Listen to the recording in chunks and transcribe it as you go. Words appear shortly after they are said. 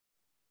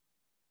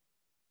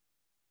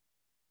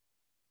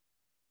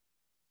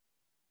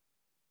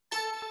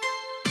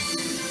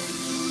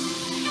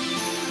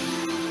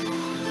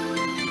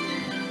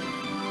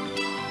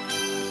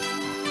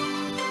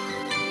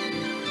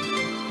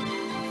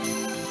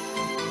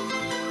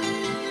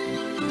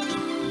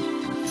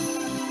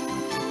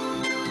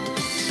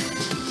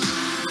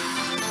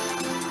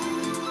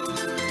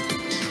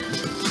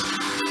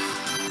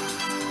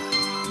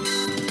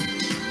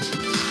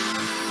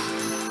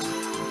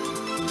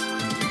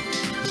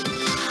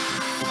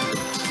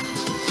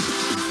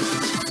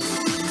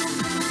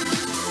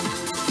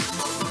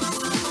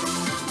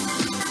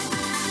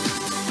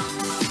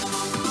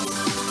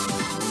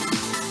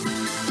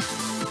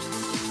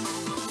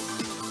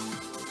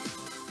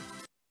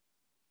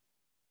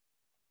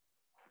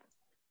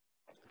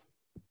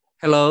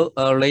Hello,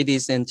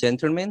 ladies and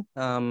gentlemen.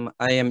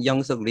 I am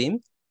Young Suk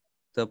Lim,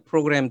 the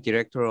program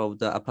director of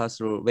the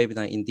APASL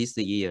webinar in this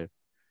year.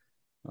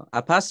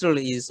 APASL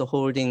is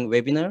holding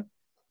webinar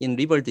in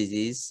liver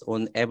disease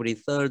on every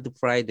third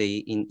Friday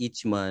in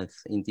each month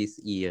in this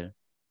year.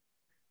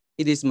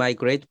 It is my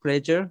great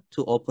pleasure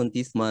to open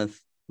this month's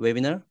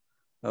webinar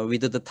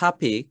with the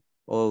topic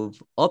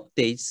of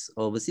updates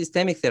of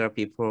systemic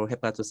therapy for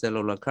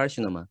hepatocellular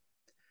carcinoma,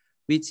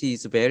 which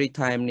is very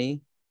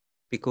timely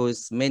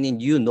because many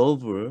new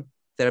novel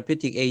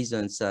therapeutic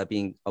agents are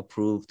being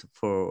approved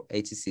for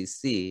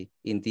HCC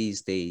in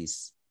these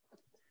days.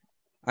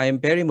 I am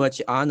very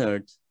much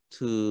honored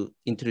to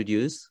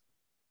introduce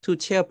two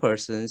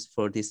chairpersons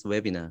for this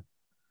webinar,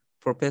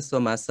 Professor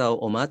Masao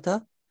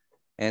Omata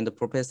and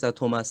Professor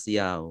Thomas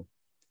Yao.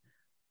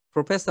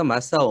 Professor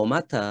Masao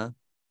Omata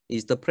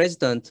is the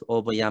president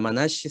of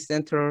Yamanashi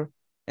Center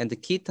and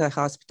Kita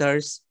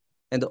Hospitals,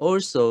 and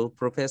also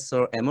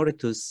Professor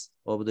Emeritus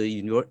of the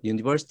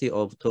University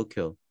of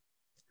Tokyo.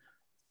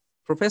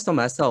 Professor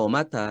Masao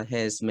Omata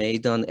has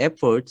made an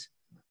effort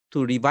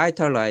to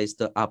revitalize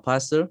the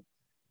APASL,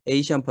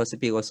 Asian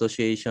Pacific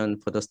Association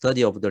for the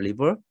Study of the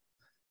Liver,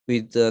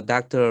 with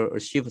Dr.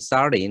 Shiv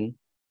Sarin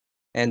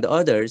and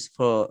others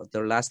for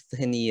the last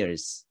 10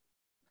 years.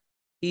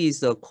 He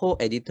is a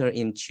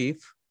co-editor-in-chief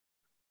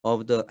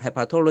of the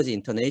Hepatology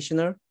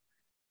International,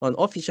 an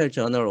official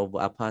journal of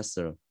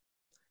APASL.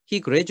 He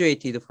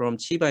graduated from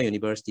Chiba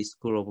University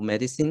School of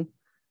Medicine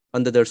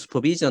under the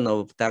supervision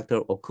of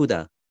Dr.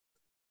 Okuda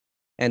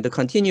and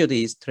continued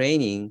his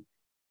training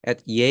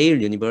at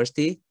Yale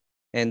University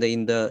and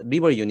in the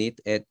liver unit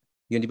at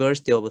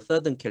University of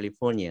Southern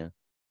California.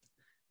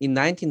 In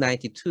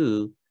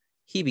 1992,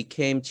 he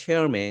became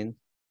chairman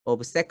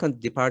of second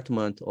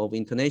department of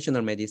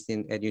international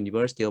medicine at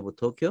University of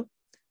Tokyo,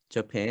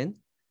 Japan,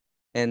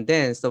 and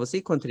then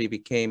subsequently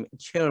became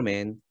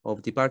chairman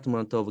of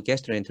Department of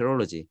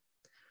Gastroenterology.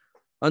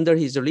 Under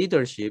his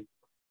leadership,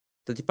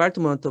 the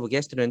Department of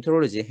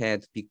Gastroenterology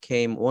had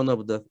become one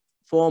of the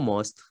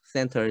foremost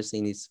centers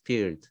in its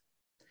field.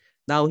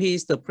 Now he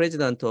is the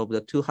president of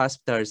the two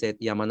hospitals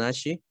at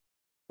Yamanashi,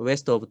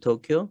 west of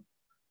Tokyo,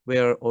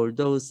 where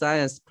although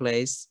science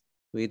plays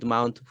with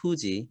Mount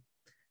Fuji,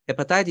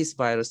 hepatitis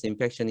virus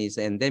infection is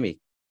endemic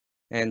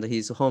and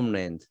his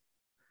homeland.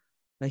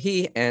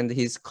 He and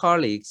his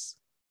colleagues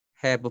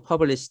have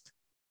published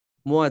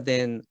more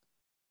than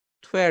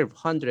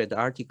 1,200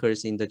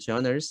 articles in the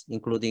journals,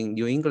 including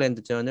New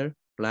England Journal,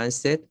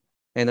 Lancet,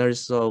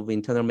 Annals of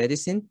Internal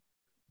Medicine,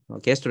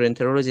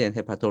 Gastroenterology, and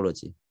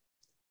Hepatology.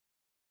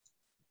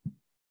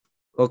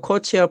 A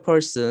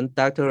co-chairperson,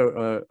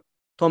 Dr.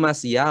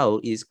 Thomas Yao,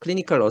 is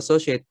Clinical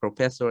Associate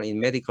Professor in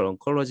Medical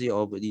Oncology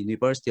of the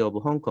University of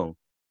Hong Kong.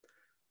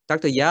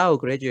 Dr. Yao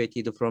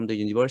graduated from the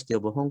University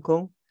of Hong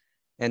Kong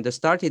and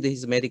started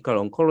his medical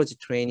oncology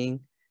training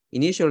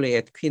initially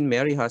at Queen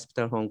Mary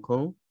Hospital, Hong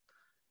Kong,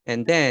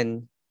 and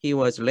then he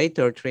was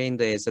later trained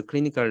as a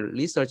clinical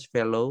research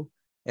fellow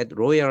at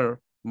Royal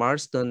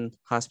Marsden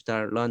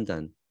Hospital,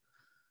 London.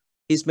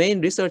 His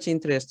main research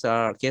interests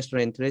are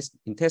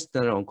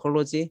gastrointestinal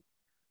oncology,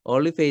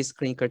 early phase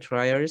clinical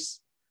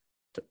trials,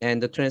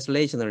 and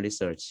translational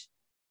research.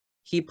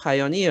 He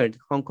pioneered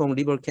Hong Kong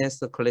liver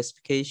cancer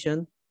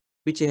classification,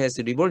 which has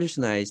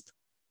revolutionized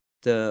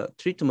the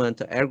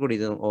treatment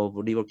algorithm of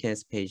liver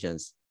cancer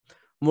patients.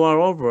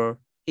 Moreover,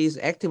 he is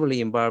actively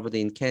involved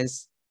in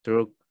cancer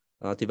drug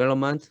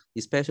development,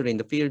 especially in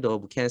the field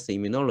of cancer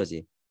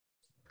immunology.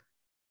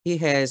 He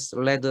has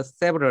led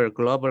several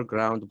global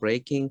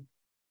groundbreaking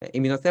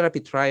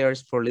immunotherapy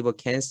trials for liver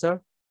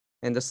cancer,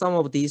 and some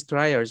of these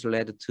trials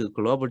led to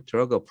global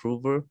drug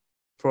approval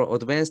for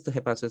advanced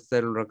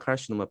hepatocellular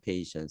carcinoma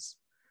patients.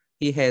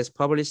 He has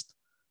published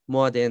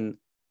more than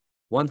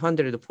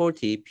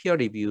 140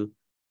 peer-reviewed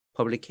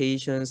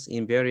publications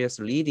in various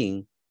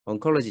leading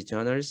oncology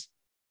journals,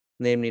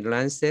 namely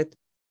Lancet,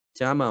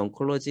 JAMA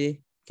Oncology,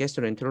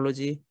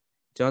 Gastroenterology,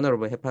 Journal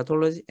of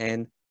Hepatology,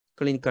 and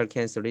Clinical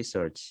Cancer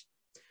Research.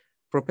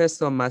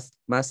 Professor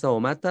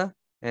Masao Omata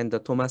and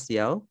Thomas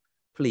Yao,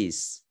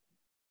 please.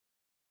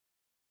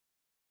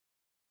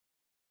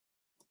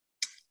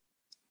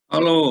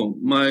 Hello,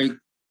 my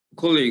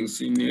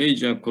colleagues in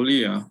Asia,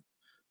 Korea.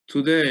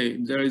 Today,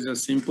 there is a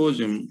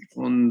symposium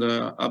on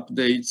the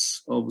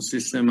updates of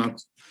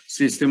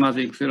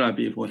systematic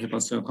therapy for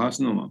hepatocellular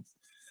carcinoma.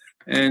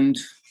 And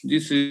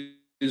this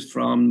is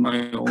from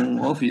my own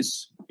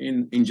office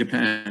in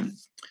Japan.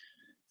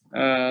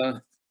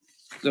 The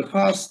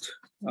first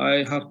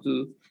I have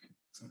to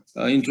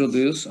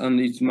introduce, and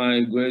it's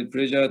my great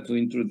pleasure to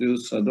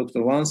introduce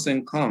Dr.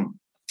 Wan-Sen Kang.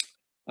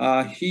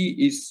 He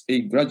is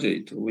a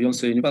graduate of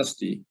Yonsei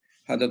University,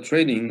 had a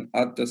training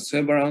at the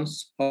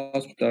Severance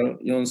Hospital,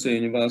 Yonsei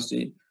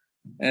University,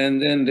 and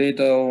then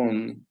later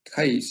on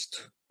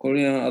KAIST,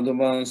 Korean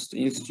Advanced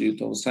Institute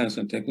of Science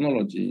and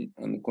Technology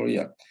in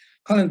Korea.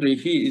 Currently,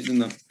 he is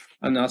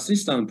an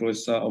assistant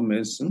professor of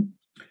medicine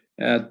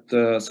at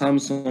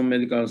Samsung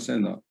Medical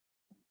Center.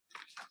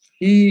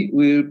 He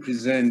will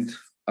present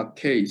a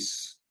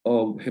case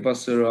of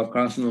hepatocellular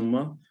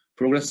carcinoma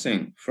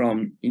progressing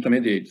from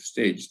intermediate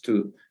stage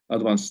to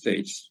advanced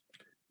stage.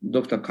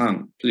 Dr.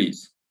 Kang,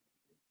 please.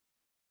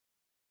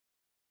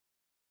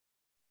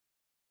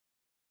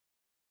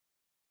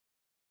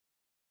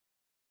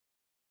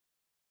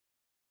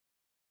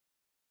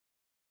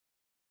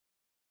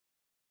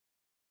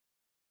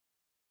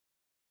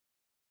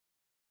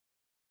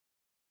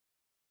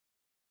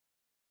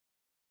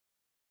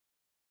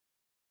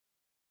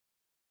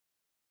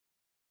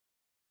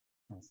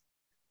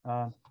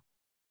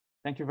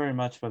 Thank you very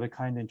much for the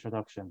kind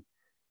introduction.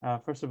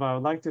 First of all, I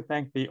would like to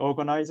thank the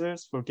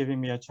organizers for giving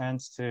me a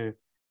chance to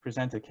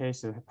present a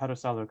case of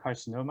hepatocellular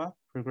carcinoma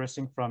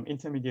progressing from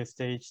intermediate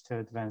stage to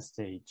advanced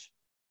stage.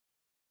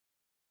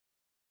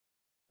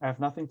 I have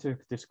nothing to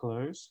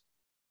disclose.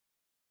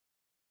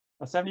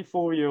 A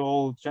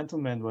 74-year-old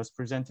gentleman was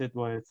presented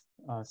with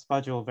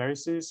spadial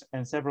varices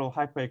and several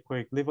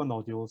hypoechoic liver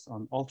nodules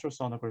on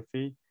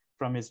ultrasonography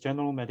from his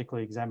general medical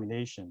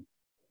examination.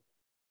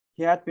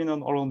 He had been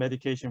on oral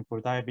medication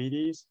for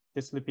diabetes,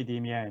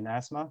 dyslipidemia, and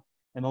asthma,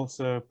 and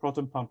also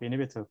proton pump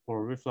inhibitor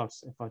for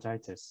reflux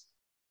esophagitis.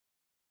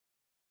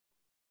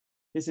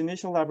 His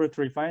initial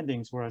laboratory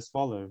findings were as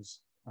follows.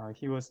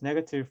 He was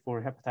negative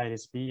for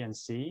hepatitis B and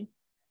C,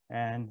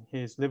 and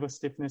his liver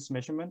stiffness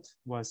measurement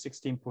was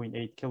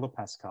 16.8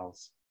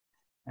 kilopascals.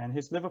 And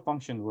his liver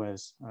function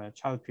was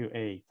Child-Pugh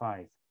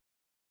A5.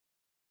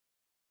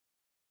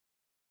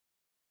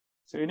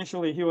 So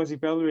initially, he was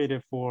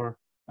evaluated for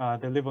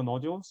the liver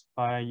nodules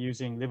by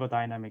using liver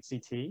dynamic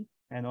CT.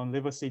 And on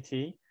liver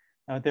CT,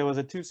 there was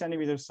a 2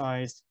 centimeter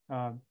sized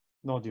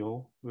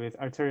nodule with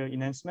arterial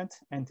enhancement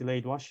and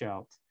delayed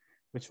washout,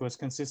 which was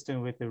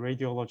consistent with the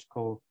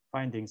radiological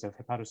findings of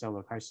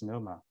hepatocellular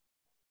carcinoma.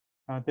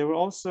 There were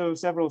also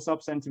several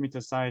sub-centimeter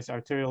sized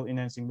arterial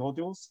enhancing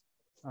nodules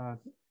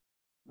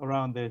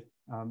around the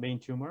main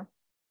tumor,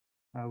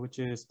 which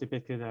is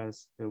depicted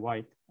as the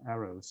white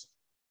arrows.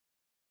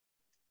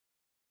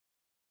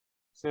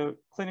 So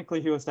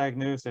clinically, he was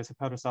diagnosed as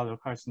hepatocellular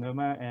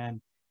carcinoma, and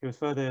he was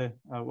further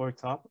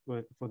worked up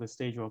for the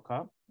stage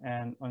workup.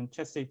 And on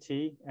chest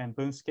CT and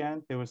bone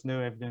scan, there was no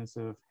evidence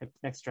of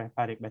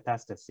extrahepatic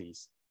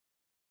metastases.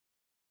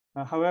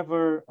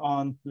 However,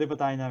 on liver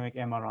dynamic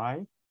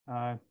MRI,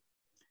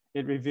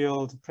 it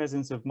revealed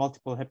presence of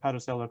multiple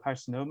hepatocellular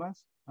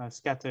carcinomas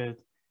scattered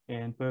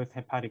in both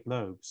hepatic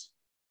lobes.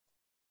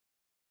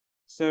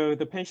 So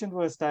the patient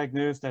was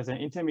diagnosed as an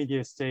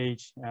intermediate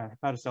stage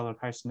hepatocellular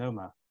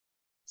carcinoma.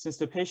 Since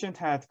the patient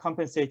had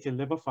compensated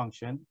liver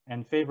function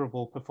and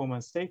favorable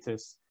performance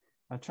status,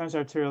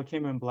 transarterial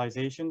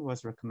chemoembolization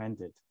was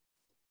recommended.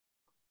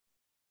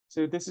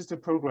 So this is the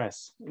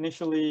progress.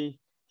 Initially,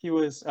 he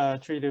was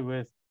treated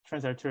with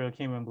transarterial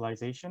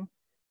chemoembolization.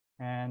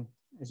 And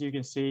as you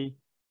can see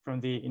from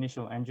the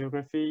initial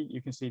angiography,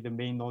 you can see the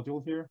main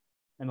nodule here,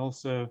 and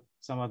also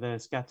some of the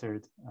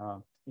scattered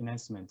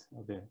enhancement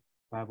of the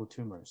viable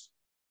tumors.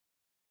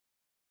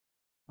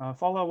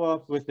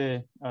 Follow-up with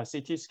the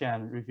CT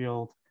scan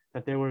revealed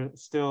that there were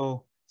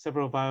still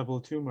several viable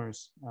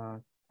tumors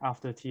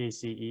after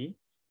TACE.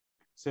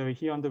 So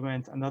he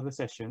underwent another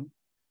session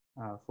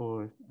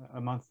for a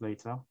month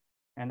later.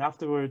 And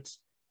afterwards,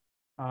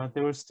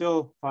 there were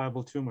still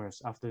viable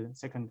tumors after the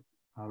second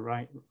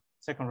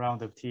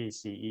round of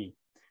TACE.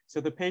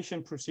 So the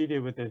patient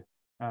proceeded with the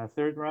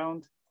 3rd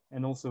round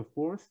and also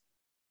 4th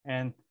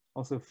and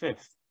also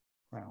 5th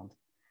round.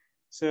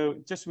 So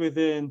just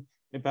within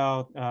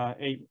about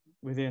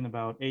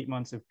 8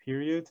 months of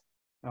period,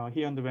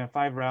 he underwent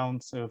 5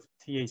 rounds of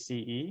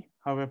TACE.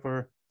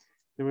 However,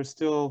 there were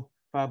still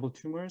viable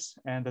tumors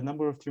and the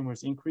number of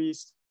tumors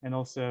increased. And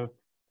also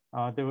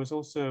there was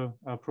also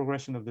a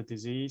progression of the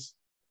disease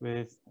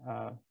with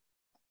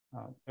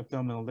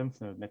abdominal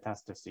lymph node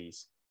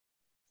metastases.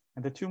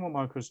 And the tumor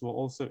markers were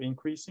also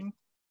increasing.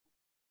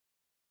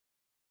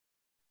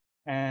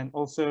 And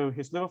also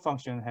his liver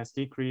function has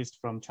decreased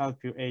from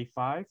Child-Pugh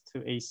A5 to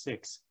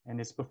A6, and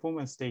his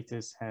performance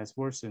status has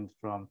worsened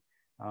from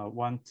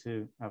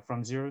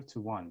 0 to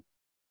 1.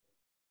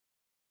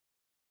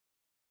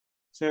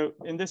 So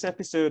in this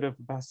episode of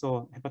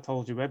APASL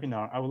Hepatology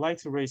webinar, I would like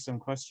to raise some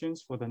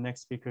questions for the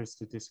next speakers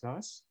to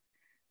discuss.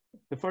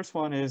 The first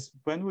one is,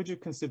 when would you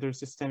consider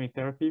systemic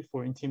therapy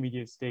for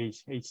intermediate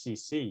stage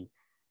HCC?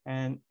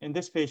 And in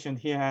this patient,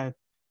 he had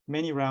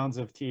many rounds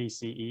of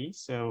TACE.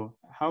 So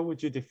how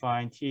would you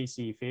define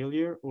TACE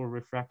failure or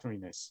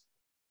refractoriness?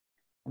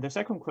 And the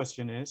second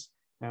question is,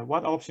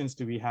 what options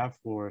do we have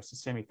for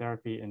systemic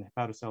therapy in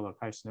hepatocellular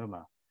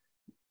carcinoma?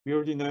 We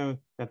already know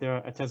that there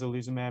are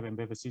atezolizumab and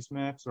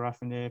bevacizumab,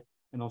 sorafenib,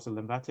 and also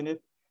lenvatinib.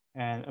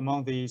 And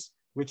among these,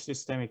 which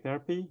systemic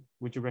therapy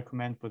would you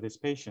recommend for this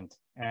patient?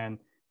 And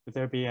would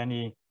there be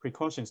any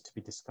precautions to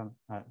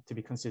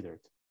be considered?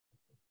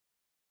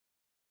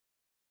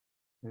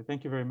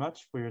 Thank you very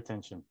much for your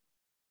attention.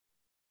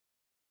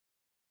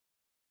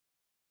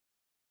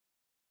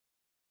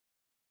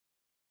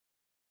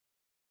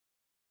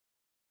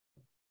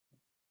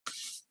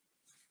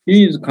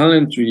 He is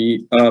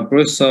currently a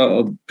professor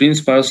of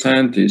principal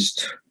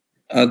scientist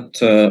at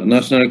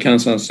National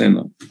Cancer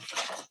Center.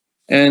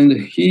 And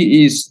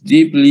he is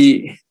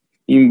deeply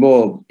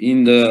involved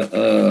in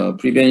the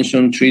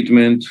prevention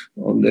treatment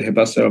of the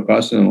hepatocellular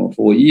carcinoma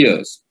for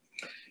years.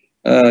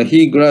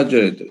 He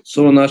graduated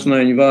Seoul National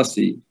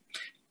University,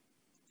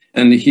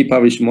 and he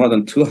published more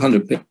than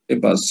 200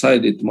 papers,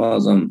 cited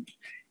more than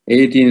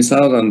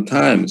 18,000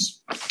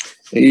 times.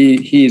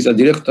 He is a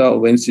director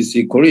of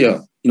NCC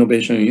Korea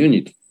Innovation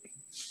Unit.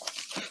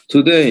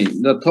 Today,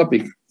 the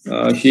topic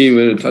he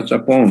will touch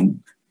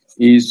upon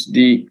is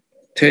the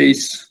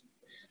TACE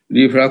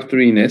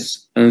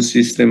refractoriness and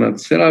systemic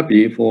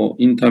therapy for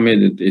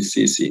intermediate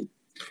HCC.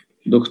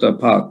 Dr.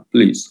 Park,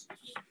 please.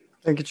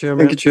 Thank you,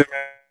 Chairman. Thank you, Chairman.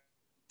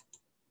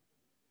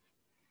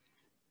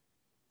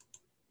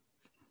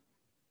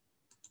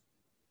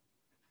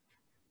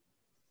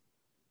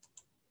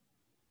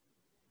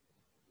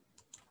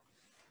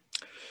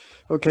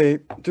 Okay,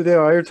 today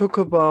I'll talk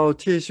about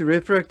TAC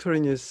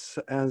refractoriness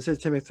and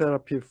systemic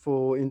therapy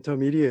for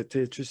intermediate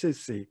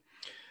HCC.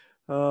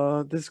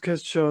 This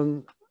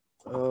question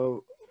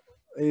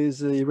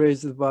is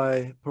raised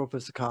by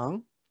Professor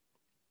Kang.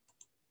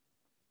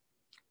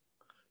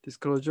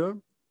 Disclosure.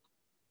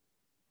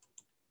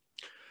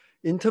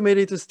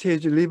 Intermediate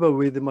stage liver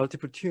with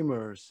multiple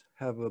tumors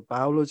have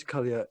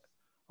biologically a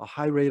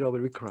high rate of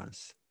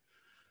recurrence.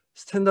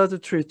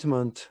 Standard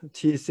treatment,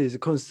 TAC is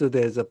considered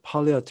as a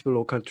palliative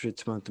local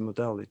treatment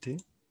modality.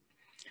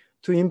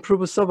 To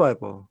improve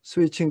survival,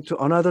 switching to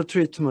another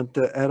treatment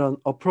at an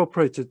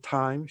appropriate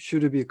time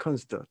should be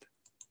considered.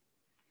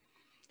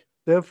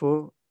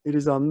 Therefore, it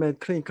is an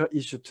unmet clinical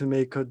issue to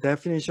make a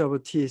definition of a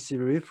TAC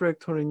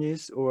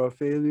refractoriness or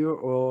failure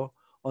or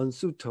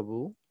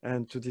unsuitable,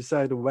 and to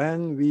decide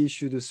when we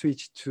should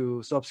switch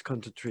to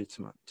subsequent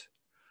treatment.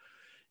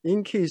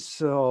 In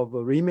case of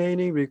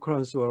remaining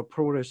recurrence or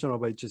progression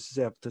of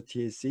HCC after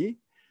TAC,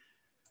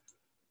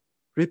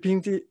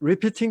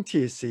 repeating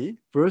TAC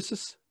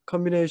versus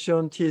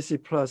combination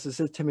TAC plus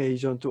systemic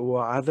agent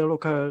or other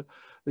local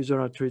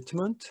regional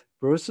treatment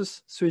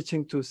versus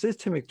switching to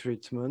systemic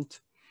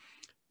treatment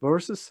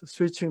versus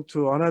switching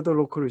to another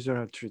local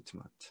regional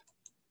treatment.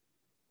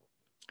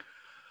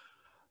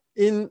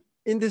 In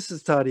this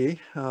study,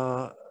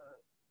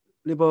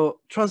 liver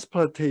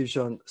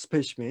transplantation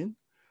specimen,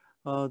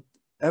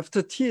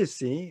 after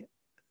TAC,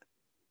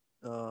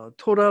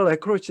 total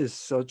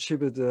necrosis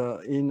achieved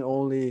in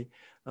only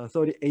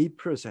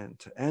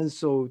 38%. And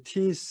so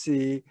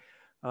TAC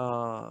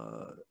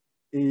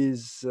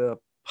is a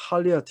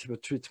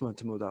palliative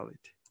treatment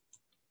modality.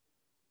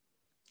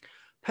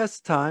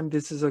 Past time,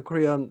 this is a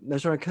Korean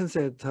National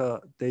Cancer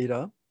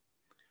data.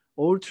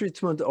 All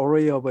treatment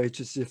array of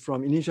HCC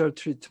from initial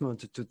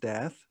treatment to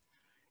death,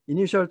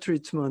 initial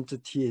treatment to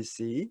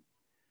TAC,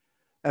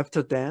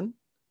 after then,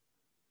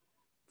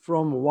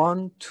 from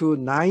 1 to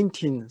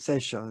 19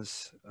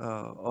 sessions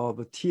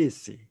of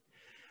TAC.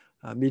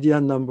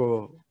 Median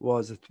number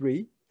was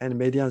 3 and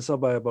median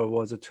survival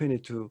was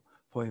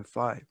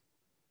 22.5.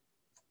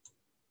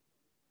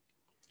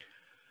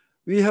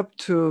 We have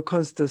to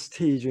consider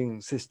staging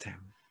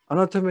system.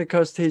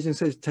 Anatomical staging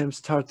system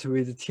started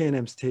with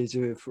TNM stage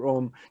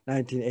from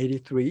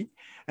 1983,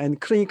 and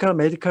clinical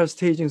medical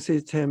staging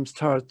system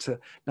start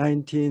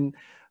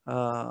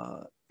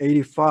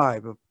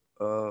 1985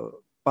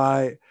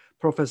 by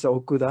Professor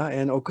Okuda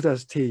and Okuda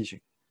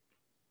staging.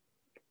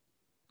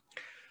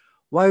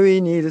 Why we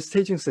need a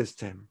staging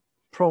system,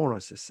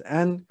 prognosis,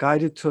 and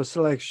guided to a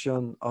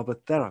selection of a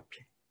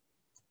therapy.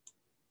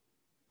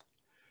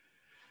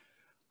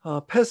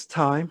 Past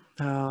time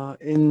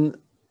in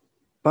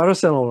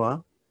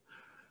Barcelona,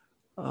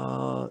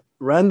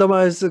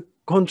 randomized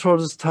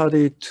controlled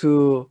study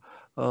to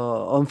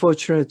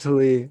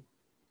unfortunately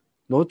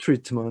no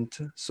treatment.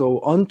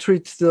 So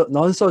untreated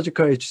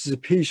non-surgical HCC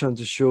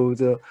patients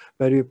showed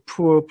very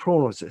poor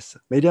prognosis.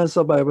 Median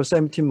survival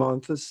 17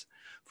 months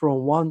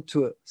from 1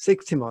 to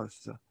 60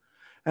 months.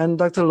 And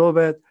Dr.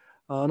 Lobet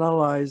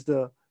analyzed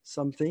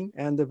something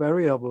and the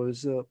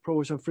variables,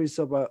 progression-free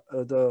survival,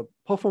 the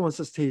performance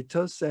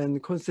status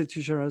and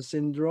constitutional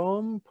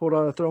syndrome,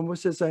 polar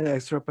thrombosis and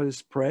extrahepatic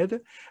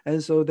spread.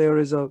 And so there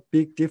is a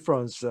big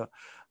difference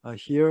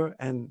here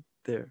and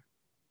there.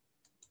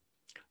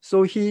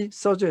 So he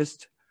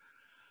suggests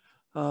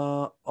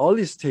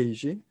early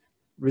stage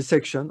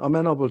resection,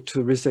 amenable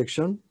to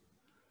resection.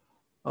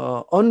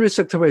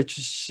 Unresectable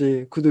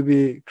HCC could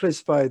be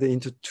classified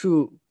into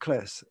two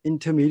classes,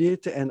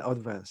 intermediate and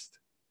advanced.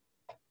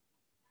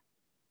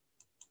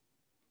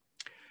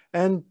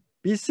 And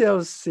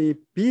BCLC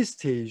B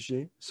stage,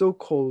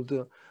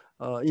 so-called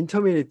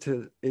intermediate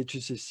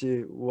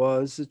HCC,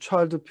 was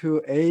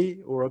Child-Pugh A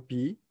or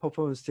B,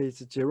 performance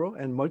stage 0,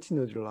 and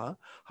multinodular.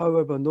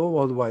 However, no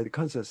worldwide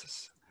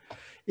consensus.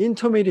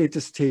 Intermediate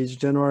stage,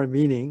 general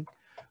meaning,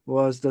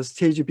 was the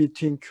stage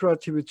between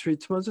curative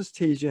treatment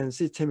stage and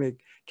systemic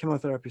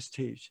chemotherapy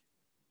stage,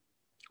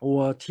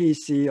 or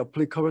TAC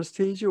applicable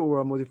stage,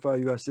 or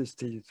modified URC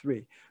stage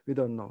 3. We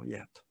don't know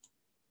yet.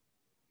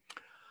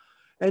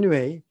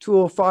 Anyway,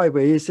 205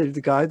 AASL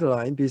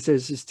guideline,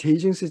 BCLC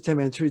staging system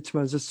and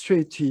treatment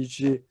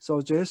strategy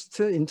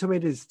suggests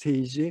intermediate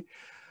stage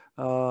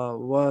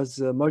was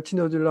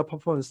multinodular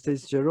performance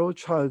stage 0,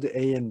 child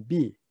A and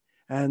B.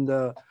 And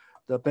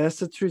the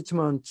best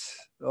treatment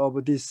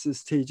of this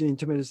stage,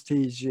 intermediate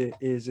stage,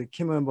 is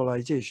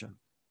chemoembolization.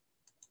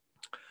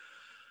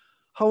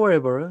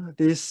 However,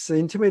 this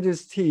intermediate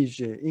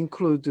stage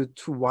includes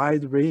too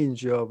wide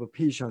range of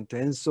patients,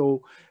 and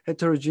so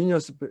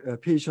heterogeneous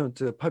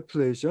patient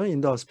population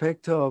in the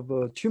aspect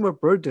of tumor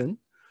burden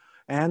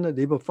and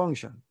liver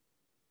function.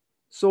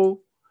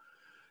 So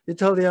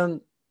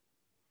Italian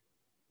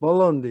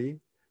Bologna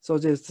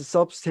suggests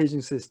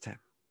substaging system.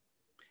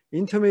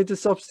 Intermediate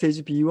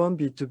substage B1,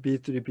 B2,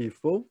 B3,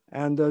 B4,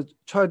 and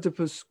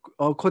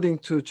according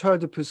to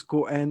Child-Pugh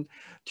score and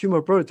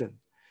tumor burden.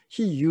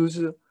 He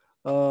used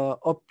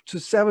up to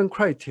 7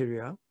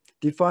 criteria,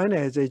 defined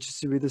as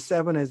HC with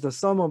 7 as the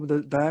sum of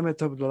the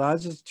diameter of the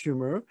largest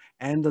tumor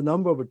and the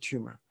number of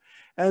tumor.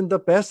 And the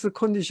best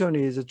condition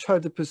is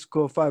Child-Pugh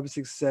score 5,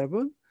 6,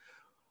 7,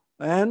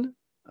 and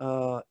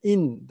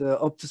in the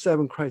up to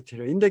 7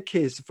 criteria. In that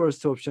case,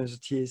 first option is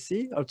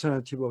TAC,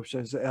 alternative option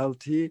is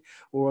LT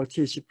or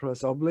TAC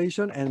plus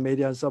ablation, and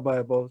median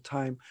survival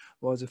time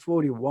was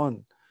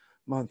 41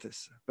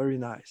 months. Very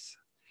nice.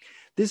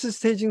 This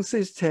staging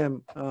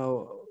system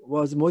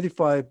was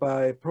modified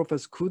by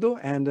Professor Kudo,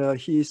 and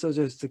he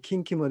suggests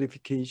kinky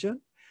modification,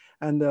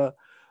 and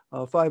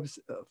 5,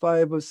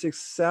 6,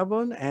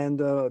 7,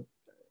 and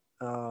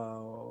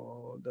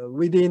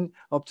within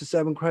up to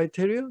 7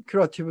 criteria,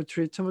 curative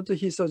treatment,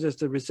 he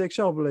suggests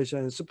resection, ablation,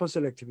 and super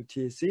selective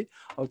TAC,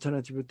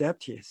 alternative DAP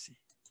TAC.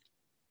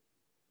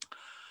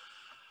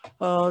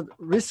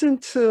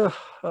 Recent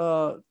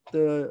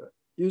the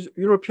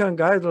European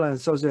guidelines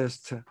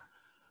suggest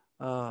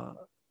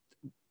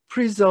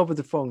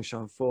preserved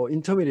function for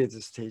intermediate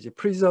stage.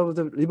 Preserved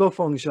liver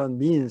function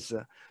means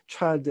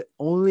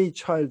only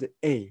child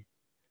A.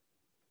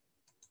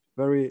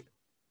 Very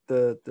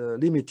the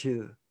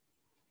limited.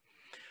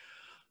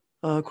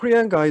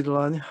 Korean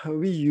guideline,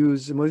 we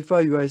use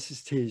modified UIC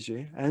stage,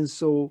 and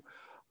so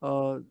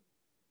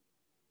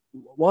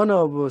one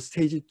of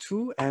stage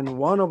 2 and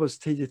one of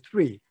stage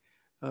 3.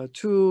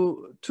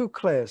 Two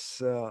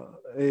class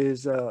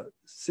is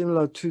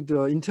similar to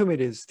the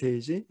intermediate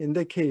stage. In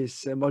that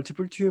case,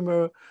 multiple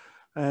tumor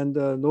and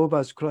no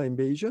vascular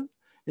invasion.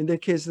 In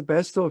that case, the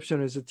best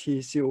option is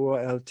TAC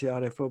or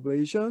LT-RF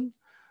ablation,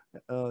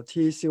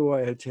 TAC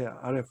or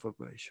LT-RF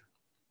ablation.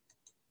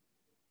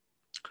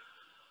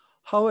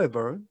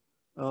 However,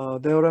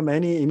 there are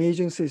many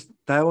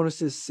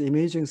diagnosis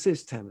imaging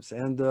systems,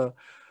 and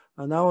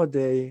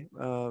nowadays,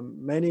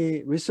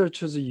 many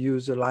researchers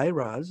use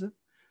LIRAS.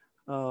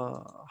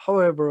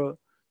 However,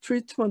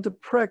 treatment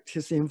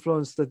practice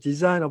influence the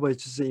design of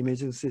HC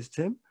imaging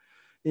system.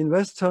 In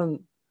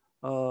Western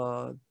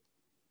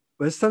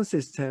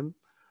system,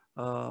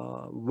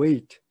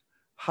 weight,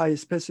 high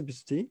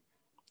specificity.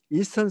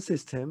 Eastern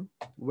system,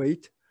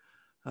 weight,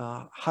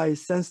 high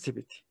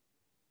sensitivity.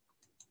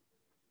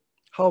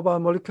 How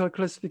about molecular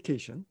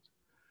classification?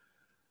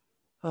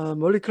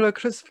 Molecular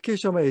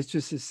classification of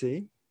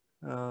HCC,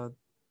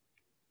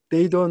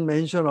 they don't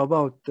mention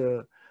about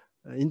the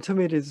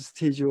intermediate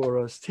stage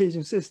or a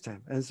staging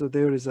system. And so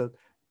there is a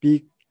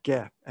big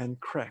gap and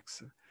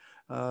cracks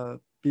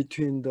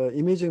between the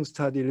imaging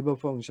study, liver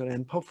function,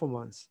 and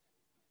performance.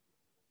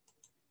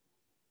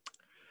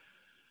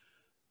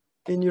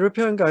 In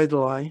European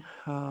guideline,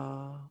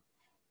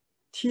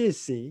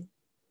 TAC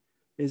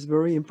is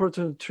very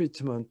important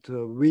treatment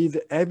with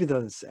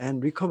evidence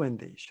and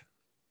recommendation.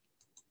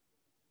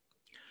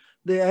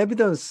 The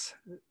evidence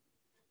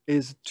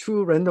is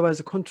 2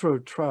 randomized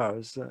controlled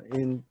trials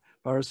in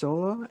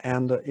Barcelona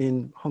and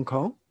in Hong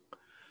Kong.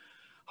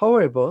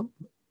 However,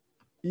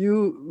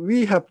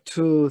 we have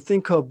to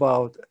think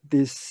about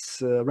this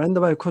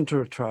randomized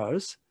controlled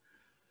trials,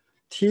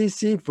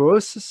 TAC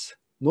versus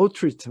no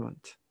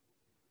treatment.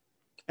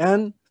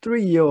 And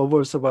 3-year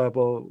overall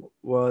survival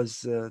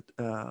was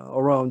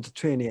around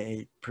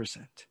 28%.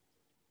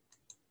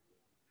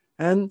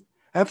 And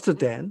after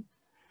that,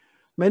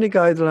 many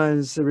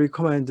guidelines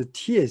recommend the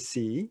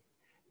TAC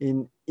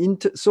in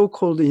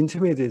so-called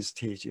intermediate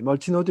stage,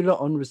 multinodular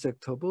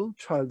unresectable,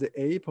 child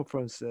A,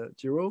 performance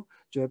 0,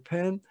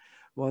 Japan,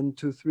 1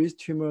 to 3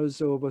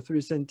 tumors over 3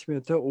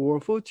 centimeter,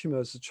 or 4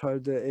 tumors,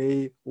 child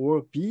A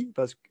or B,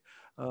 but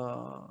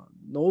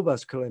no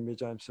vascular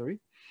image, I'm sorry.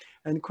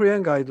 And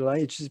Korean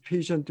guideline, each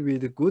patient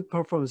with good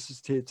performance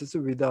status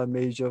without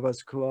major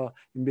vascular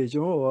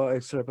invasion or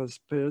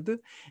extravascular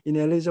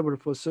ineligible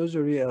for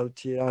surgery,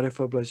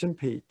 LT-RF ablation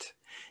PATE.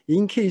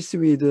 In case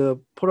with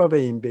polar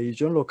vein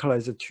invasion,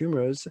 localized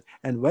tumors,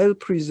 and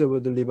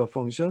well-preserved liver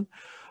function,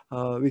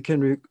 we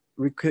can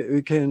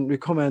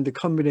recommend the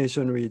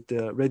combination with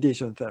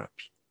radiation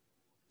therapy.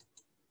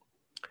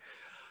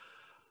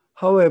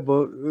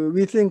 However,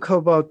 we think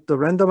about the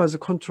randomized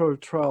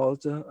controlled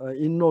trials,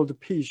 enrolled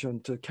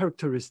patient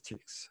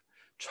characteristics.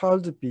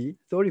 Child B,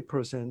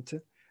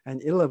 30%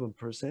 and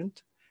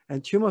 11%,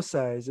 and tumor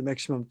size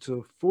maximum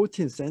to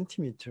 14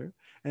 centimeter,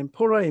 and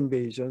polar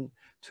invasion,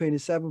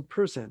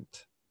 27%.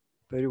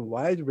 very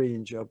wide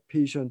range of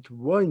patients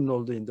were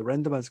enrolled in the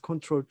randomized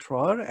control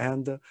trial,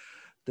 and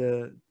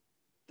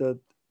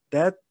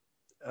that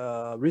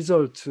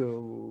result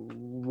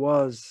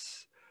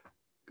was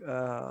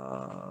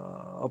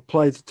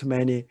applied to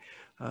many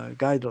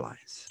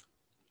guidelines.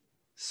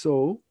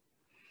 So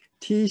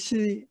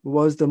TEC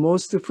was the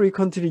most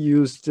frequently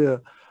used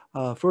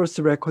first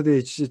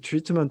recorded HCC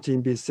treatment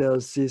in B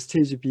cells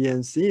stage B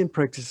and C in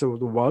practice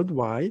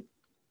worldwide,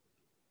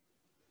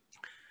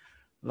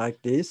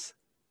 like this.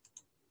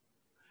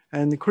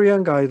 And the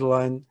Korean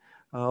guideline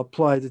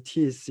applied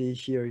TEC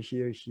here,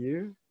 here,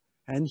 here,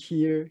 and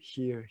here,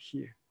 here,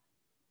 here.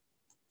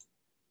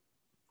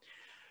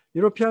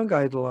 European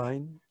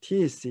guideline,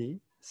 TEC,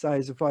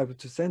 size 5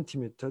 to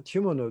centimeter,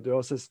 tumor node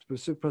assessed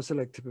with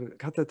supraselective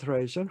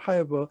catheterization.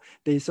 However,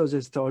 they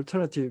suggest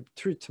alternative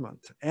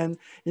treatment. And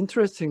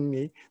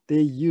interestingly,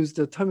 they use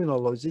the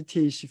terminology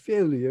TEC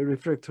failure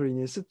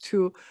refractoriness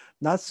to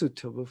not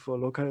suitable for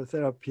local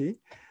therapy.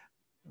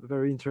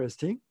 Very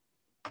interesting.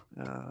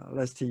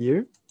 Last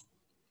year.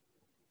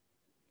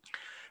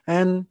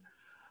 And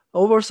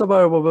overall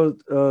survival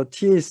of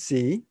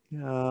TEC,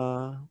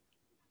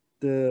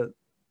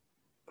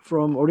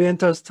 from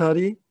Oriental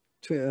study,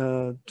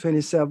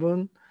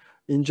 27,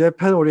 in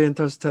Japan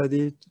Oriental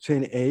study,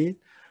 28,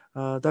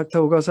 Dr.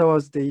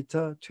 Ogasawa's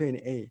data,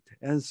 28.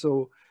 And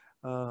so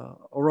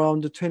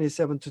around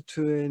 27 to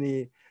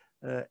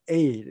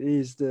 28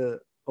 is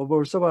the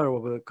overall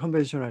survival of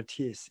conventional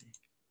TEC.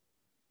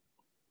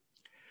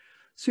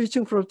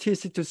 Switching from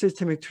TEC to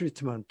systemic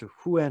treatment,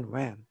 who and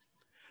when?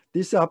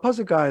 This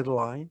APASL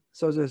guideline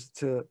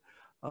suggests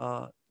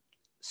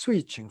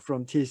switching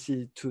from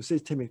TEC to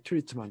systemic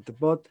treatment,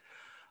 but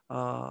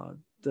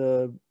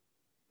there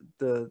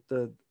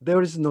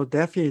is no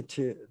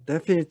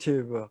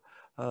definitive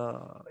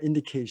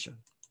indication.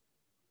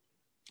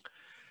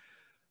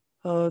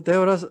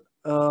 There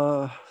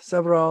are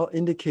several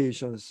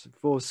indications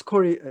for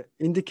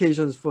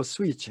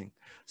switching.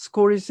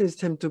 Scoring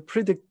system to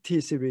predict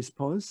TEC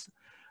response.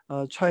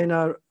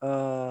 China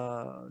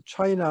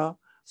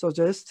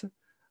suggests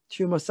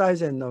tumor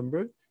size and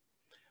number.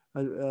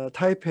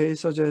 Type A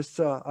suggests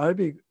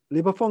RB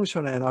liver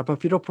function and alpha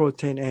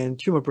fetoprotein and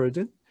tumor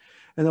burden.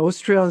 And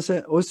Austrian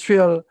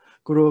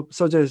group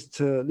suggests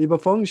liver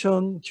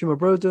function, tumor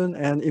burden,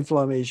 and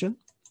inflammation.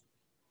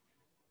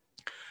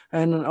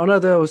 And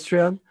another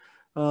Austrian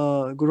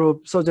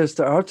group suggests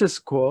the ART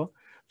score,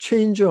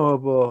 change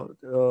of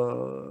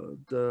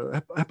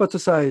the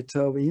hepatocyte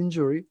of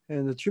injury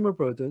and the tumor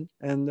burden,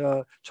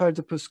 and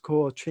child-pugh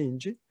score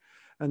change.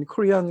 And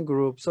Korean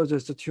group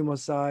suggests the tumor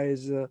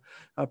size,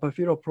 alpha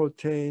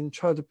fetoprotein,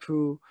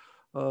 child-pugh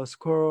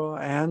score,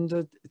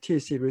 and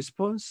TEC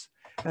response.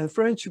 And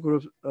French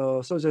group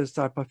suggests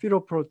alpha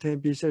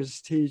fetoprotein, B cell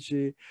stage,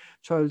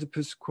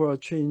 child-pugh score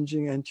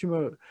changing, and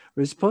tumor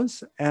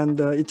response. And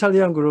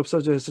Italian group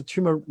suggests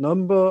tumor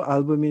number,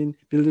 albumin,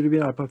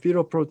 bilirubin, alpha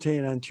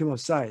fetoprotein, and tumor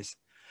size.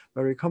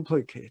 Very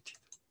complicated.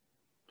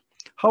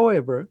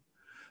 However,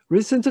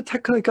 recent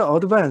technical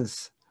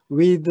advance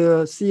with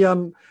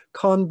CM,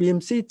 con beam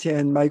CT,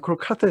 and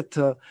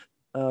microcatheter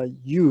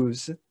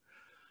use,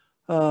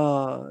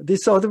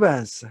 this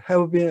advance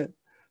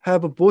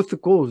have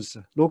both goals,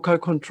 local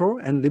control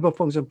and liver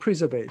function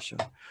preservation.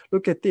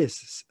 Look at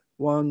this,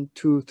 1,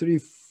 2, 3,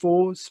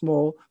 4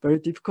 small, very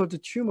difficult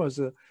tumors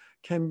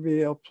can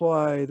be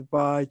applied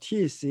by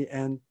TEC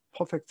and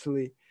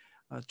perfectly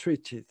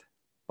treated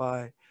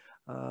by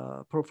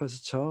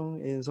Professor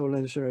Chung in Seoul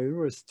National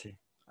University.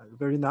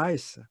 Very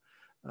nice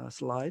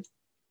slide.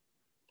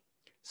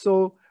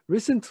 So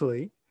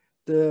recently,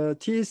 the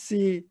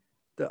TEC,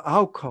 the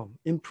outcome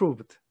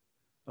improved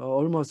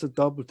almost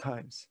double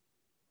times.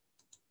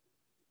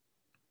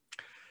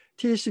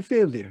 TEC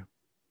failure.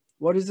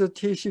 What is the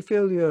TEC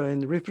failure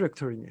and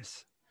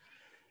refractoriness?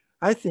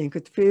 I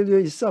think failure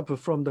itself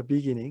from the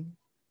beginning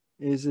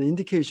is an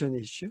indication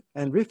issue,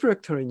 and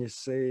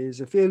refractoriness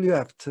is a failure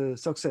after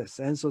success,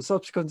 and so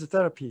subsequent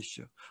therapy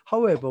issue.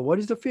 However, what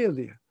is the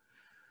failure?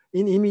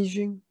 In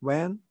imaging,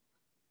 when?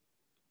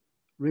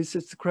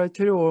 RECIST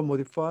criteria or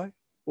modify?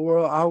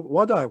 Or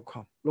what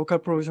outcome? Local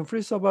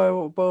progression-free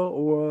survival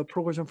or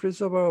progression-free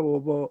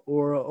survival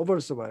or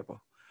overall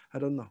survival? I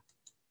don't know.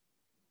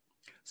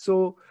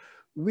 So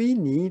we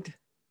need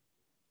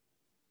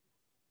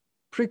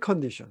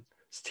precondition,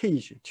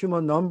 stage,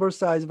 tumor number,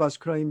 size,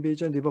 vascular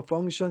invasion, liver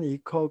function,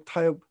 equal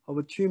type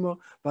of tumor,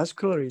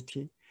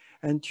 vascularity,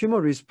 and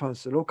tumor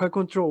response, local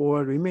control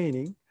or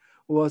remaining,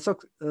 or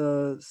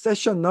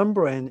session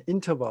number and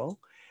interval,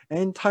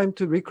 and time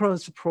to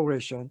recurrence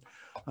progression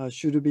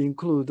should be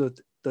included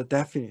the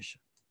definition.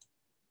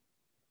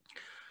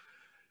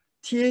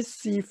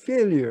 TEC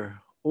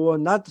failure or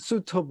not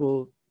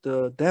suitable,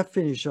 the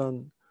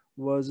definition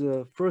was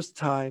first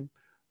time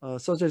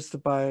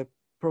suggested by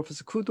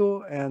Professor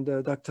Kudo and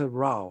Dr.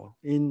 Rao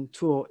in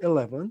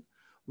 2011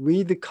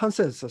 with the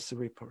consensus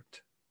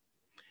report.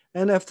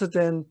 And after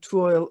then,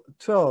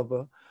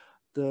 2012,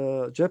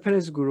 the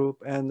Japanese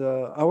group and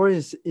our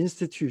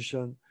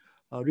institution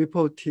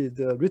reported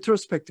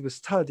retrospective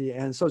study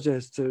and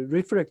suggest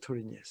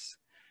refractoriness.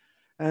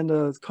 And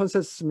the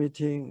consensus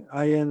meeting,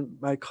 I and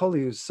my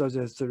colleagues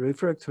suggest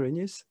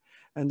refractoriness,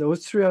 and the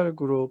Austrian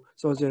group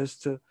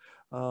suggests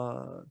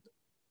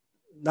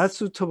not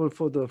suitable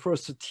for the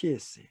first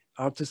TSC,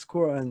 ART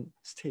score and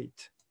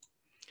state.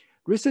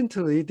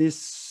 Recently,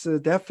 this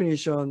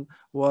definition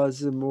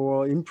was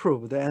more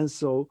improved, and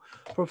so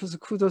Professor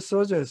Kudo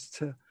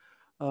suggests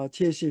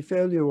TSC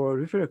failure or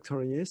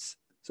refractoriness,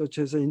 such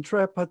as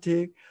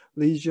intrahepatic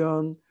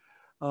lesion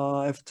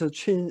after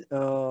change,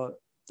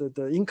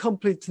 the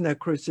incomplete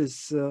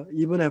necrosis,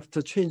 even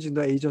after changing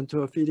the agent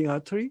to a feeding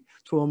artery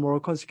to a more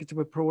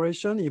consecutive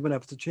progression, even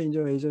after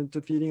changing agent to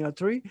feeding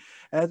artery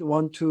at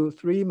 1 to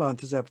 3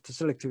 months after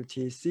selective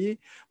TSC,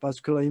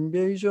 vascular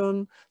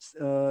invasion,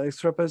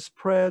 extrahepatic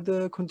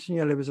spread,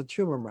 continued elevation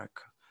tumor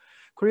marker.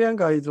 Korean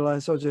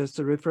guidelines suggest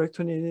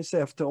refractoriness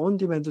after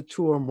on-demand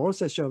 2 or more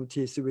sessions of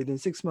TSC within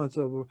 6 months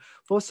of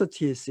first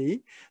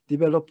TSC,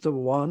 developed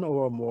 1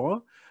 or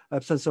more,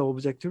 absence of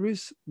objective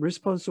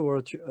response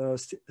or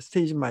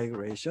stage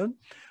migration.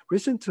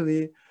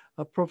 Recently,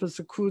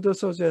 Professor Kudo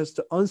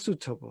suggests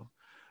unsuitable.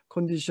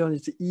 Condition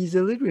is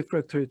easily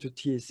refractory to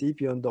TSC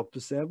beyond up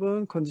to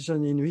 7.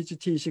 Condition in which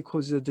TSC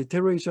causes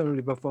deterioration of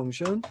liver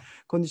function.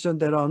 Condition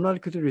that are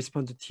unlikely to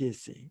respond to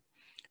TSC.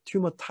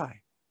 Tumor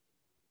type.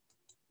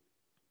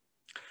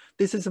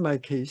 This is my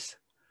case,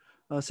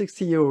 a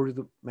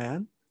 60-year-old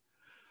man.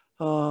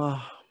 And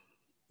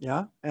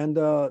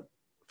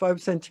 5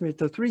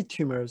 centimeter 3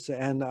 tumors,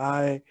 and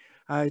I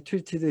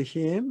treated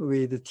him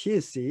with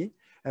TSC.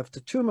 After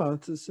 2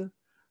 months,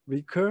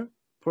 recur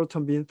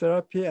proton beam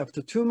therapy.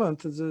 After 2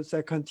 months,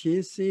 second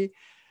TSC,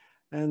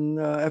 and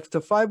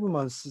after 5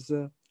 months,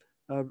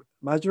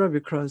 marginal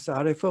recurrence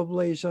RF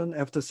ablation.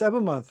 After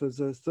 7 months,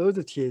 third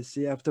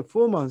TSC. After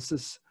 4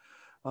 months,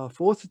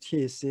 fourth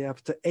TSC.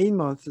 After 8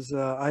 months,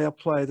 I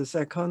applied the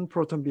second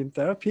proton beam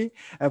therapy.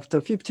 After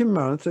 15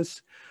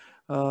 months,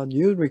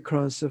 new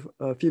recurrence of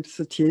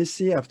fifth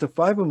TSC. After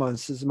 5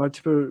 months,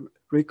 multiple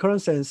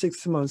recurrence, and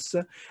 6 months,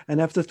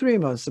 and after 3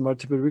 months,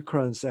 multiple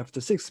recurrence.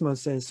 After 6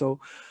 months, and so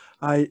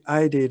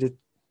I did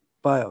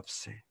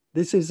biopsy.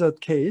 This is a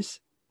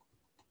case.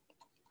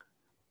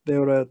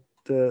 There are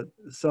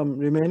some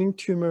remaining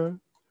tumor,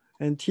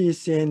 and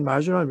TSC and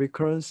marginal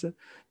recurrence,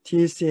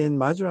 TSC and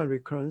marginal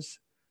recurrence,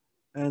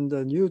 and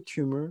a new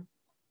tumor,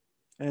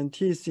 and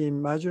TSC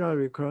and marginal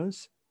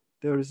recurrence.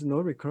 There is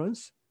no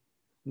recurrence.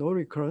 No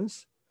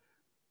recurrence,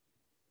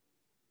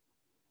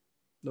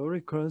 no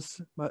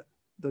recurrence,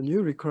 the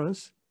new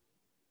recurrence,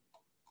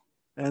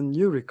 and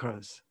new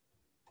recurrence.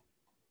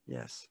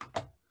 Yes.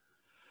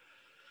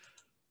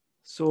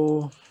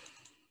 So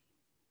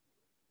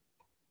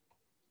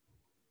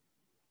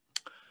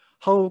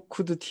how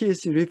could the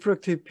TSC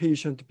refractory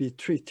patient be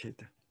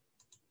treated?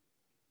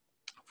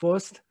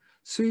 First,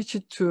 switch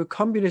to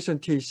combination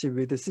TSC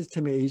with the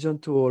systemic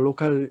agent or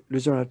local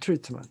regional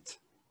treatment.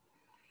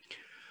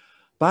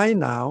 By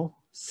now,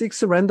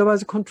 6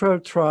 randomized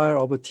controlled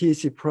trial of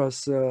TSC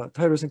plus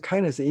tyrosine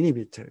kinase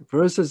inhibitor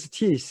versus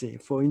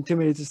TSC for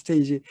intermediate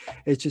stage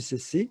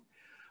HCC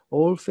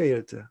all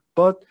failed.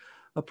 But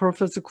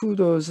Professor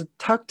Kudo's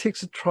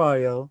tactics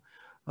trial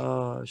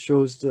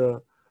shows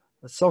the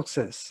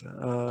success.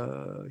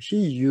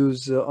 He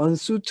used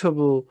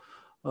unsuitable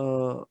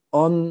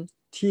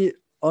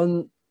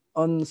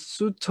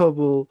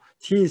unsuitable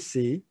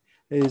TSC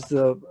is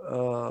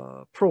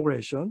the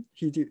progression.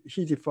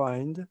 He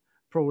defined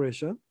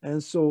progression,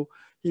 and so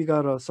he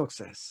got a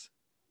success.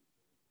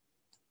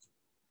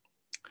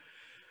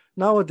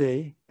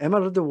 Nowadays,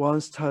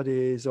 Emerald-1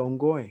 study is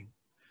ongoing.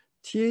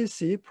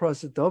 TSC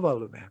plus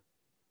durvalumab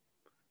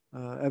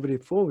every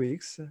 4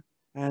 weeks,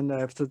 and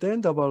after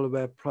then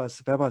durvalumab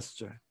plus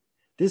bevacizumab.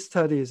 This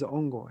study is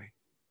ongoing.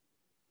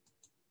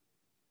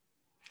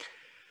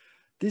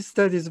 This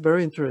study is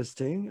very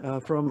interesting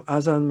from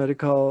Azan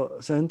Medical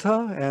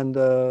Center, and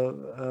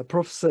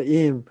Professor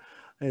Im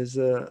is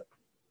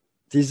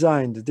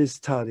designed this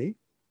study.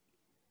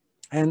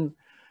 And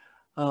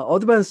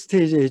advanced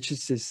stage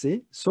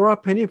HCC,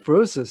 sorafenib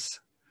versus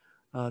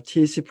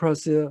TSC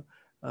plus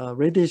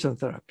radiation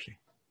therapy.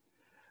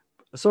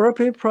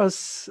 Sorafenib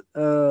plus,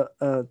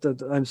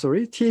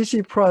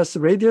 TSC plus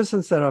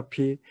radiation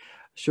therapy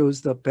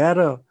shows the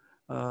better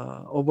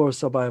overall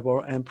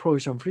survival and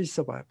progression-free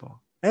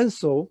survival. And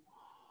so,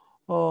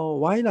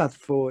 why not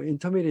for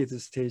intermediate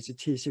stage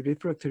TSC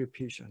refractory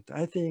patient?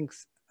 I think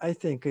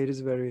it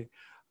is very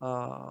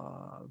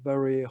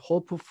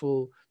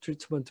hopeful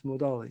treatment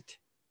modality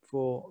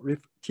for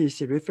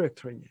TSC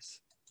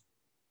refractoriness.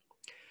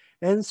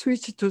 And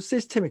switch to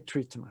systemic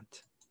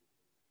treatment.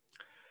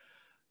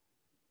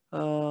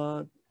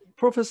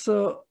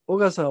 Professor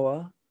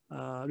Ogasawa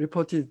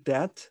reported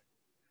that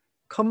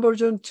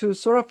conversion to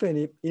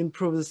sorafenib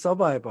improved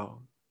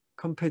survival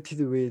compared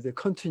with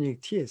continuing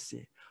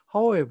TSC.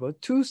 However,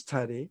 2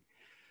 studies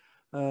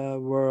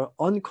were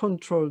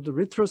uncontrolled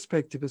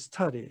retrospective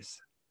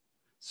studies.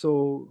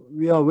 So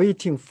we are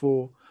waiting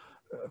for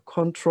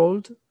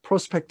controlled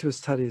prospective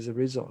studies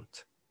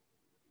result.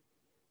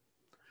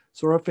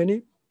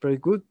 Sorafenib, very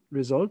good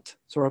result.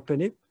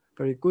 Sorafenib,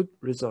 very good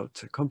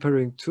result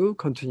comparing to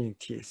continuing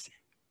TAC.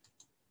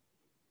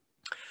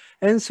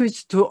 And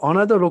switch to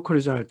another local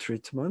regional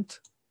treatment.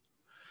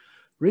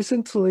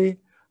 Recently,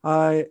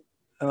 I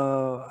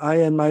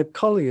and my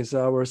colleagues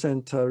at our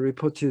center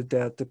reported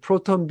that the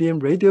proton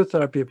beam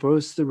radiotherapy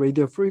versus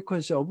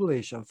radiofrequency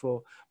ablation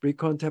for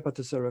recurrent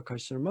hepatocellular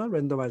carcinoma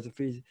randomized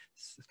phase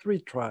 3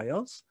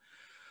 trials.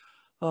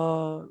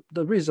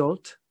 The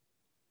result,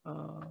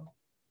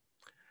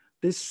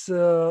 this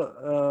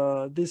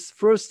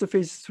first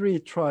phase 3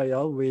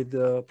 trial with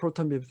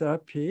proton beam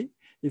therapy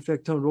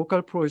effect on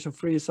local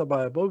progression-free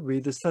survival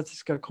with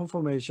statistical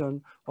confirmation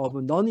of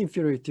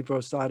non-inferiority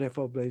versus RF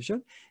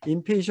ablation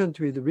in patients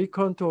with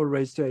recurrent or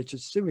raised to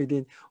HCC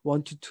within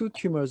 1 to 2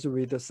 tumors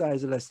with a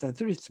size less than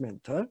 3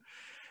 cm.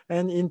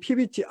 And in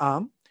PBT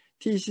arm,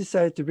 TEC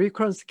site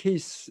recurrence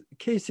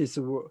cases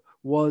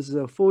was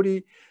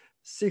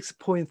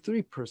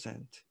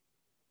 46.3%.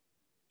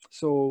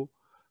 So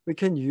we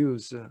can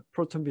use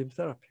proton beam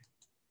therapy.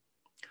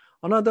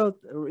 Another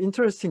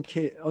interesting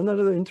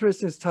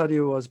study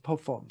was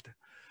performed.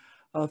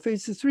 A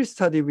phase 3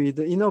 study with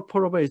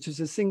inoperable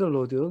HCC single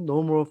nodule,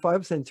 no more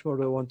 5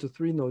 centimeter, 1 to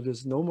 3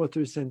 nodules, no more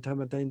 3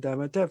 centimeter in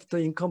diameter after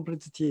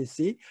incomplete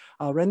TAC,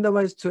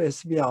 randomized to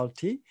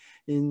SBRT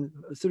in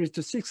 3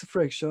 to 6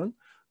 fraction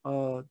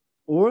or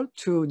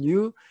to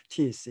new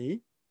TAC.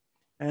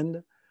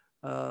 And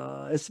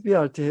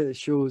SBRT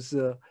shows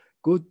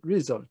good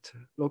result,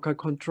 local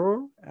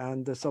control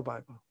and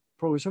survival,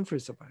 progression-free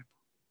survival.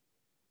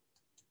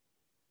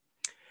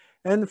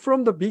 And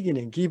from the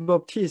beginning, give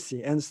up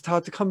TC and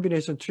start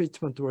combination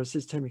treatment or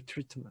systemic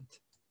treatment.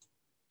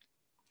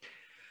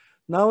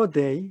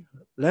 Nowadays,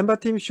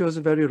 lenvatinib shows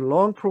very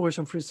long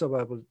progression-free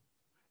survival,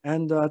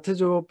 and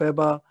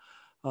atezo-beva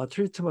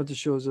treatment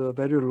shows a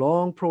very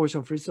long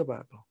progression-free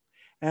survival,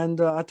 and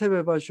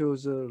atebeva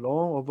shows a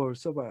long overall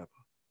survival.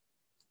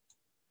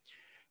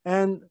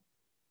 And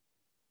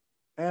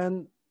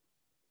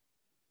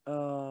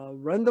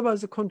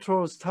randomized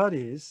control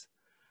studies,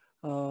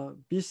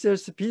 B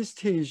cells B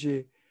stage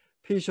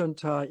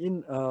patients are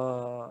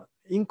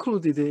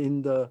included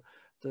in the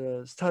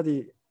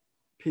study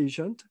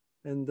patient,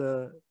 and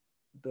the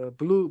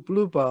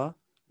blue bar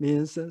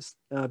means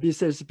B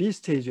cells B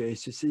stage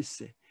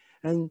HCC.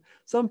 And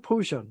some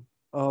portion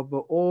of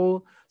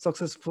all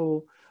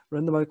successful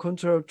randomized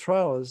control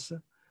trials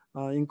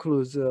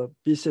includes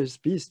B cells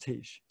B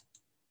stage.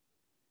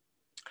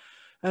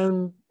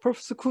 And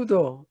Professor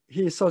Kudo,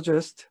 he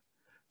suggests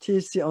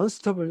TC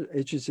unstable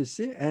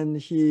HCC, and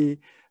he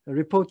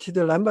reported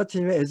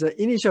lenvatinib as an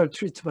initial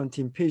treatment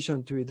in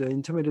patients with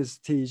intermediate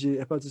stage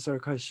hepatocellular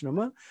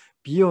carcinoma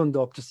beyond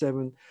up to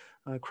 7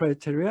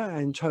 criteria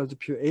and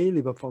Child-Pugh A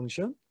liver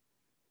function.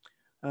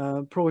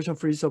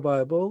 Progression-free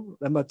survival,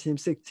 lenvatinib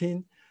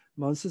 16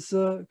 months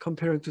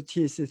comparing to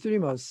TAC 3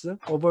 months.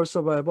 Overall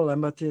survival,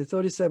 lenvatinib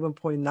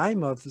 37.9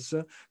 months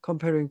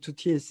comparing to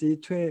TAC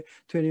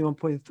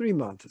 21.3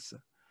 months.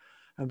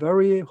 And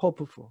very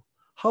hopeful.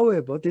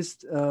 However, this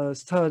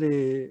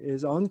study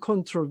is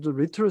uncontrolled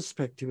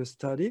retrospective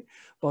study,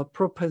 but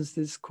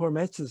propensity score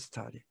matches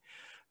study.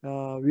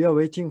 We are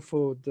waiting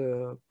for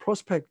the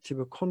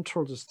prospective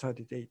controlled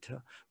study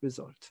data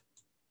result.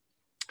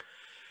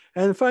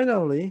 And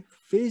finally,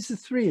 phase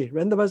 3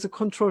 randomized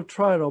control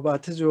trial of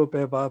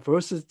atezo-beva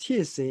versus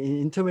TAC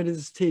in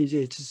intermediate stage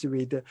HCC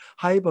with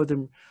high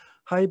burden.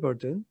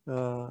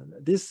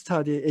 This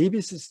study,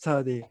 ABC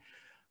study,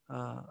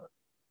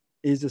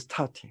 is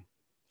starting.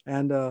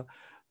 And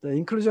the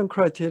inclusion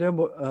criteria,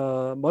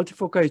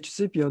 multifocal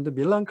HCC beyond the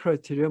Milan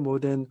criteria, more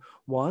than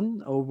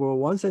 1 over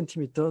 1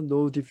 centimeter,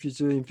 no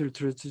diffuse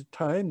infiltrative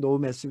type, no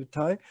massive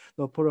type,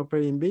 no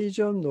peripheral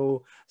invasion,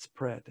 no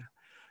spread.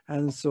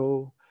 And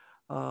so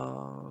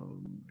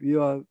we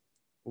are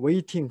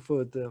waiting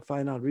for the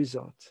final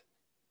result.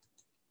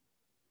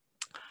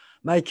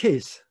 My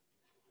case,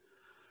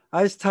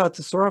 I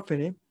started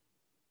sorafenib,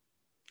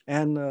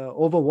 and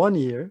over 1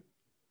 year,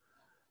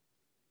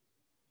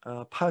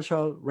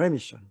 partial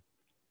remission.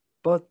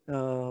 But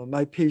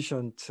my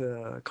patient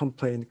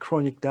complained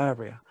chronic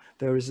diarrhea.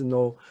 There is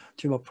no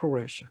tumor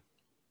progression.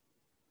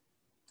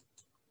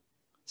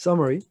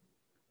 Summary.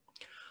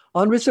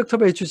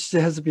 Unresectable HCC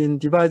has been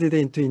divided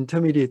into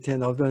intermediate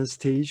and advanced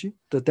stage.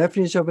 The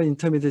definition of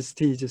intermediate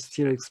stage is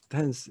still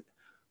extensive.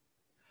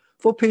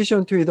 For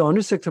patients with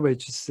unresectable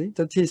HCC,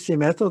 the TC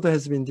method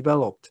has been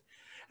developed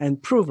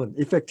and proven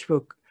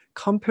effective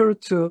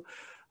compared to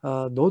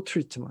no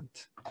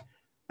treatment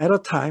at a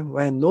time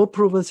when no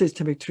proven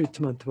systemic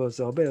treatment was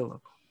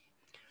available.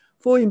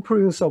 For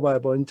improving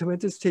survival,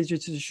 intermediate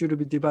stages should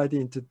be divided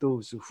into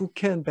those who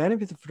can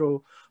benefit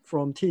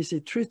from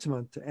TAC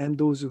treatment and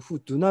those who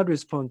do not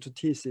respond to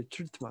TAC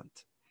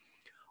treatment.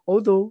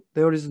 Although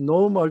there is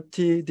no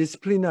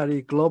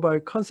multidisciplinary global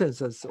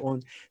consensus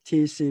on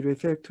TAC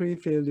refractory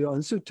failure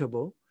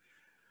unsuitable,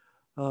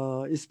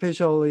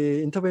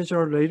 especially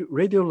interventional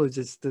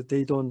radiologists,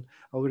 they don't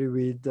agree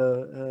with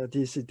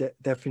this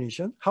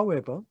definition.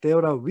 However,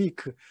 there are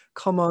weak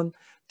common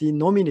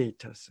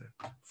denominators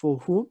for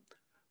whom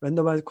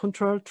randomized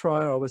control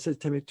trial of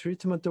systemic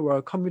treatment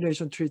or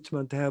combination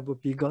treatment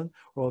have begun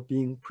or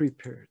being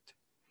prepared.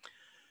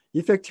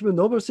 Effective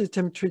novel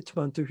system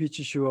treatment which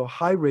show a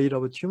high rate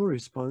of tumor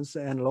response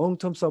and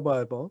long-term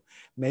survival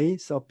may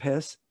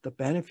surpass the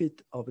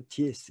benefit of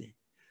TSC.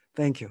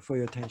 Thank you for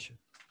your attention.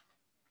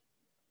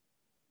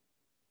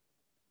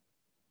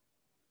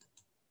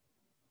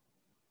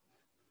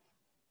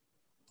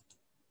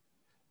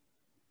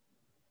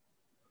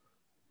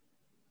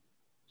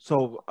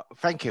 So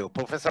thank you,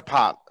 Professor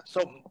Park.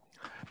 So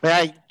may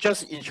I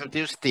just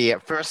introduce the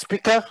first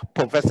speaker,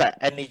 Professor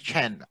Annie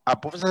Chen.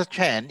 Professor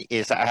Chen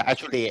is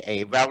actually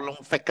a well-known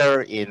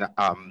figure in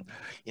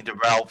the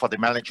realm for the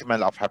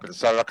management of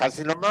hepatocellular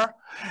carcinoma.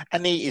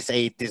 Annie is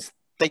a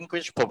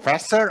distinguished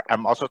professor.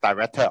 I'm also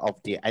director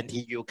of the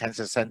NTU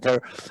Cancer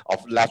Center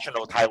of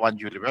National Taiwan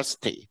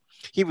University.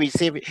 He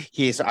received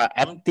his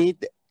MD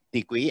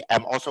degree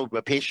and also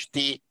a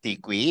PhD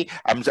degree,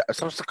 and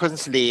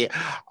subsequently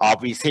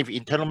received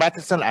internal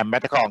medicine and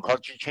medical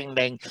oncology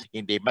training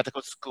in the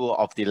medical school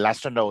of the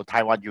National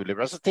Taiwan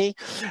University.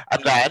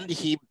 And then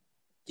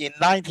in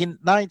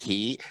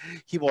 1990,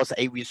 he was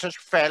a research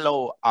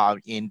fellow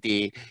in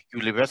the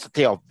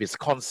University of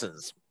Wisconsin.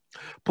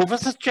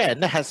 Professor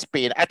Chen has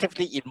been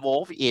actively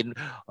involved in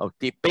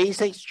the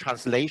basic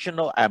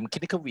translational and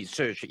clinical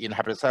research in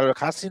hepatocellular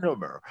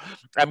carcinoma.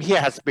 He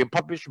has been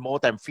published more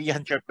than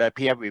 300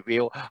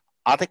 peer-reviewed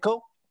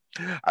articles.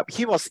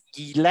 He was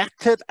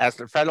elected as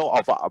the fellow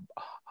of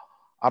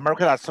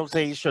American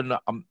Association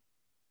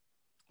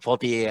for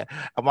the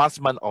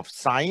Advancement of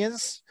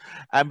Science,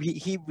 and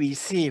he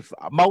received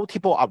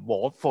multiple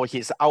awards for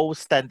his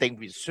outstanding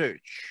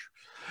research.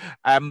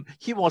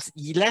 He was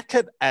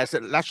elected as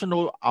a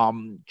national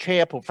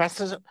chair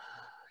professor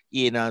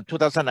in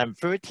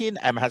 2013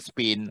 and has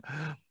been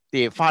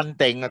the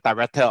founding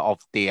director of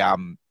the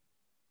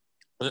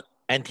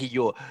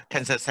NTU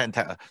Cancer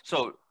Center.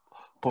 So,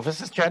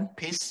 Professor Chen,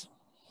 please.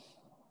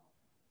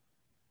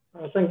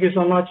 Thank you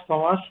so much,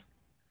 Thomas.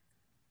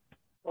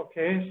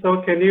 Okay,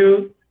 so can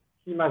you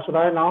see my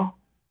slide now?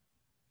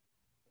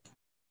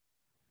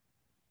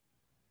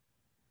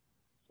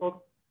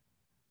 So,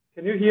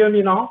 can you hear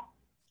me now?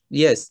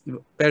 Yes,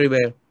 very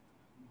well.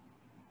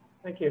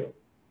 Thank you.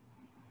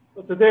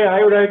 So today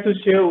I would like to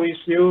share with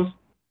you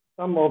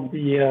some of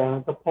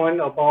the point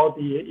about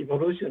the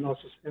evolution of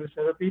systemic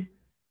therapy,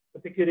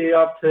 particularly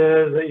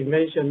after the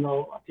invention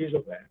of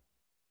Atezolizumab.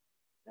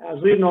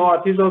 As we know,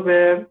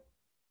 Atezolizumab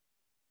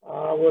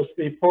was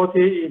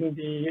reported in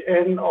the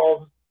end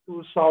of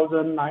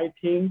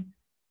 2019.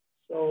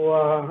 So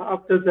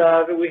after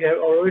that, we have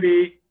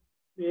already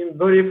been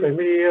very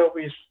familiar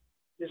with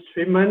this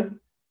treatment.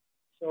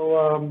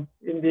 So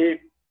in the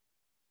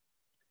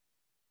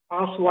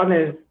past 1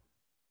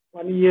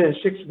 year and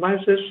 6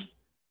 months,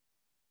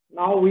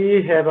 now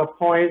we have a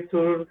point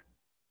to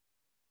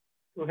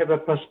have a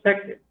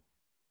perspective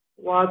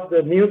what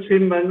the new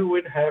treatment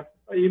would have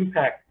an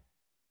impact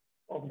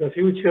of the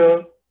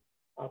future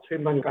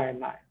treatment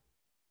guideline.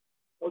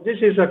 So this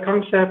is a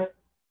concept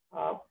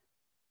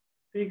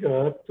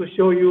figure to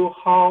show you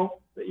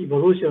how the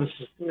evolution of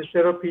systemic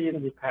therapy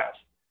in the past.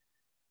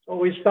 So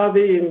we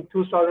started in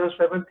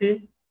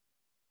 2017.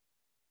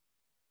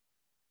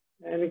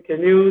 And can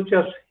you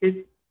just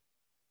can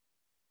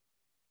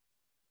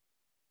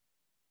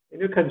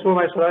you control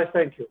my slide?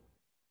 Thank you.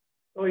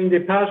 So in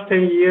the past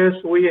 10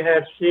 years, we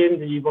have seen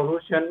the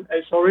evolution,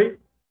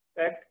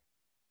 back.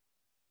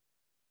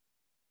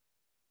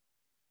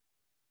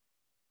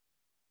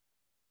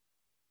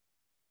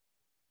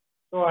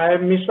 So I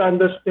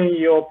misunderstand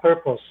your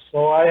purpose.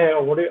 So I have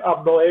already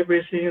uploaded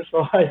everything,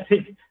 so I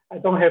think I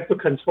don't have to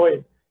control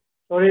it.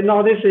 So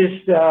now this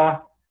is,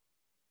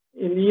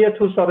 in the year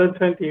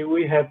 2020,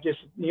 we have this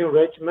new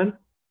regimen.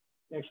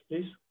 Next,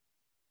 please.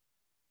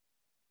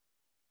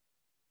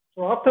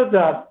 So after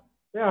that,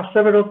 there are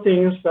several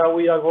things that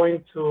we are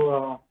going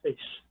to face.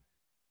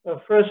 The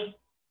first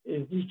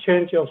is the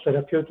change of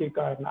therapeutic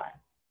guideline.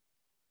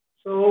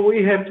 So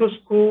we have two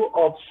schools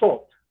of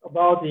thought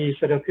about the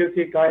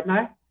therapeutic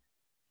guideline.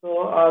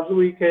 So as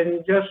we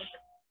can just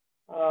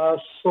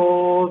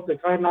saw the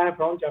guideline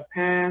from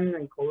Japan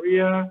and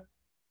Korea,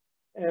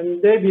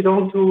 and they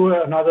belong to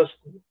another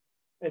school.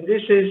 And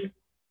this is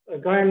a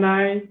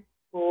guideline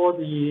for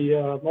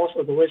the most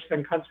of the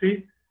Western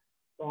countries,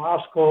 from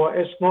ASCO,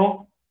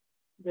 ESMO.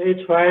 They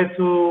try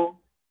to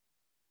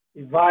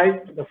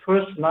divide the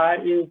first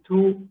line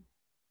into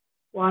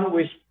one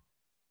with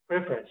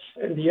preference,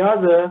 and the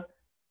other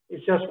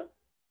is just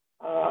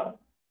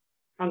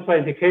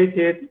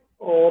contraindicated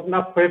or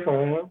not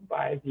preferred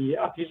by the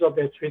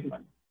Atezolizumab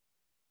treatment.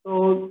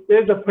 So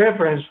there's a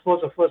preference for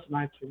the first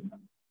line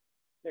treatment.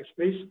 Next,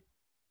 please.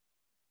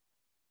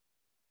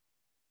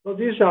 So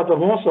these are the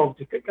most of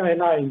the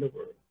guidelines in the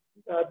world.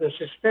 The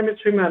systemic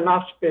treatment are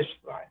not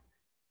specified.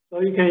 So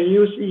you can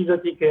use either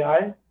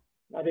TKI,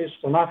 that is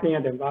sonafenib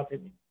and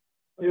lenvatinib.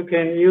 You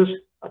can use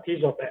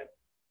Atezolizumab.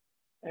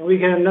 And we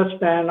can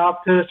understand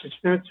after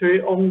systemic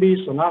treatment only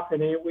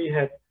sonafenib, we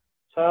have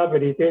trial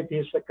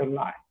validated second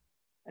line.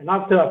 And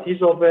after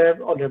Atezolizumab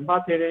or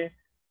lenvatinib,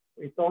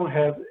 we don't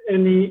have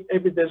any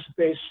evidence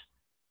base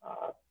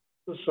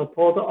to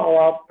support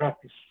our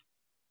practice.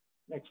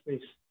 Next,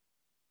 please.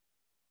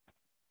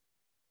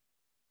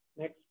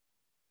 Next.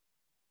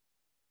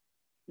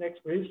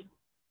 Next, please.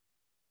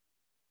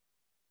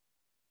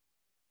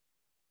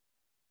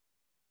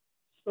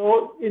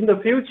 So in the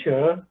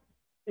future,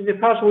 in the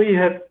past, we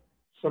have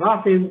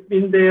Sonafin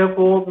been there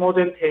for more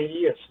than 10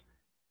 years.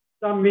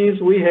 That means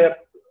we have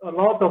a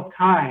lot of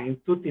time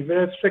to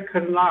develop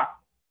second line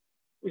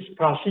with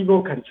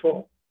placebo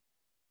control.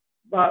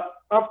 But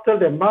after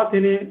the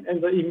Martini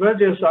and the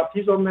emergence of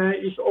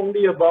atezolizumab is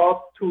only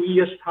about 2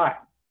 years' time.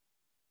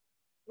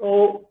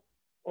 So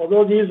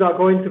although these are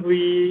going to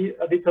be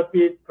a little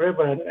bit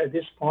prevalent at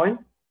this point,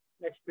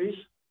 next please.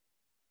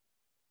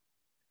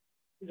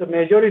 The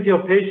majority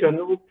of patients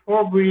will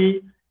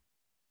probably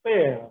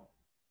fail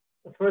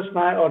the first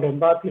line or the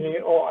Martini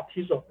or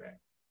atezolizumab.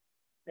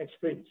 Next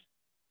please.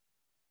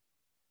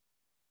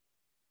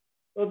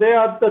 So there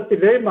are the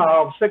dilemma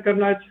of second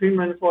line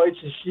treatment for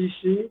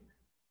HCC,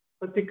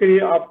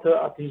 particularly after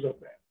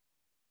atezolizumab.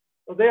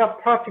 So there are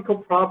practical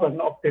problems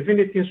of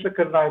definitive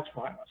second line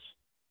trials.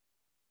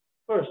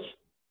 First,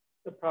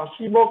 the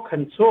placebo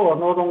control are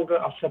no longer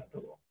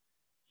acceptable.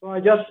 So I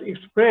just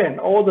explained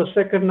all the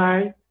second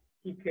line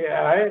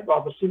TKI,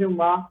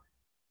 bevacizumab,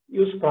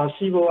 use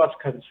placebo as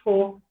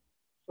control.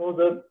 So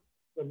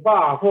the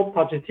bar for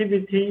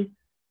positivity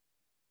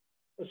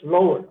is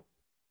lower.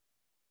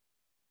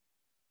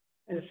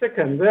 And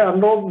second, there are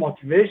no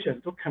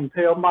motivation to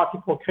compare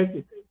multiple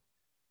candidates.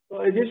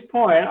 So at this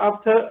point,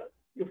 after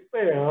you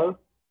fail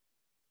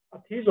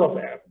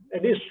atezolizumab,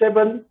 at least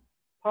 7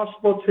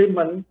 possible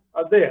treatments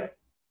are there.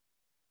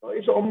 So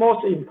it's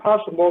almost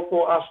impossible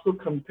for us to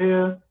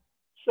compare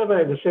 7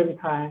 at the same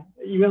time,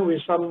 even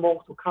with some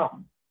more to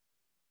come.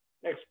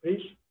 Next,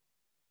 please.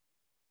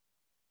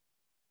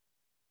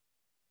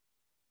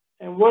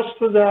 And worse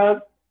to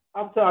that,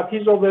 after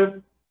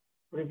atezolizumab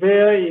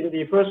prevail in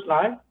the first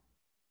line,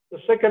 the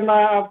second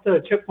line after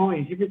a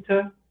checkpoint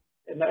inhibitor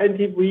and the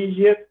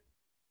anti-VEGF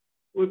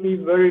will be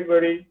very,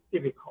 very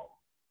difficult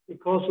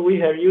because we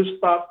have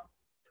used up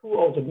 2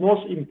 of the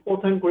most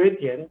important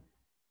gradients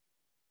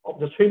of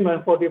the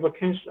treatment for liver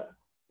cancer.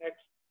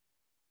 Next.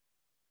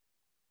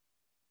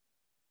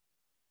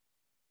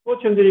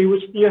 Fortunately,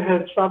 we still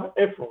have some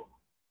effort.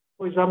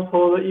 For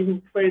example,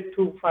 in phase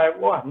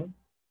 251,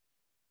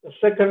 the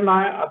second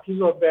line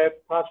atezolizumab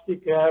plus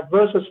TKI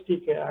versus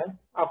TKI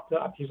after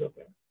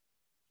atezolizumab.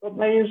 That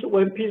means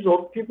when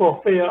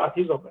people fail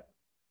atezolizumab,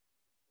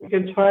 we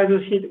can try to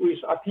hit with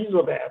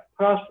atezolizumab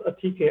plus a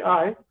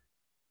TKI,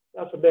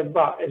 that's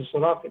Bemba and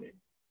sorafenib.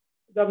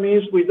 That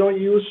means we don't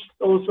use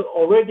those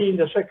already in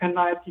the second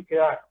line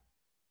TKI.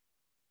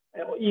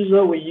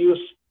 Either we use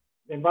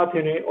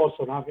Bembatinib or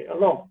sorafenib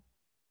alone.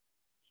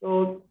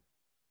 So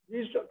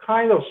this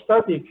kind of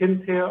study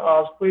can tell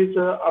us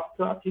whether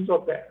after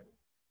atezolizumab,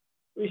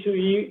 we should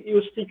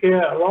use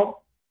TKI alone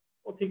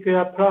or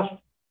TKI plus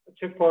a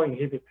checkpoint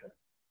inhibitor.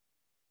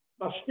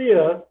 But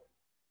still,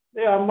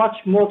 there are much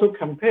more to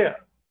compare.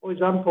 For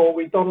example,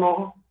 we don't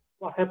know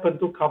what happened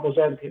to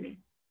cabozantinib,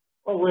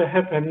 what will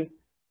happen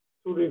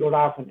to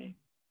regorafenib,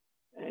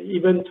 and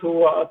even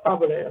to a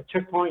doublet, a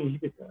checkpoint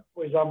inhibitor,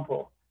 for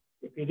example,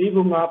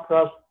 ipilimumab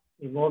plus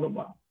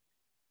nivolumab.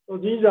 So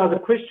these are the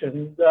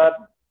questions that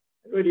are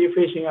really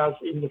facing us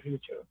in the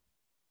future.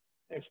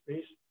 Next,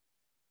 please.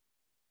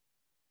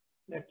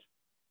 Next.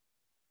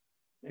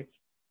 Next.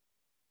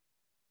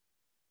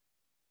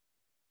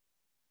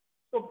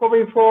 So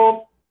probably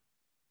for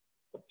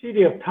a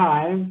period of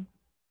time,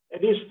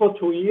 at least for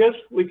 2 years,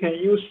 we can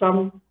use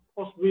some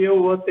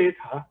post-real-world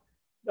data.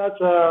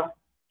 That's a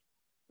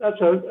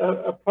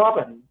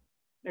problem.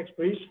 Next,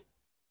 please.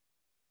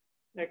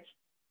 Next.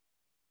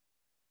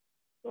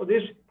 So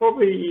this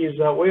probably is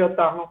a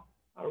well-done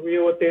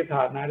real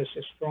data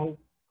analysis from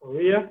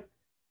Korea.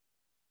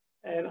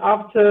 And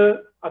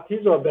after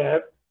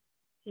atezolizumab,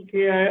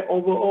 TKI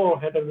overall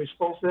had a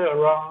response rate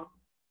around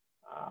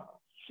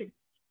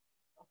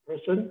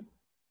 6%,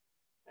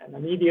 and the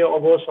median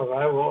overall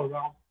survival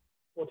around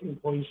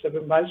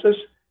 14.7 months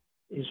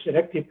in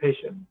selected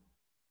patients.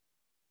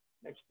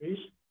 Next, please.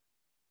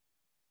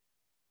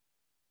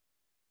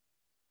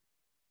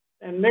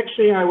 And next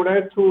thing I would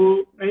like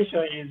to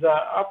mention is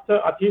that after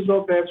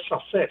atezolizumab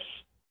success,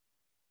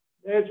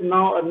 there's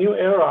now a new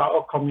era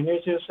of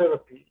combination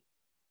therapy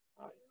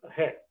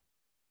ahead.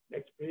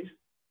 Next, please.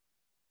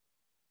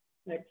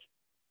 Next.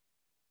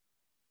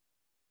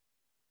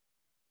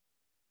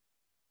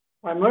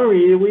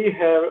 Primarily, we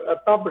have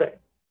a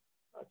doublet,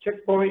 a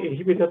checkpoint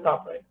inhibitor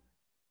doublet,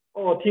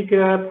 or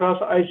TKI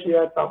plus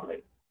ICI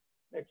doublet.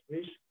 Next,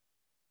 please.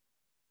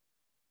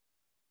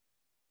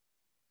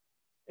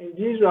 And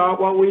these are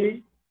what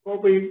we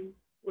probably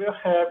will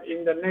have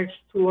in the next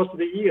 2 or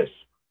 3 years.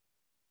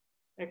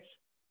 Next.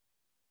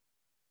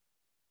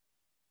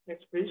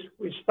 Next, please.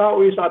 We start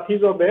with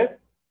atezolizumab,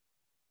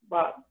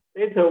 but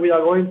later we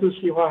are going to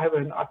see what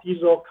happens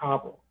atezolizumab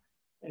carbo.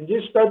 And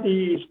this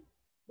study is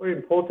very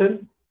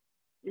important.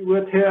 It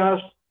will tell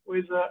us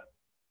whether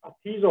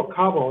atezo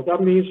couple,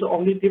 that means the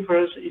only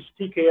difference is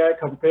TKI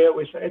compared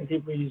with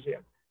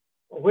anti-VEGF.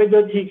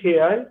 Whether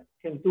TKI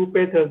can do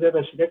better than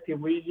a selective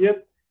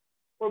VEGF,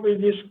 probably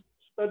this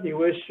study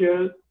will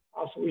share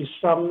us with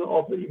some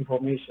of the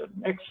information.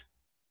 Next.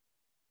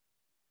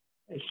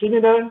 A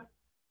similar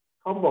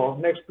combo,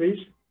 next please,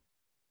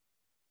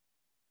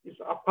 is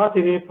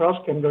apatinib plus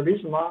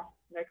pembrolizumab,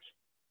 next.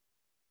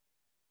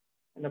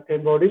 And the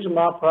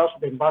pembrolizumab plus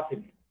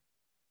benbatinib,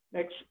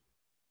 next.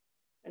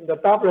 And the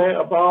doublet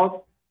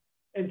about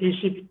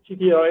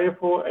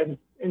anti-CTLA-4 and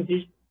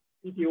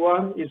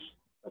anti-PD-1 is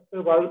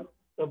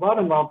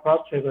durvalumab plus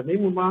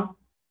treponlimab,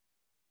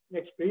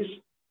 next please.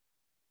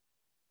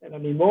 And the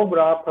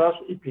nivolumab plus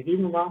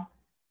ipilimumab,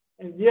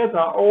 and these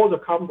are all the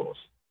combos.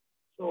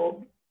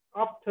 So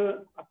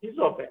after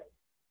atezolizumab,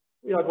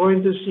 we are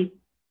going to see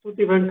two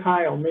different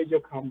kinds of major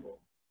combo,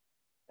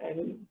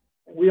 and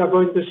we are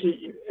going to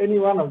see if any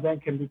one of them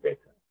can be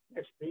better.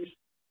 Next, please.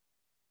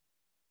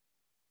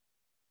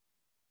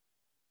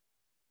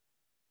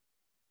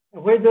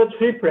 Whether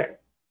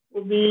triplet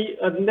will be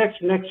a next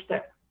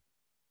step,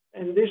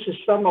 and this is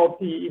some of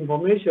the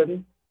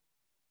information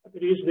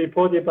that is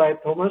reported by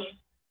Thomas,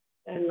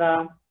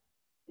 and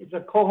it's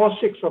a cohort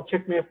 6 of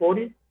Checkmate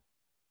 40,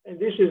 and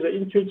this is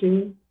an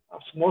interesting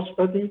small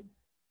study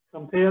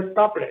compare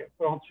doublet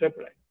from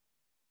triplet.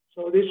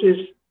 So this is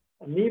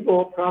a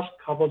nivo plus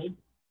carboxyl,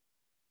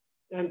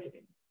 and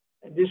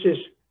this is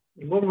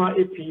nivolumab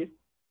ipi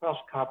plus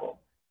carbo.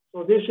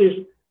 So this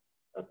is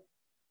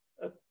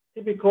a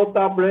typical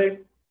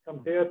doublet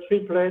compare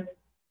triplet,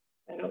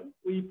 and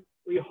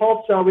we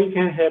hope that we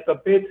can have a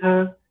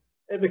better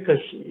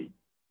efficacy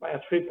by a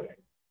triplet.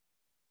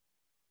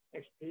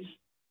 Next, please.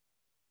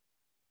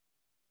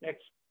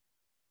 Next.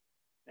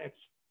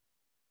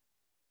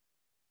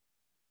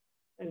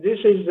 And this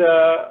is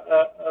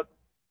a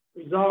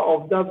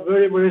result of that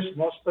very, very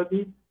small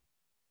study.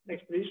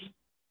 Next, please.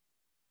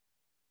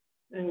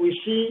 And we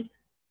see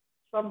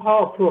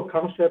somehow a proof of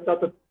concept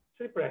that the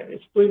triplet is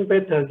doing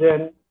better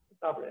than the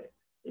doublet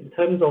in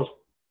terms of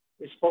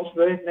response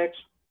rate. Next.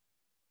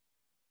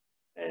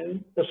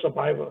 And the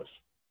survivors.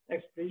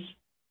 Next, please.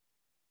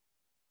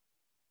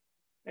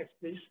 Next,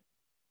 please.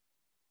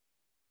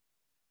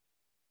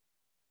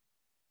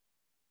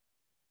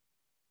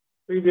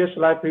 Previous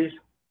slide, please.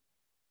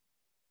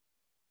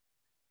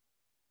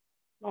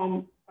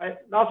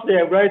 Lastly,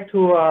 I'd like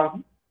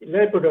to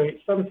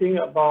elaborate something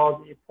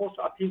about the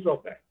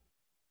post-atezolizumab.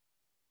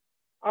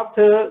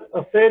 After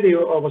a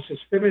failure of a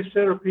systemic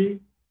therapy,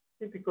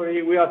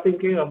 typically we are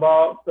thinking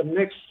about the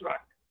next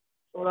track.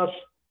 So that's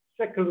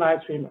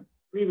second-line treatment.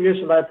 Previous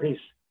slide, please.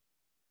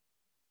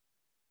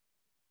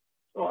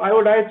 So I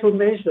would like to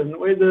mention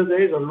whether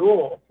there is a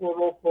role for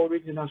local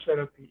regional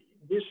therapy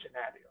in this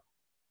scenario.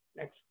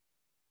 Next.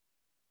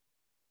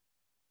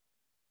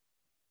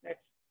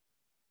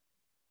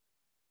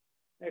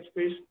 Next,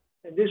 please.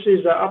 And this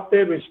is the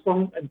update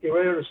response and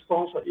delayed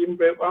response of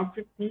IMBRAVE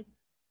 150.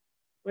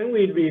 When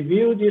we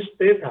review this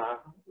data,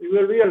 we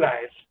will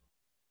realize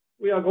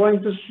we are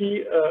going to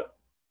see a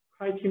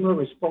high tumor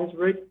response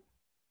rate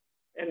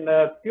and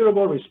a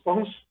durable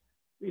response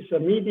with a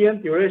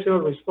median duration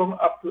of response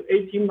up to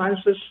 18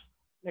 months.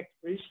 Next,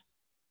 please.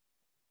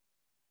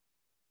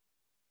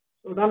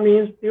 So that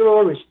means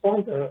durable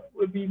responder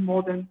will be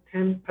more than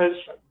 10%.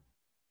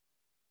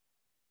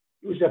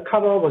 With a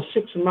cover over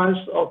 6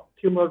 months of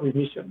tumor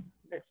remission.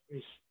 Next,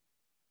 please.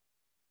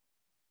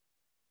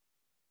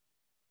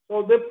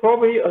 So there's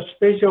probably a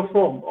special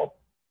form of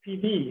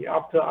PD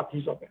after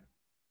atezolizumab.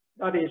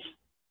 That is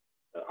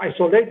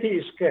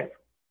isolated escape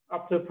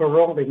after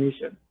prolonged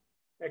remission.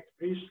 Next,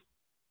 please.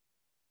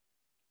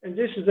 And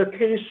this is a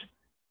case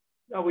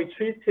that we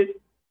treated,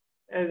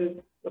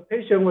 and the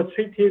patient was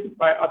treated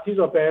by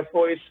atezolizumab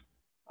for his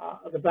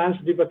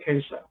advanced liver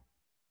cancer.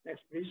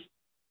 Next, please.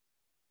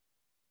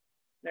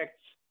 Next,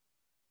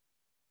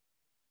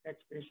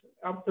 please.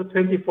 After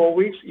 24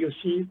 weeks, you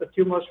see the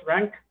tumors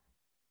rank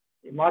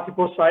in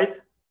multiple sites.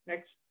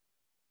 Next.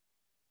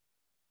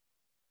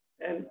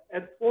 And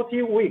at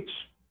 40 weeks,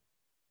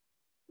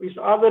 with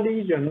other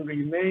lesions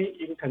remain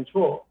in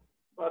control.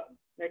 But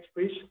next,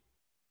 please.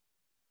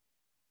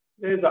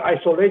 There's the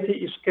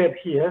isolated escape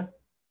here.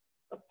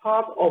 A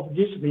part of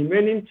this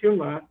remaining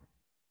tumor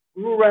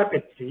grew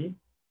rapidly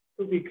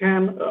to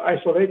become an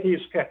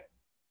isolated escape.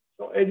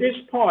 So at this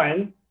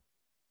point,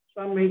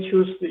 some may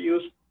choose to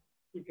use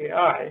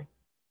TKI,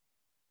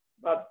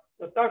 but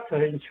the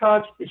doctor in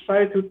charge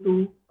decided to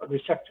do a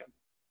resection.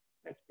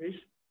 Next, please.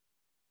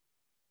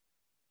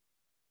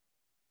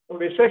 So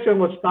resection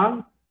was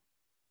done,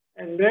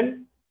 and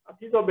then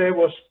atezolizumab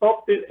was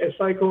stopped at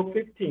cycle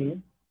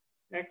 15.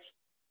 Next.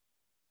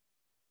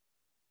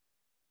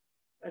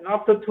 And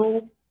after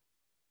 2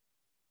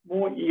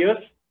 more years,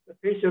 the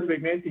patient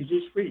remained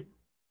disease-free.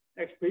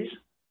 Next, please.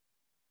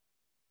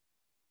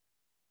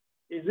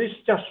 Is this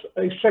just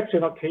an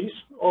exceptional case,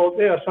 or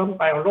there are some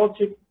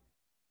biologic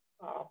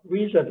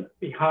reason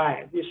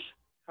behind this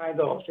kind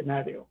of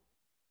scenario?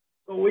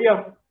 So we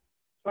are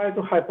trying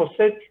to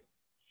hypothesize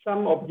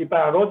some of the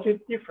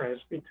biologic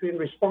difference between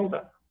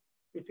responder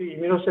between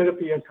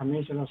immunotherapy and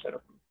conventional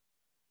therapy.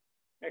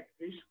 Next,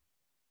 please.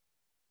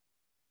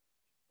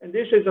 And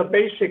this is a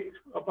basic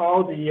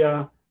about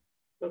the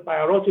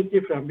biologic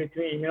difference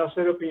between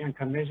immunotherapy and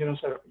conventional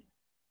therapy.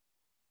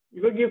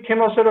 If you give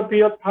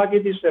chemotherapy or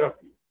targeted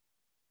therapy,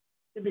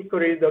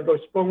 typically the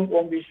response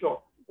won't be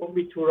short, won't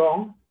be too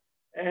long.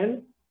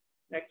 And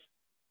next.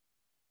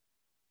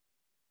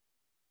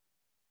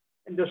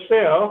 And the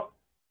cell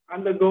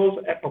undergoes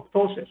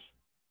apoptosis.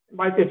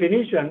 By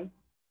definition,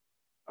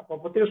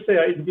 apoptotic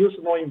cell induces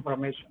more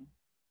inflammation.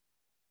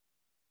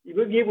 If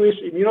you give with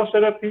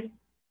immunotherapy,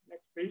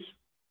 next please,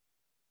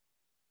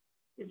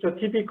 it's a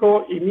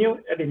typical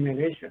immune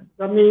elimination.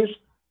 That means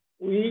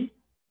we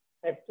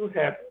have to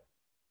have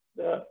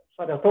the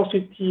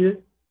cytotoxic T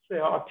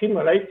cell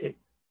accumulated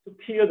to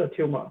kill the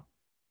tumor.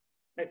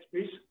 Next,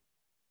 please.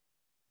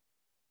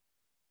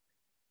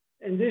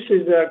 And this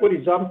is a good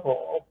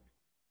example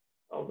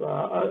of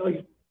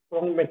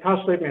from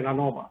metastatic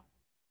melanoma.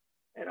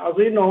 And as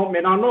we know,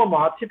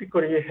 melanoma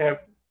typically have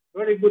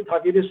very good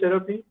targeted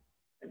therapy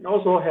and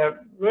also have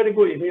very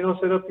good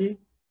immunotherapy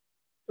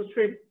to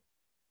treat.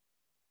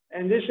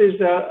 And this is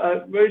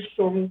a very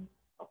strong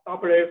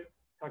doublet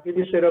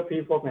targeted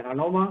therapy for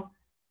melanoma.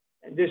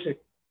 And this is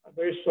a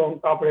very strong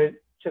doublet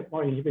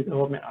checkpoint inhibitor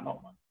for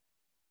melanoma.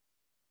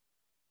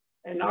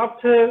 And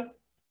after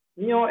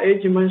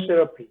neoadjuvant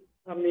therapy,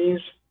 that means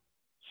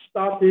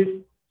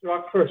started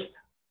drug first,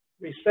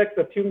 resect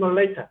the tumor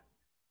later.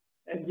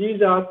 And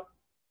these are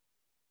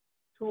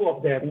two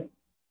of them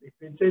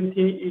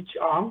representing each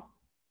arm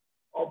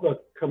of the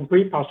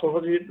complete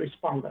pathology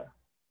responder.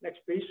 Next,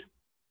 please.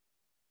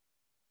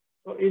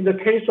 So in the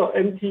case of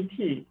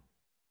MTT,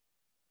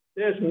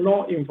 there's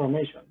no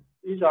information.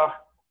 These are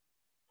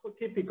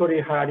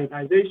typically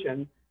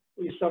hyalinization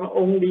with some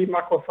only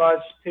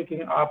macrophages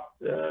taking up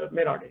the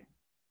melanin.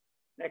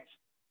 Next.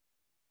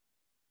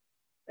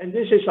 And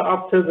this is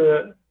after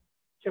the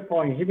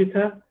checkpoint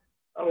inhibitor.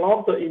 A lot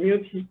of the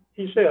immune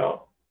T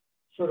cell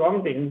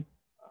surrounding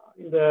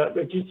in the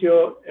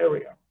residual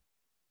area.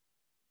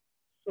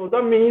 So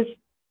that means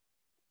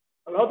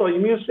a lot of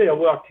immune cells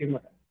will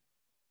accumulate.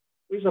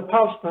 With the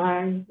past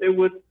time, they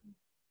would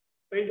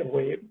fade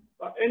away.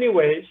 But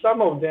anyway,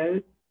 some of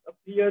them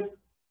appear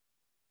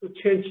to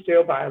change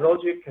their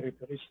biological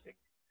characteristics.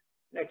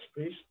 Next,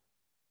 please.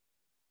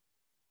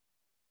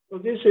 So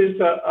this is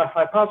a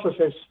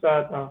hypothesis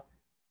that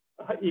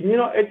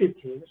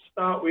immunoediting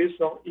start with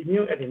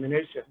immune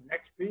elimination.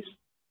 Next, please.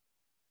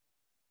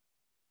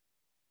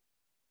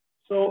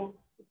 So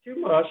the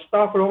tumor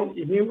start from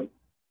immune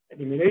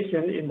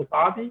elimination in the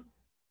body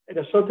at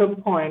a certain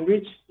point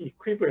reach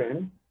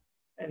equilibrium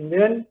and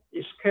then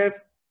escape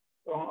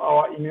from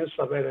our immune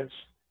surveillance.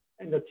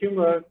 And the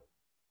tumor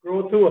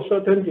grow to a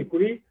certain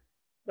degree.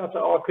 That's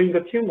our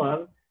clinical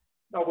tumor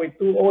that we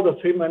do all the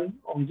treatment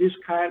on this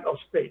kind of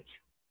stage.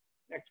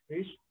 Next,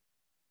 please.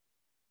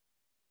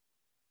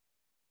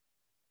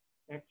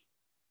 Next.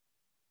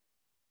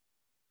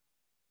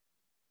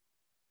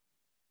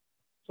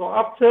 So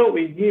after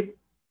we give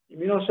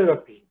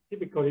immunotherapy,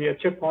 typically a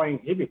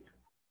checkpoint inhibitor,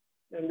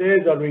 then there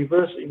is a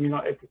reverse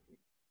immunoediting.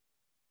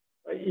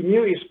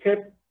 Immune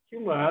escape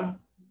tumor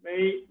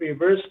may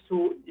reverse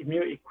to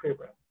immune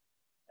equilibrium.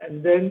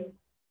 And then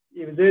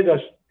if there's a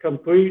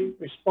complete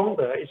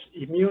responder, it's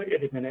immune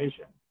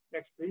elimination.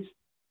 Next, please.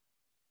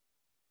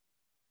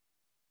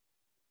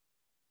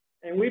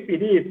 And we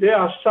believe there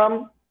are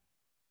some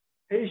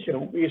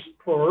patients with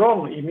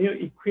prolonged immune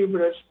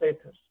equivalent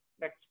status.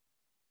 Next.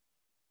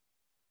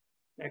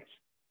 Next.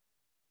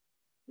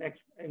 Next.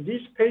 And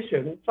these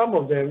patients, some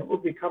of them will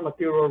become a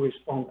dual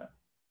responder.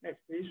 Next,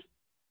 please.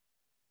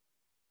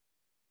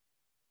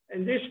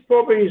 And this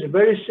probably is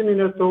very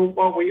similar to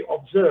what we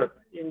observe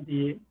in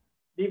the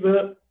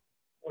liver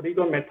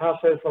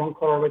oligometastasis from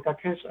colorectal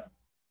cancer.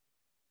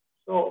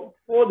 So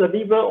for the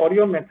liver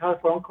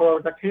oligometastasis from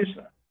colorectal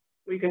cancer,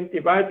 we can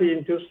divide it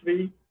into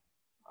three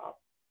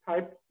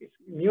types: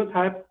 immune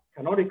type,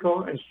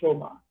 canonical, and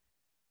soma.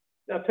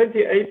 There are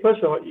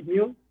 28% of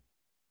immune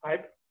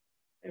type.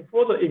 And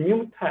for the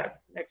immune type,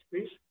 next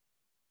please,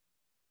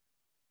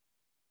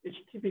 it's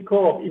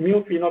typical of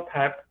immune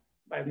phenotype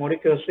by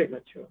molecular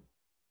signature.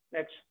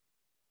 Next.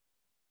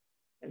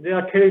 And they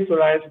are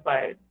characterized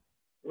by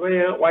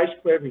rare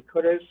widespread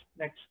recurrence.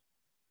 Next.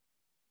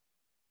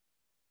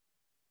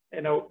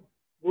 And a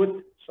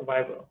good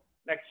survival.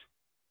 Next.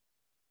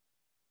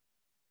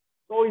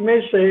 So we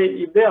may say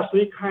if there are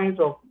three kinds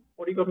of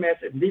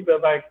oligometastasis in liver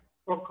like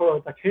from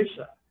colorectal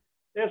cancer,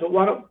 there's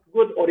one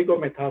good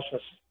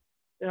oligometastasis.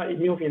 They are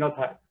immune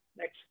phenotype.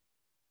 Next.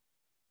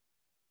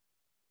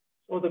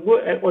 So the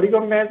good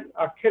oligometastases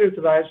are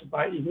characterized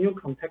by immune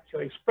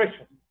contextual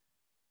expression.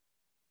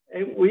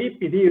 And we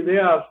believe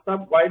there are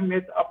some white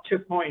matter up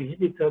checkpoint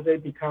inhibitors, they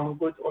become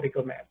good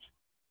oligometastases.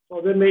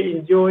 So they may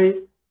enjoy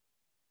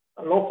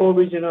a local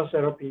regional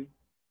therapy,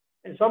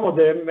 and some of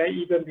them may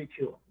even be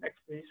cured. Next,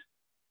 please.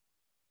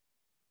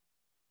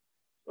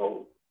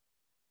 So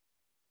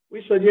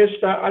we suggest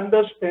that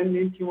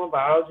understanding tumor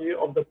biology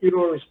of the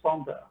dual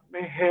responder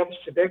may help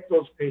select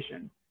those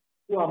patients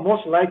who are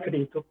most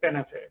likely to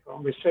benefit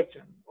from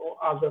resection or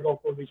other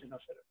local regional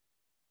therapy.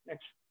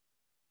 Next.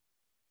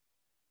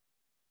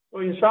 So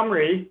in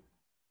summary,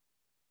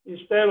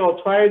 instead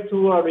of trying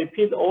to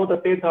repeat all the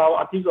data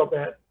of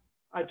atezolizumab,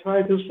 I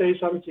try to say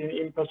something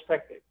in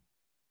perspective.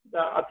 The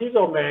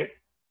atezolizumab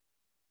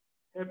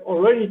have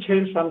already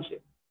changed something,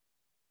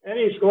 and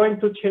it's going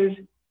to change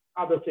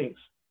other things.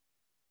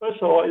 First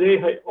of all, they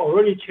have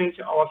already changed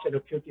our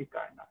therapeutic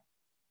guidelines,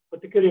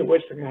 particularly in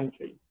Western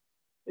countries.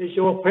 They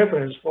show a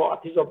preference for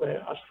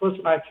atezolizumab as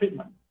first-line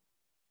treatment.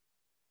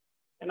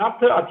 And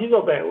after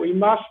atezolizumab, we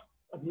must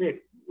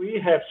admit we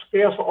have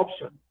scarce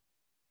options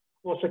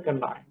for second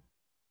line.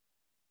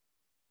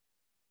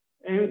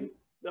 And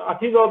the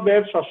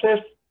atezolizumab success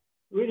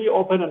really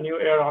opened a new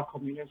era of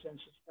combination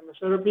systemic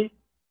therapy.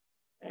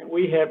 And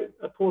we have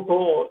a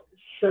total of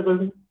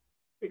 7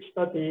 big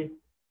studies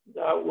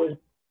that will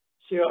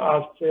share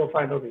us their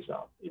final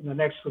result in the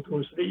next 2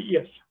 to 3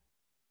 years.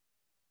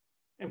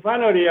 And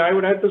finally, I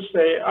would like to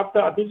say, after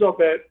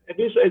atezolizumab, at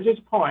this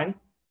point,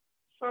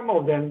 some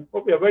of them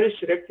will be a very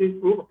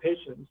selective group of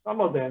patients. Some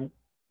of them,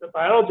 the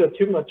biology of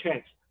tumor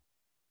changed,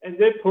 and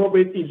they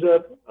probably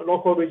deserve a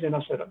local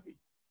regional therapy.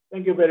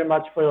 Thank you very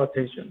much for your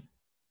attention.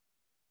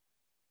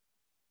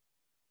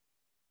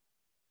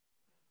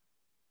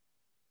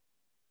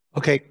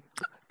 Okay,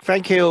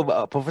 thank you,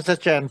 Professor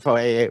Chen, for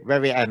a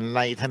very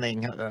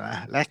enlightening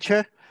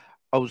lecture.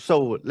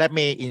 Also, let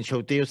me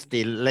introduce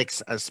the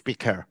next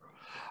speaker,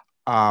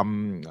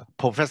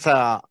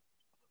 Professor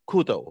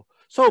Kudo.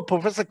 So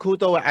Professor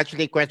Kudo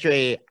actually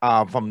graduated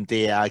from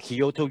the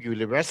Kyoto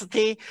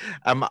University.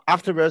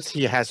 Afterwards,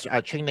 he has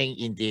training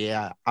in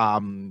the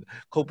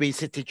Kobe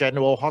City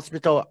General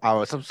Hospital.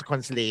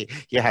 Subsequently,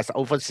 he has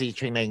overseas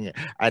training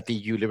at the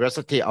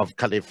University of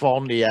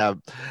California,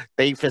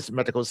 Davis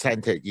Medical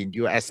Center in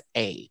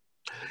USA.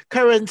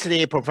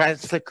 Currently,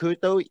 Professor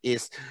Kudo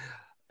is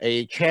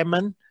a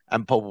chairman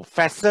and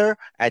professor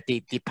at the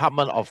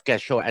Department of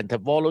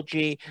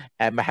Gastroenterology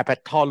and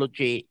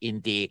Hepatology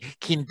in the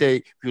Kinder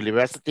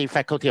University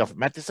Faculty of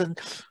Medicine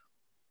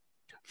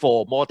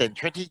for more than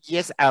 20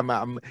 years.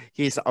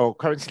 He's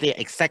currently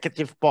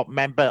executive board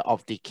member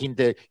of the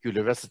Kinder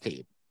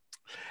University.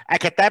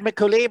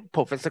 Academically,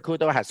 Professor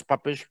Kudo has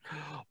published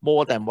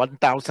more than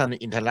 1,000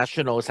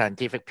 international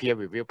scientific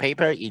peer-reviewed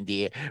papers in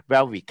the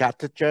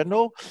well-regarded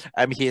journal.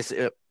 His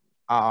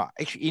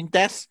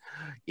H-index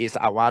is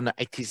around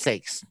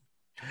 86.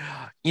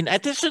 In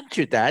addition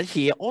to that,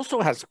 he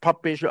also has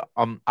published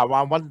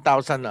around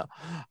 1,000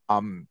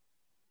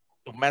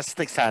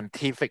 domestic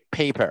scientific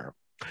papers.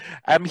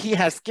 He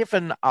has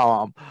given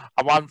around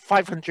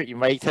 500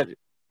 invited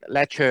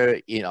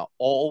lectures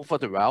all over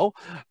the world.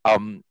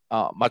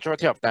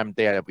 Majority of them,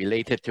 they are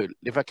related to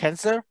liver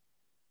cancer.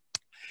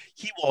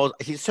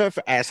 He served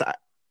as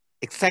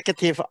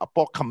executive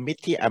board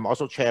committee and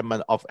also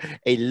chairman of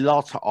a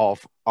lot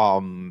of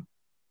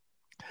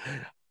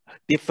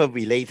different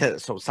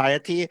related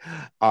society.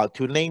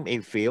 To name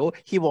a few,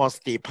 he was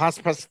the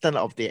past president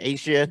of the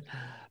Asian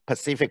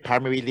Pacific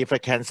Primary Liver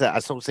Cancer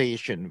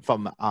Association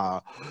from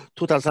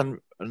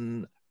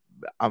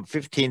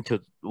 2015 to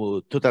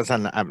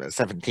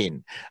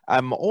 2017.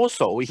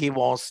 Also, he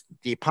was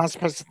the past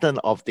president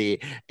of the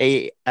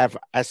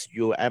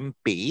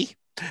AFSUMB,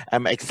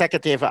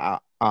 executive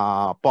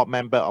board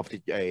member of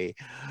the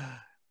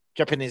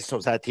Japanese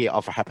Society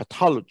of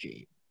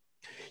Hepatology.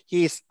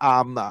 He's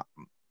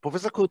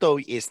Professor Kudo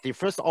is the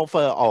first author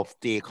of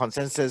the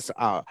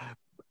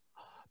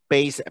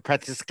consensus-based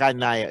practice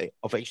guideline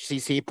of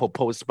HCC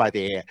proposed by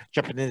the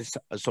Japanese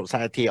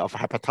Society of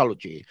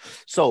Hepatology.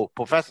 So,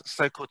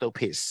 Professor Kudo,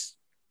 please.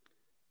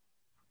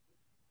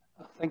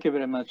 Thank you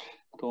very much,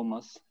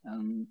 Thomas,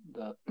 and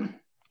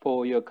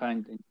for your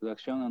kind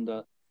introduction,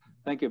 and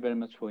thank you very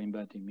much for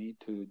inviting me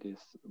to this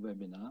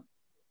webinar.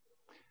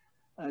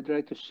 I'd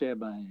like to share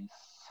my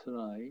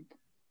slide.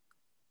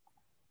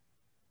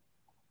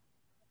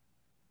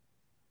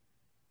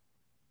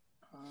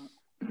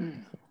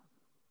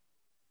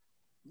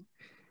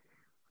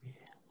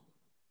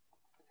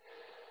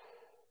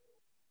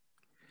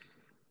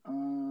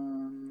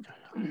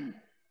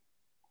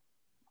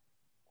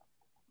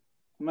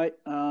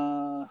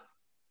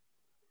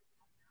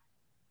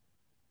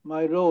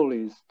 My role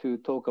is to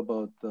talk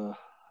about the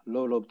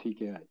role of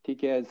TKI.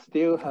 TKI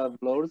still have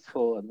roles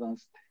for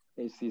advanced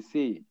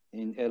HCC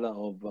in era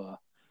of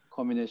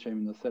combination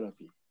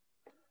immunotherapy.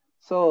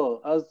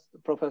 So as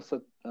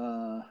Professor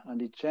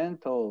Andy Chen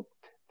talked,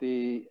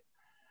 the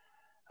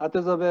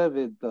atezolizumab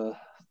is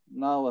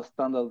now a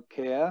standard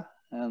care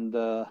and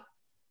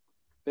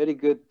very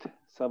good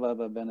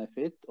survival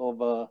benefit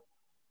over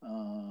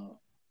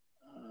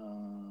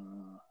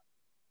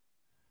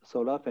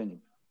sorafenib.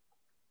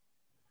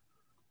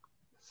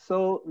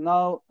 So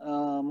now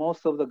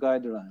most of the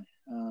guidelines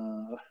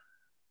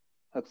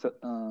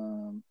accept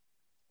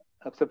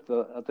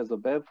the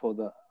atezolizumab for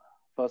the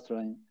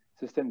first-line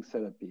systemic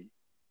therapy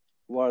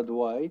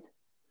worldwide.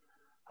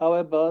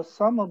 However,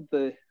 some of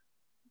the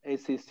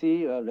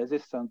ACC are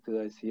resistant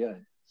to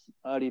ICI.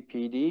 Early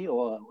PD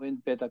or when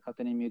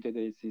beta-catenin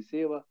mutated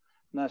ACC were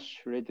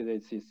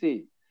NASH-related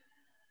HCC.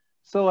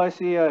 So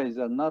ICI is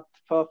not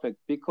perfect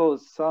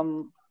because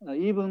some,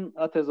 even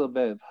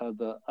Atezo-Bev had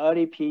the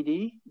early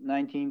PD,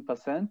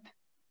 19%,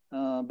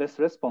 best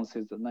response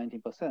is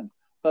 19%,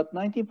 but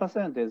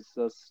 19% is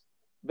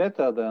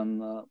better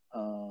than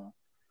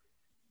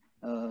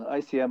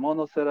ICI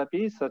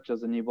monotherapy such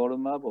as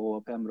nivolumab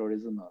or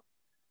pembrolizumab,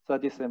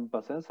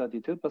 37%,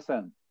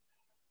 32%.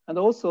 And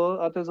also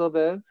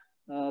Atezo-Bev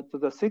to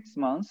the 6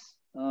 months,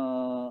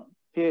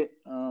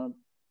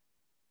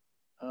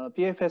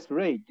 PFS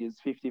rate is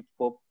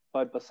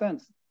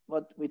 55%,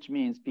 which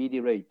means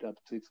PD rate at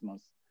 6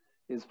 months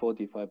is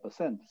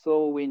 45%.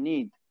 So we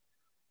need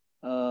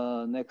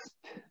next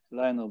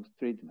line of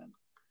treatment.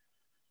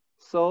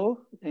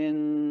 So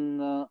in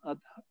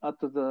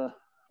Atezo-Bev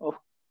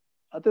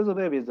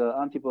is an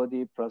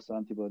antibody plus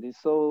antibody.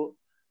 So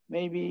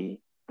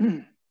maybe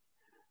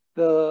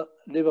the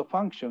liver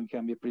function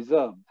can be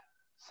preserved.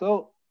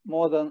 So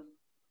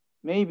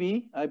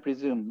maybe, I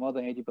presume, more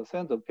than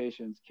 80% of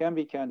patients can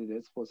be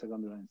candidates for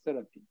second-line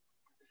therapy.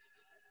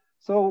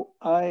 So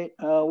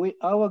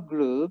our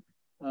group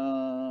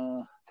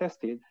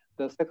tested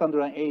the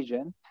second-line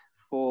agent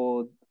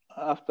for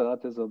after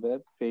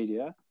Atezo-Bev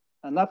failure,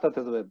 not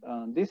Atezo-Bev.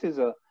 This is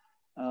a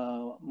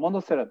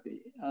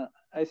monotherapy,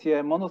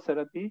 ICI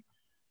monotherapy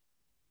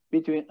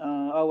between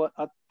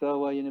at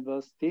our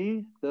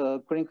university.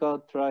 The clinical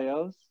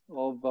trials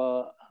of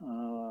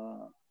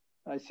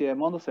ICI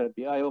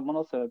monotherapy, IO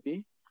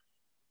monotherapy,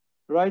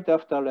 right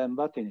after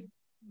lenvatinib.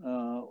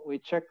 We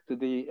checked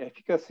the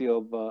efficacy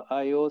of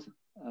IOs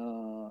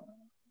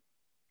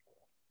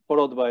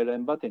followed by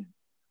lenvatinib.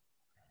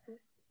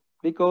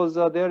 Because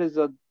there is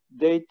a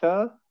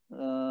data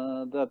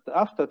that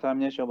after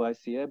termination of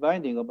ICI,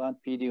 binding of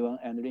PD-1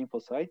 and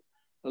lymphocyte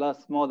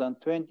lasts more than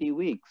 20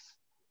 weeks.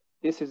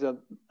 This is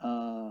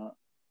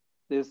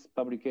this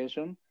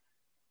publication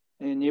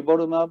in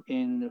nivolumab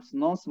in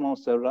non-small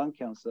cell lung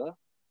cancer.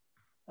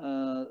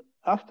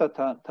 After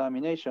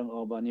termination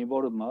of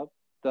nivolumab,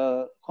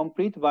 the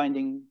complete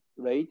binding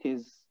rate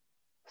is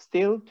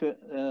still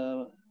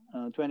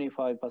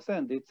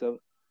 25%.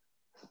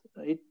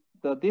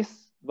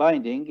 This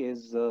binding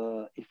is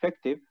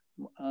effective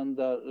and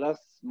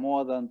lasts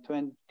more than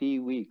 20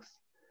 weeks.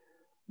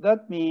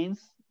 That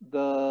means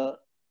the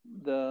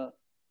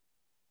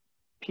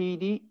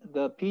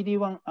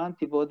PD-1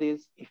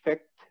 antibodies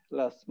effect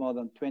lasts more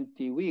than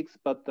 20 weeks,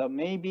 but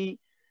maybe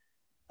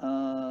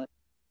tumor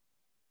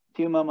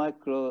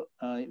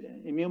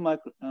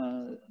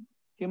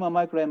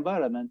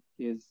microenvironment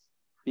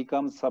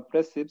becomes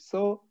suppressive.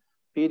 So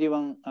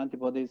PD-1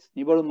 antibodies,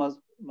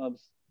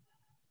 nivolumab's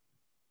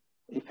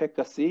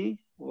efficacy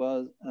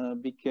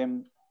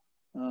became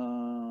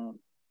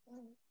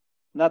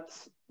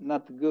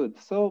not good.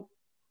 So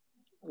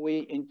we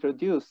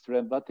introduced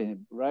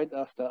lenvatinib right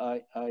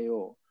after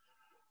IO.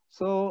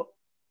 So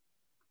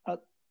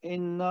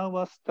in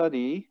our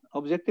study,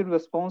 objective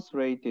response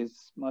rate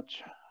is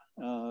much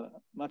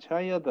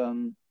higher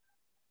than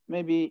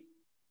maybe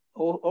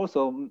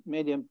also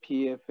median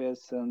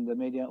PFS and the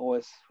median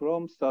OS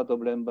from start of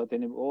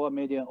lenvatinib or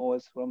median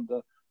OS from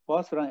the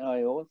first line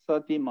IO,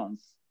 30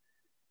 months.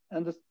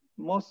 And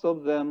most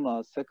of them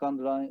are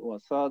second line or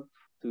third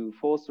to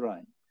fourth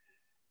line.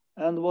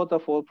 And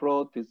waterfall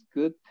plot is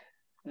good.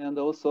 And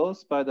also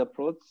spider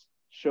plots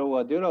show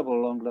a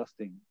durable long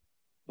lasting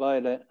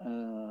by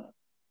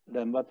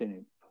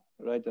lenvatinib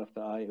right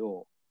after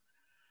IO.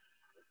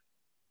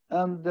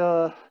 And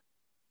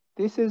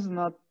this is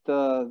not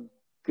a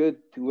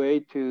good way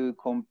to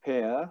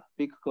compare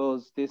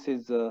because this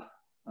is a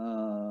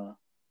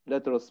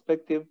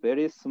retrospective,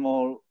 very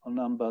small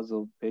numbers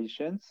of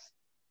patients,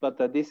 but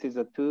this is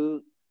a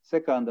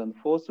second and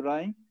fourth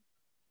line.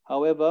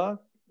 However,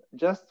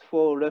 just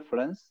for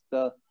reference,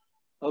 the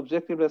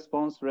objective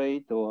response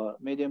rate or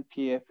median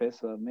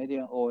PFS or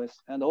median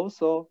OS, and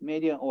also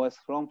median OS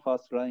from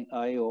first line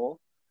IO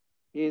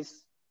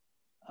is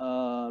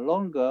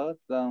longer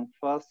than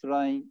first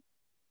line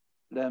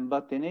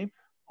lenvatinib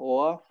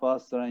or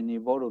first line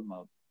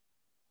nivolumab.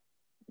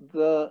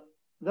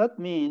 That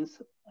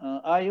means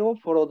IO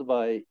followed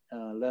by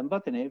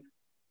lenvatinib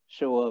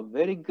show a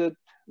very good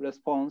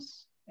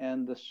response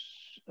and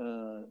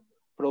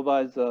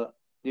provides a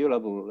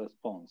durable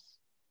response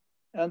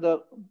and a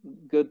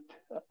good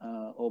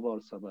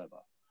overall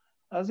survival.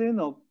 As you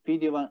know,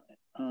 PD-1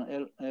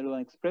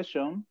 L1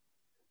 expression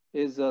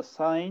is a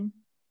sign,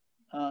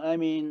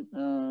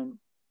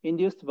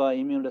 induced by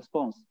immune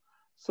response.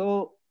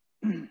 So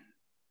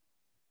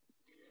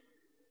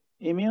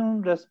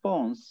immune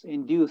response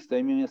induced the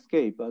immune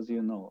escape, as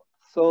you know.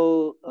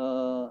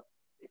 So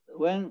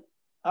when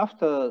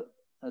after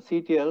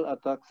CTL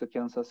attacks the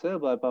cancer cell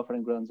by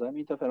perforin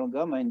granzyme, interferon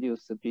gamma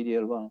induced the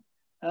PD-L1,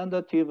 and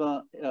the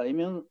tumor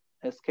immune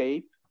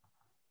escape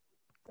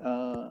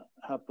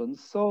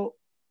happens. So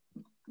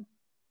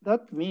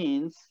that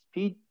means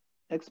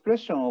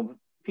expression of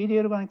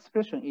PD-L1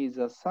 expression is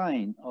a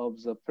sign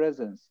of the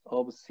presence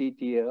of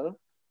CTL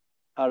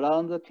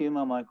around the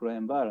tumor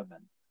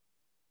microenvironment.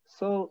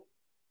 So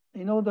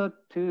in order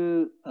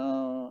to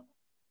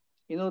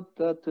in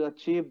order to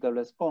achieve the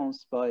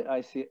response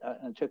by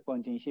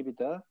checkpoint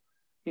inhibitor,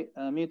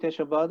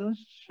 mutation burden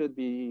should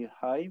be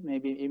high,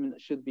 maybe even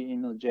should be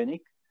immunogenic.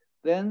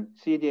 Then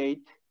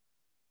CD8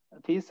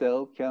 T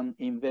cell can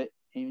invade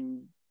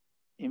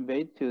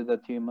to the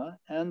tumor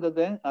and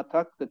then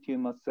attack the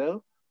tumor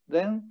cell,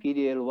 then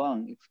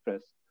PD-L1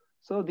 express.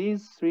 So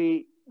these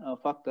three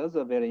factors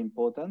are very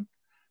important.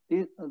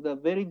 The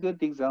very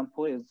good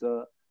example is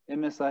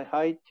MSI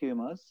high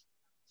tumors.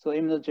 So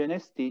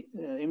immunogenicity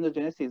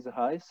is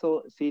high,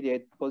 so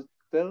CD8 positive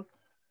cell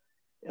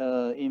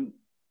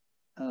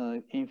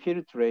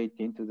infiltrate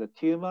into the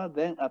tumor,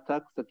 then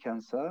attack the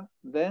cancer,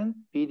 then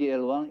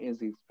PD-L1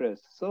 is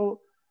expressed.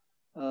 So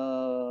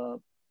PD-1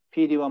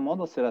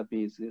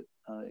 monotherapy is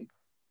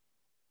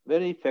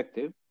very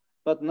effective,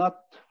 but not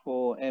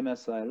for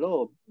MSI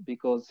low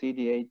because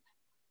CD8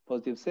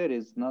 positive cell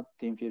is not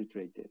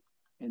infiltrated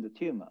in the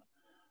tumor.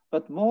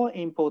 But more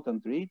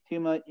importantly,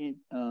 tumor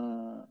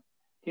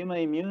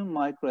immune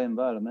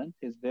microenvironment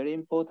is very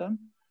important.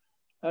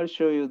 I'll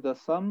show you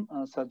some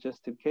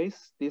suggestive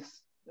case.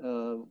 This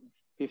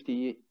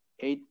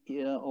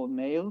 58-year-old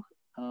male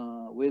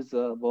with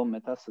bone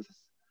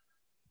metastasis.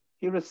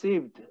 He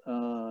received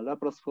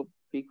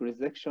laparoscopic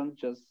resection,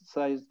 just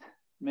size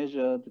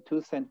measured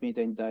 2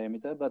 centimeters in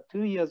diameter, but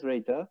 2 years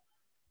later,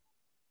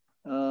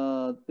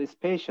 this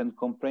patient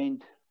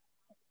complained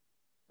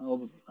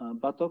of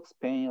buttocks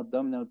pain,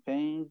 abdominal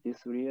pain,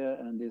 dysuria,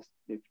 and this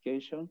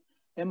defecation.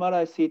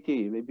 MRI CT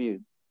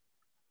reviewed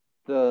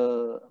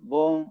the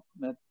bone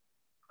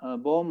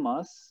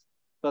mass,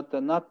 but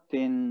not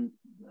in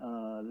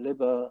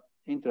liver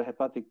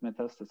intrahepatic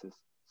metastasis.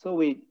 So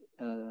we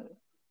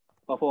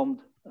performed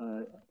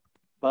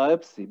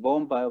biopsy,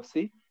 bone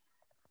biopsy,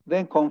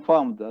 then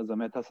confirmed as a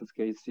metastatic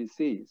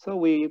HCC. So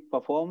we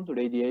performed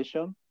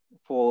radiation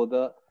for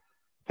the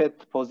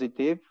PET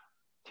positive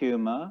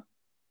tumor.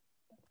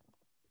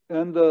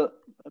 And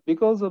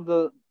because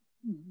of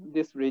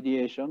this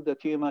radiation, the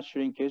tumor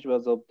shrinkage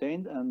was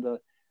obtained. And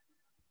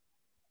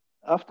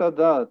after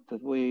that,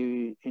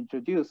 we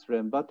introduced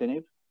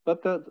lenvatinib,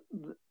 but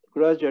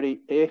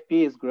gradually,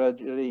 AFP is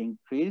gradually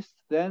increased.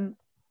 Then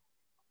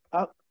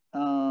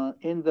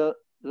in the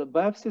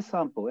biopsy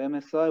sample,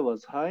 MSI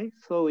was high,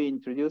 so we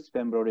introduced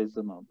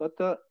pembrolizumab, but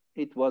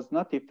it was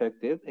not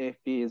effective.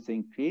 AFP is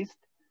increased.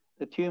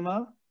 The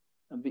tumor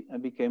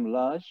became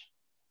large,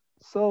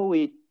 so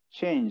we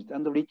changed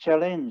and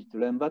re-challenged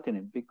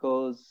lenvatinib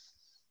because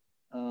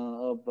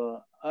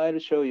I'll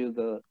show you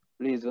the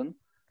reason.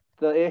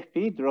 The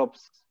AFP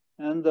drops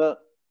and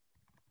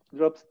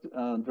drops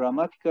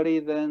dramatically,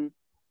 then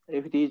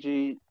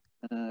FDG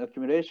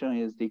accumulation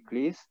is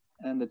decreased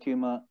and the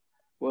tumor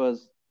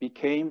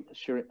became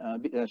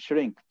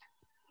shrinked.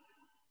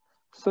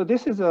 So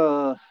this is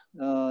a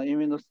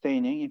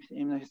immunostaining,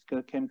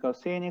 immunohistochemical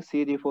staining,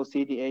 CD4,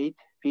 CD8,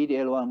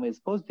 PD-L1 is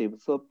positive.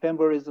 So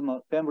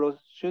pembro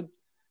should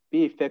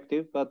be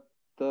effective, but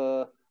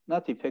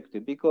not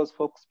effective because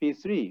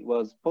FOXP3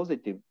 was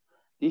positive,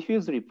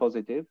 diffusely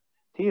positive.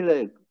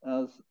 Treg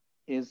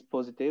is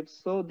positive.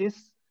 So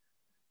this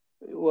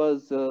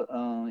was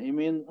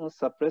immune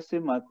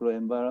suppressive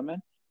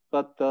microenvironment,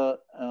 but the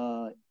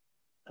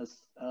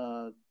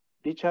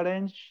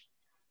challenge,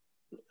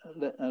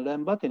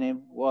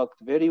 lenvatinib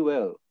worked very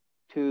well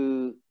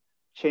to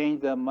change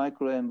the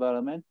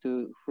microenvironment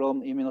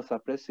from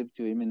immunosuppressive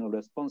to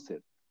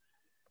immunoresponsive.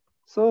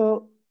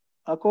 So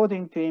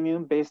according to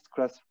immune-based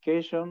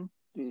classification,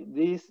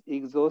 this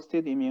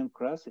exhausted immune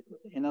class,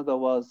 in other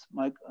words,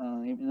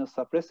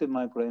 immunosuppressive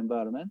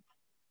microenvironment,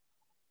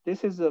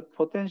 this is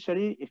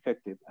potentially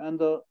effective.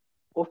 And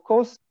of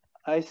course,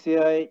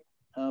 ICI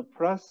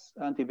plus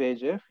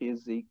anti-VEGF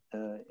is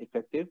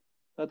effective,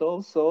 but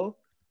also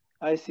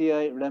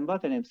ICI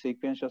lenvatinib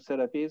sequential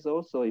therapy is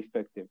also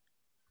effective.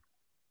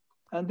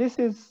 And this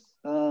is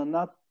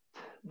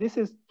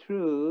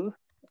true,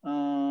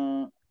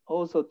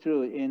 also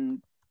true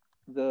in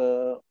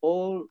the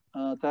all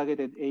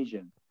targeted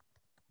agent.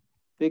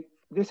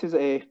 This is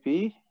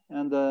AFP,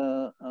 and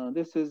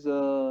this is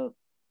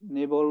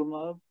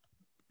nivolumab.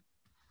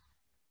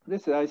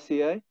 This is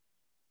ICI,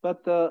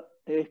 but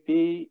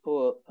AFP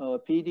or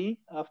PD,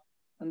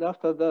 and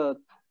after that,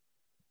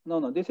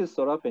 no, this is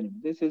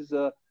sorafenib. This is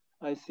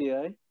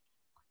ICI,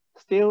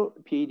 still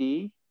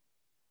PD,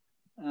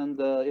 and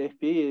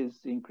AFP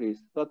is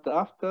increased. But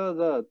after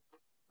that,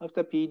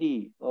 after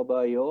PD or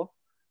IO,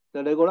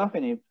 the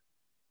regorafenib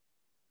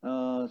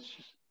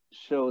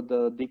showed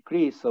the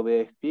decrease of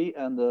AFP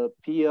and the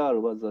PR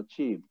was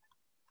achieved.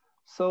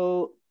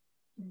 So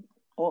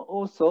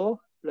also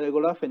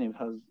regorafenib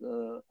has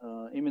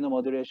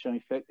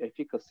immunomodulation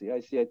efficacy.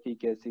 ICI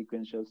TKI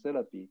sequential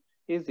therapy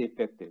is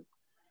effective.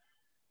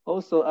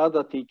 Also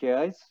other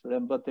TKIs,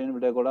 lenvatinib,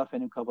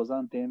 regorafenib,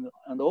 cabozantinib,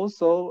 and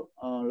also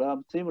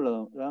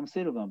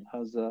ramucirumab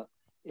has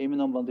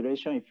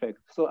immunomodulation effect.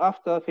 So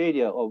after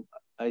failure of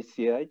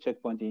ICI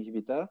checkpoint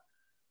inhibitor,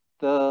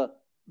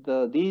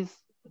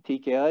 these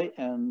TKI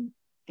and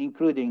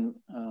including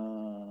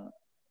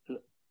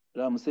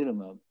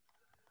ramucirumab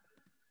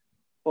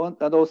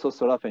And also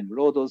sorafenib,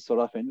 low dose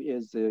sorafenib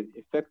is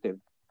effective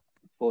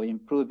for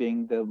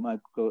improving the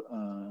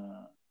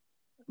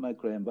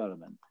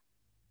microenvironment.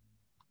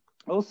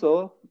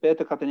 Also,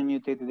 beta-catenin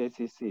mutated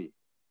ACC.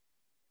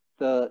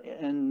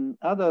 In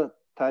other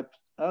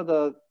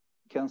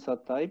cancer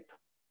type,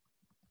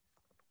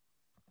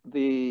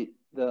 the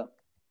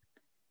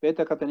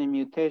beta-catenin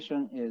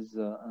mutation is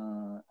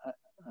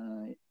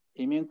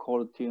immune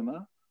cold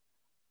tumor.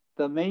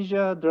 The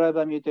major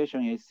driver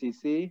mutation in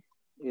ACC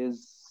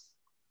is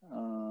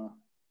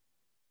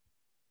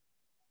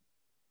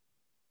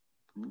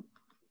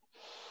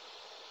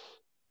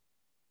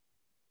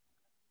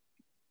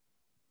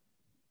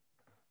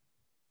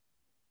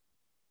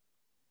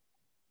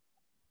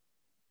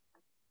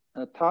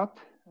TAT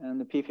and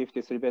the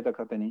P53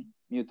 beta-catenin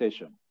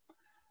mutation.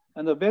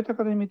 And the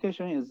beta-catenin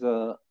mutation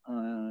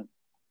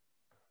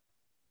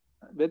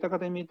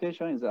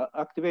is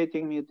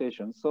activating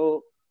mutation.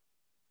 So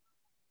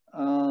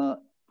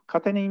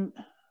catenin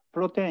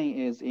protein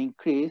is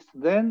increased,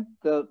 then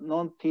the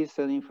non-T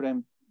cell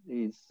inflammation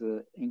is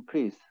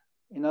increased.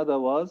 In other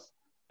words,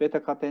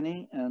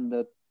 beta-catenin and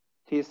the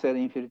T cell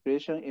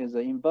infiltration is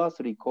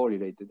inversely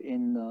correlated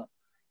in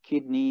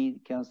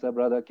kidney cancer,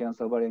 bladder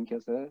cancer, ovarian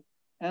cancer,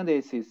 and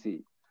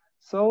ACC.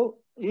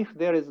 So if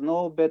there is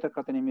no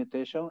beta-catenin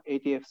mutation,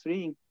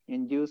 ATF3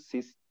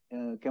 induces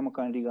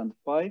chemokine ligand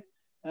 5,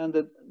 and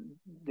the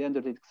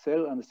dendritic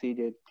cell and the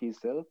CD8 T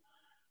cell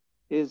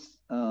is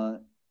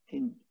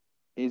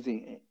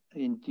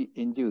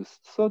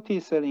induced. So T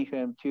cell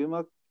inflamed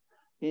tumor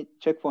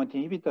checkpoint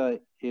inhibitor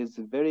is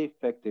very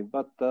effective,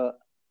 but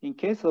in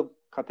case of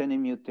catenin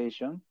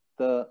mutation,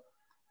 the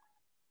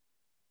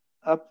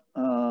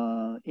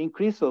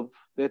increase of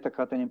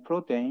beta-catenin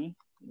protein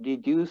do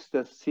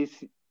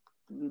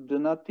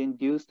not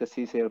induce the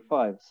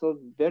CCL5. So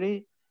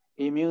very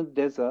immune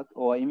desert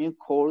or immune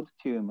cold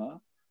tumor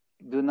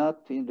do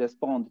not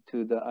respond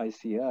to the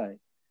ICI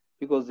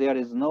because there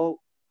is no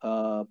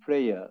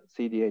player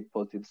CD8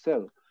 positive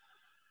cell.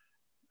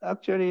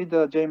 Actually,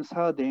 the James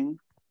Harding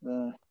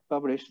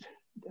published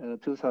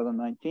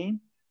 2019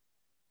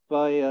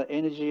 by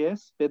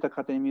NGS,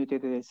 beta-catenin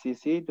mutated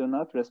ACC do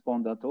not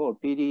respond at all.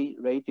 PD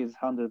rate is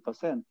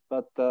 100%,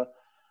 but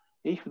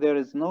if there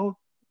is no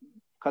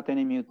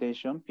catenin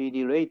mutation,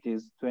 PD rate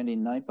is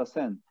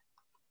 29%.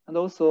 And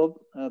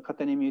also,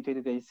 catenin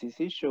mutated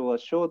ACC show a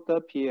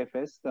shorter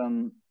PFS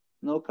than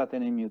no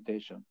catenin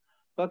mutation.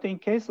 But in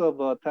case of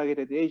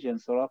targeted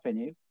agent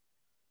sorafenib,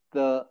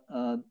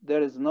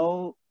 there is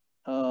no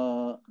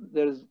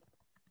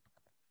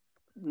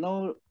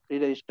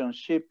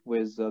relationship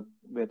with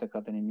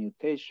beta-catenin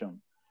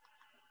mutation.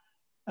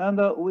 And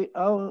we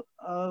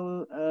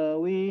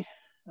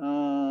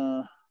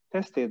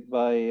tested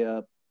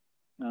by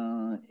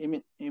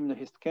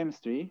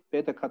immunohistochemistry,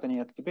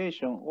 beta-catenin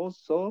activation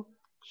also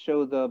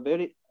showed a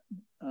very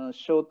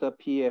shorter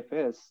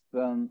PFS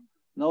than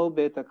no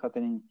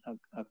beta-catenin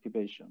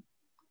activation.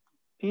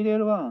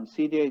 PD-L1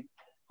 CD8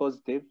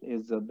 positive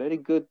is a very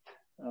good,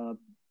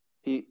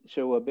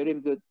 show a very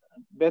good,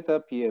 better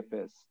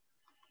PFS.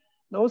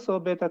 Also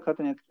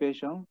beta-catenin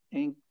activation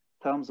in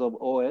terms of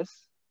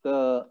OS,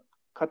 the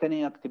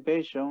catenin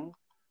activation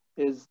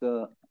is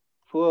the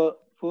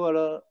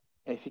poorer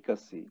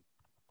efficacy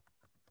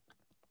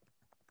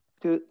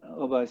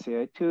of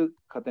ICI to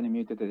catenin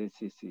mutated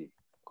ACC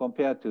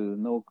compared to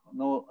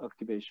no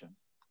activation.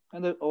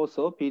 And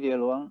also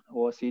PD-L1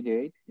 or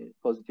CD8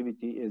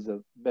 positivity is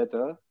a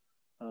better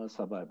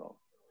survival.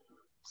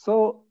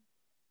 So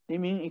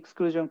immune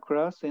exclusion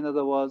class, in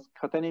other words,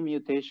 catenin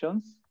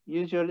mutations,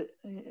 usually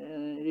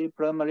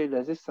primary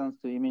resistance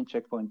to immune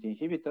checkpoint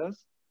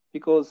inhibitors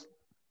because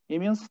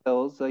immune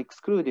cells are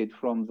excluded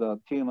from the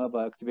tumor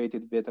by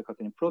activated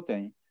beta-catenin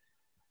protein.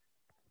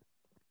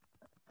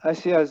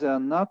 ICIs are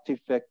not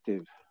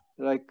effective.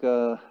 Like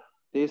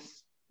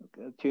this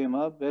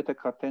tumor,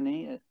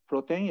 beta-catenin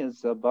protein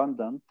is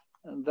abundant,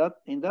 and that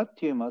in that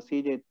tumor,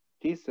 CD8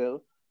 T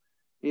cell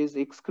is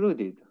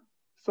excluded.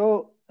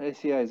 So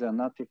ICIs are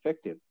not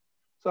effective.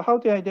 So how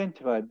to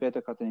identify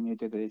beta-catenin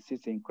mutated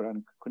ACC in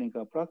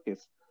clinical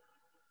practice?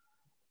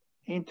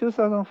 In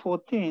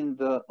 2014,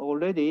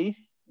 already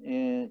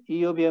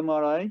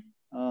EOB-MRI,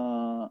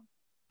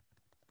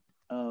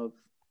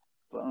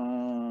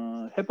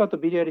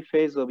 hepatobiliary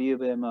phase of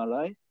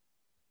EOB-MRI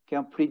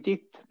can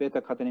predict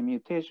beta-catenin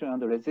mutation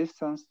and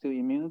resistance to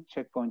immune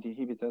checkpoint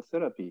inhibitor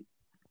therapy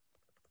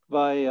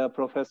by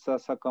Professor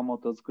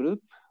Sakamoto's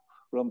group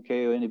from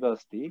Keio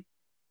University,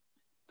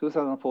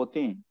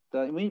 2014.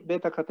 The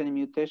beta-catenin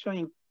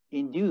mutation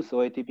induced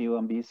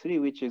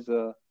OATP1B3, which is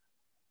a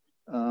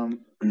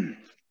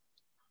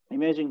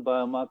imaging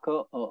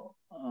biomarker of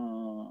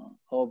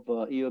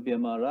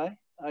EOB-MRI.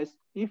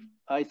 If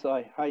ISO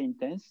are high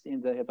intense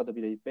in the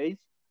hepatobiliary phase,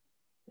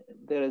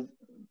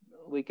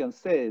 we can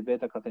say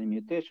beta-catenin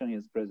mutation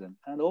is present.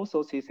 And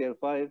also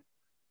CCL5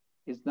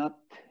 is not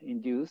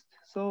induced.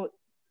 So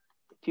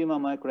tumor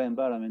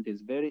microenvironment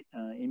is very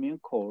immune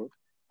cold.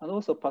 And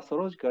also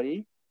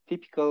pathologically,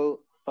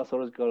 typical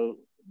pathological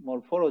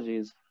morphology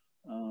is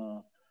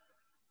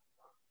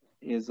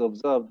is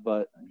observed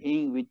by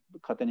with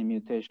catenin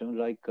mutation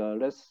like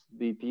less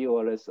BP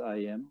or less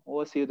IM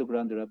or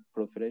pseudoglandular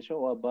proliferation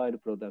or bile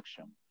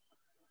production.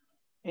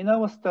 In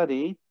our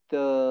study,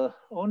 the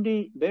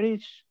only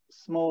very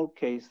small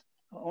case,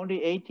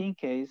 only 18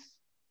 case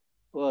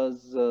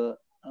was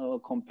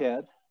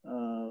compared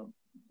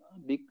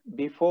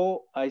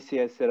before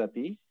ICI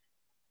therapy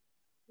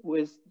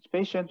with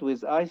patient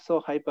with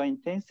iso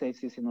hyperintense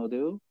ACC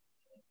nodule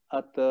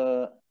at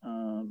the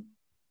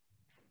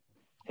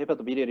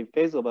hepatobiliary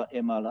phase of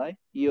MRI,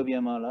 EOB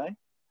MRI,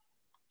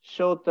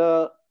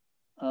 shorter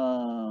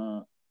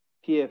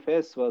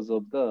PFS was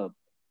observed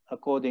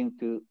according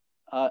to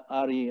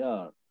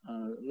RER,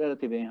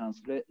 relative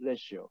enhanced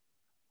ratio.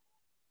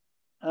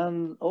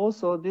 And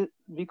also,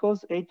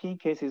 because 18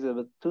 cases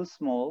are too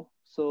small,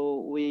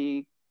 so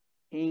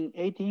in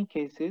 18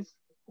 cases,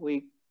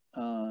 we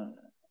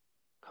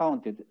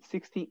counted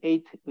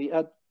 68, we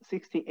had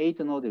 68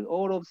 nodules,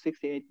 all of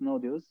 68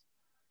 nodules.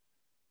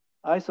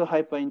 Iso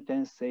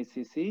hyperintense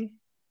ACC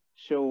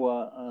show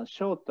a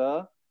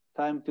shorter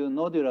time to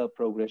nodular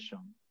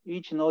progression.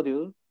 Each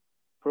nodule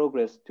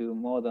progressed to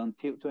more than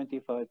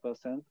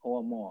 25%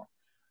 or more.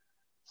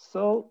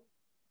 So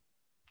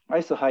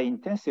iso high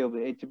intensity of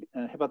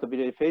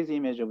hepatobiliary phase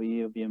image of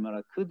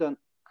EOB-MRI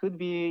could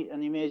be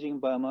an imaging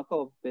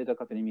biomarker of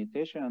beta-catenin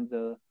mutation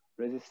and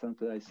resistance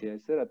to ICI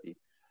therapy.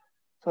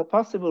 So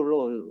possible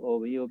role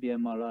of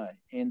EOB-MRI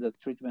in the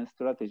treatment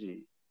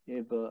strategy,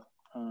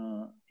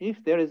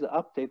 if there is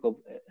uptake of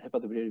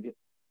hepatobiliary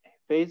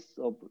phase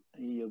of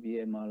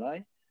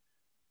EOB-MRI,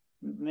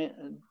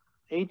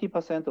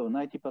 80% or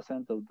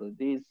 90% of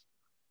these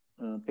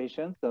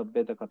patients are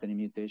beta-catenin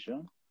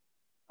mutation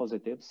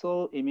positive,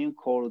 so immune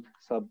cold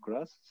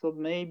subclass. So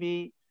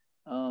maybe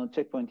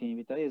checkpoint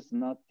inhibitor is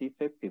not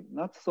effective,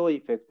 not so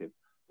effective.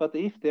 But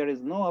if there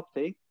is no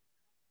uptake,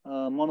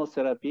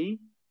 monotherapy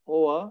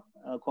or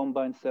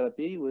combined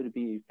therapy will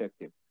be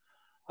effective.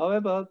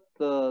 However,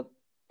 the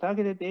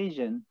targeted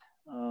agent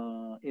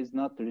is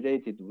not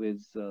related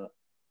with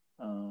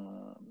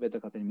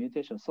beta-catenin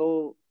mutation,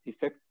 so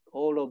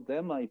all of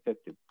them are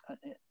effective.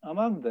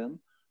 Among them,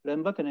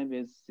 lenvatinib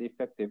is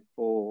effective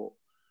for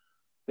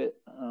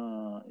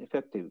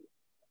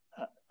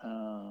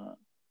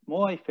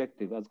more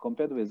effective as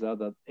compared with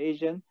other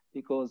agents,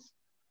 because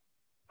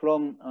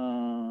from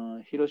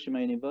Hiroshima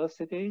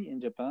University in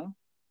Japan,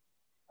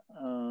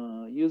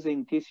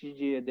 using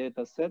TCGA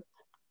data set,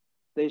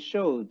 they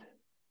showed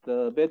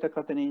the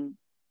beta-catenin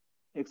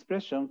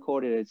expression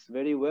correlates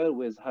very well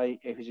with high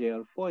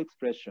FGFR4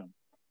 expression.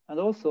 And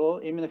also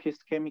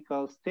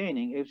immunohistochemical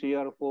staining,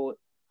 FGFR4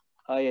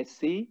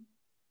 IHC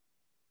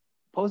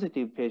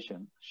positive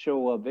patients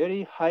show a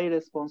very high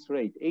response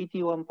rate,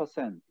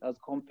 81%, as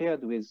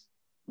compared with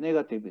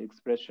negative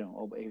expression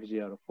of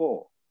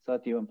FGFR4,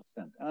 31%.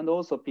 And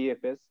also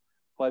PFS,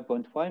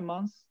 5.5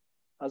 months,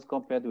 as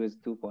compared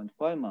with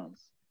 2.5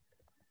 months.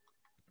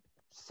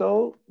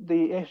 So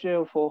the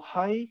FGFR4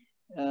 high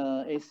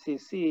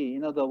HCC,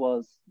 in other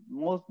words,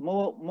 most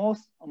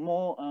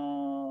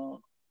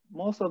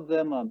of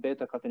them are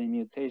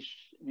beta-catenin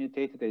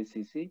mutated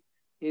HCC,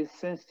 is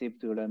sensitive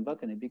to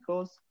lenvatinib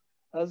because,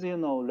 as you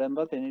know,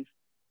 lenvatinib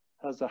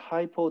has a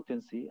high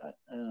potency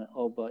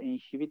of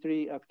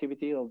inhibitory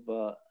activity of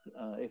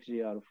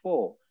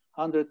FGFR4,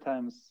 100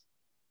 times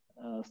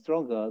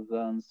stronger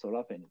than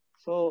sorafenib.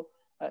 So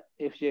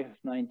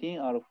FGF19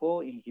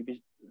 R4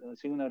 inhibition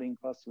signaling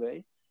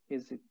pathway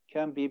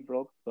can be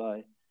blocked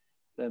by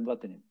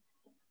lenvatinib.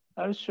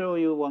 I'll show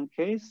you one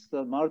case,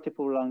 the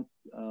multiple lung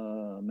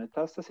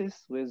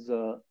metastasis with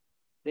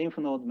lymph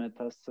node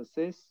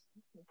metastasis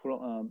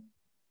from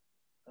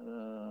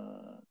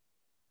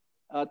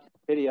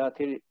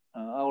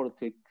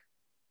aortic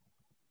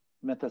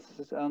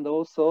metastasis, and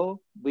also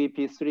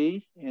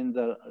VP3 in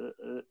the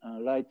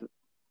right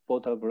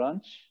portal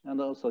branch, and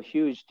also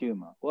huge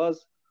tumor.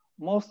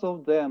 Most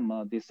of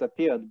them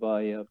disappeared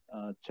by a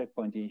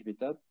checkpoint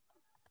inhibitor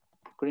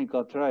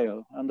clinical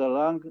trial, and the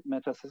lung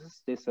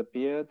metastasis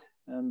disappeared,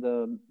 and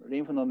the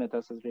lymph node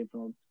metastasis,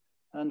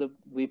 and the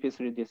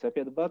VP3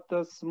 disappeared, but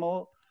the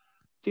small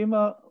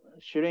tumor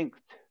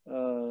shrinked,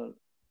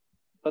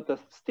 but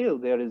still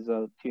there is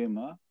a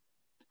tumor.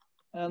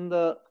 And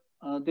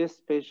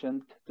this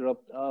patient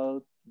dropped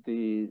out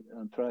the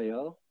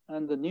trial,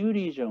 and the new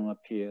lesion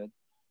appeared.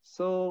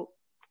 So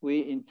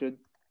we entered,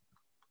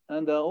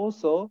 and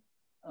also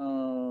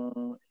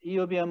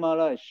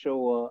EOB-MRI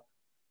show a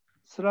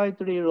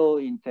slightly low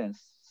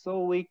intense.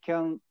 So we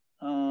can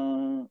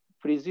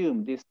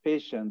presume this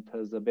patient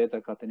has a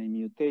beta-catenin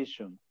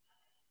mutation.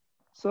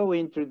 So we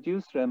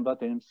introduced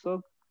lenvatinib.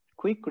 So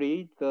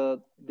quickly,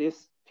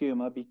 this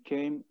tumor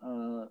became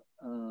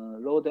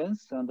low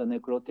dense and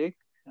necrotic,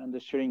 and the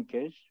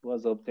shrinkage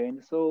was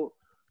obtained. So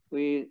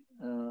we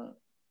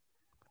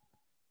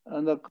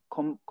and the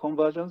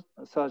conversion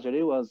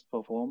surgery was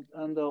performed,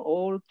 and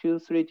all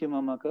 2-3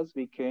 tumor markers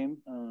became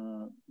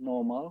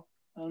normal.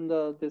 And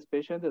this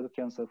patient is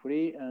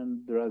cancer-free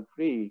and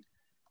drug-free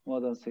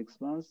more than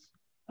 6 months.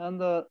 And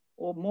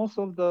most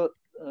of the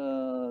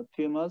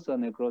tumors are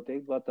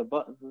necrotic, but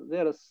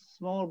there are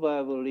small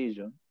viable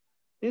lesion.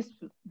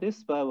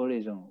 This viable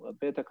lesion,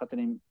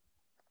 beta-catenin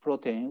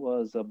protein,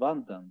 was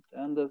abundant,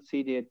 and the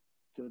CD8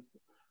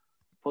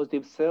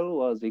 positive cell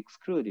was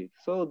excluded.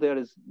 So there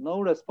is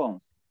no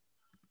response.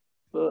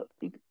 But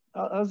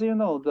as you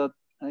know, that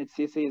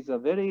HCC is a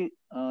very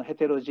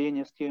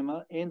heterogeneous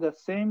tumor. In the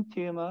same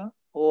tumor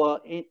or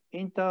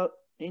inter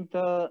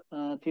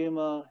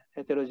tumor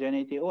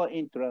heterogeneity or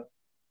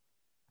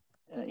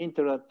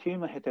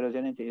intra-tumor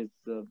heterogeneity is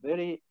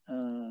very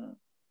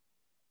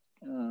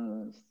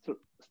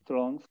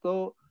strong.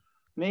 So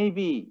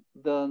maybe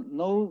the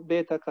no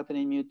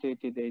beta-catenin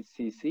mutated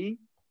HCC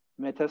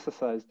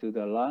metastasized to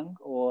the lung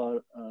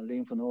or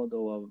lymph node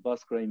or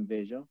vascular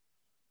invasion.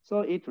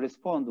 So it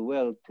responds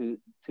well to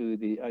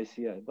the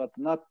ICI, but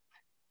not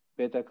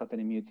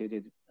beta-catenin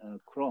mutated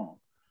clone.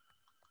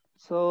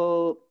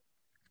 So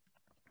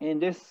in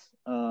this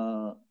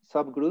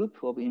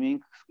subgroup of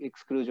immune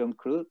exclusion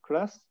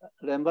class,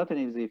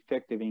 lenvatinib is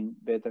effective in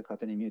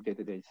beta-catenin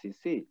mutated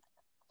HCC.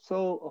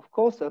 So of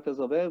course,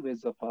 atezolizumab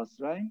is the first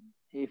line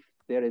if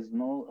there is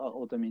no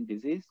autoimmune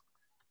disease.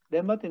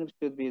 Lenvatinib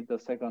should be the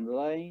second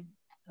line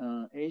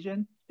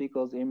agent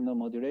because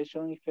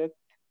immunomodulation effect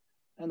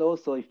and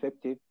also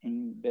effective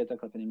in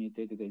beta-catenin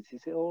mutated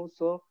HCC,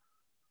 also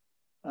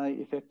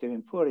effective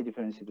in poorly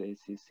differentiated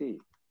HCC.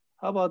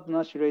 How about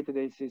NASH-related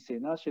HCC?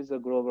 NASH is a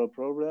global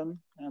problem,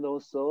 and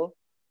also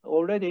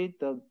already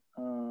the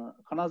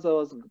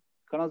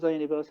Kanazawa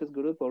University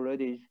group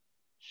already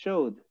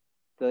showed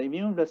the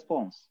immune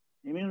response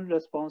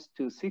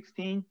to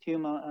 16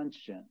 tumor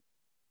antigen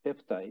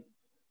peptide.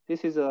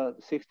 This is a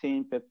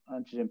 16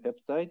 antigen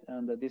peptide,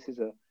 and this is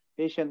a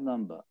patient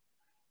number.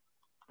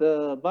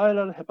 The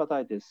viral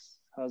hepatitis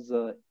has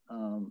a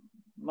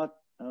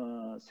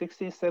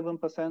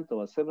 67%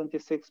 or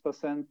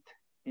 76%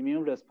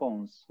 immune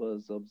response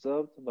was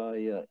observed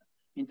by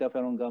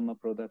interferon gamma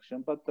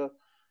production, but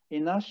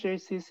in NASH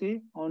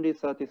HCC, only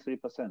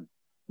 33%.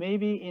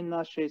 Maybe in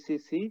NASH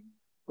HCC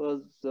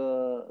was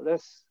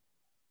less,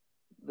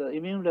 the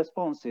immune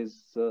response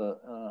is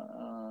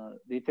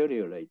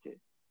deteriorated.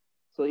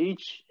 So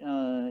each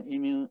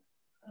immune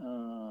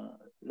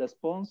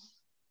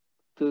response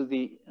to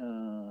the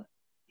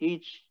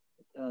each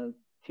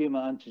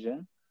tumor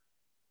antigen,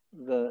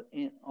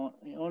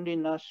 only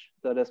NASH,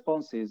 the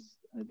response is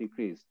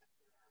decreased.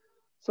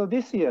 So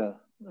this year,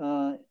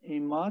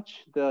 in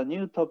March, the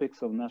new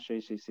topics of NASH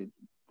HCC,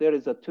 there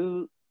is a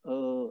two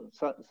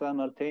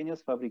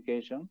simultaneous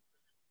publication.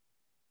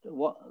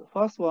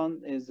 First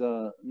one is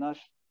NASH,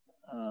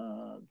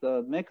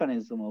 the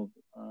mechanism of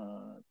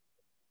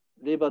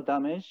liver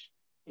damage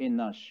in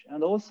NASH,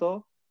 and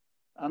also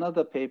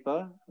another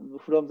paper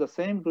from the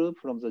same group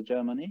from the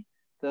Germany.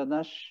 The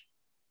NASH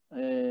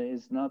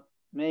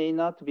may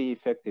not be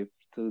effective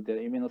to the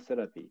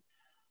immunotherapy.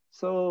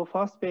 So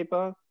first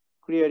paper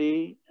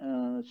clearly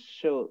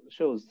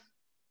shows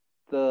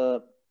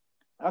the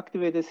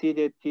activated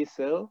CD8 T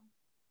cell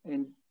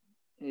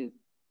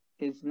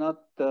is not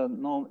the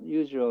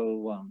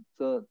usual one.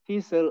 The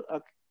T cell,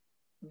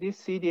 this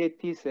CD8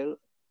 T cell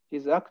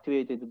is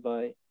activated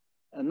by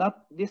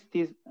this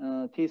T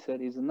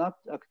cell is not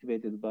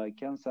activated by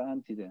cancer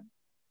antigen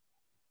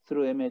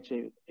through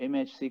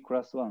MHC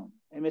class 1.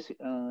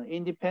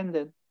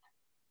 Independent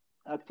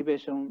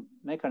activation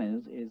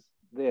mechanism is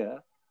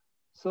there.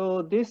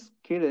 So this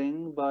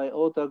killing by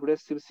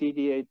autoaggressive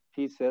CD8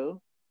 T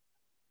cell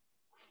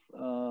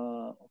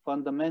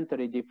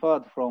fundamentally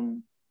differed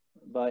from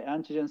by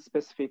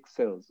antigen-specific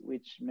cells,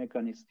 which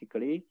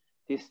mechanistically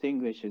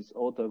distinguishes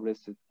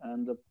autoaggressive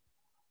and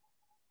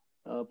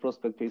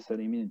prospective cell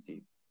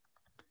immunity.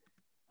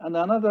 And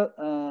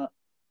another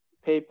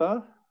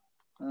paper,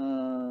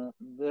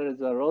 there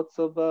is a lots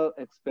of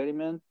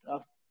experiment,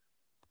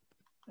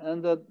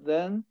 and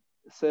then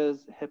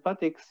says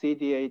hepatic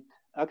CD8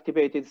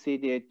 activated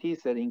CD8 T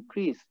cell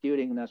increase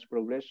during NASH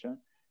progression,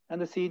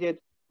 and the CD8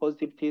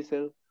 positive T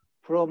cell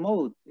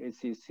promote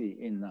HCC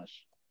in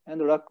NASH,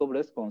 and lack of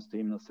response to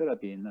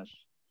immunotherapy in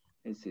NASH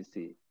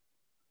HCC.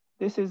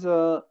 This is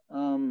a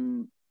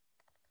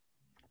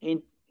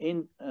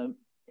in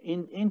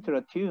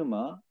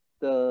intratumor,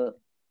 the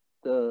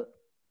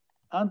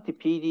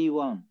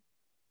anti-PD-1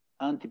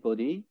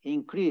 antibody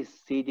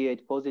increased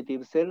CD8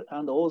 positive cell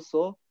and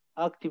also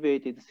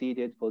activated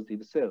CD8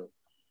 positive cell.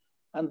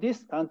 And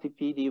this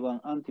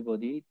anti-PD-1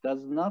 antibody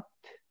does not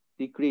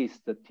decrease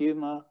the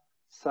tumor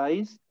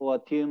size or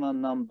tumor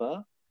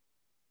number,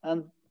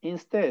 and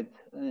instead,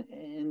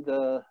 in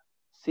the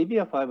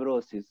severe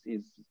fibrosis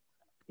is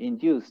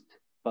induced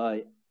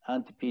by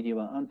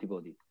anti-PD-1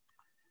 antibody.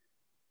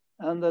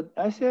 And the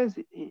ICI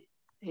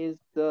is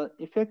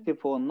effective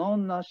for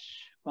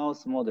non-NASH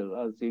mouse model,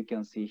 as you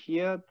can see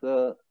here.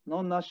 The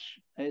non-NASH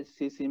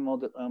HCC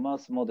model,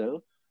 mouse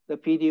model, the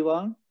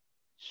PD-1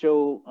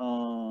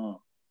 show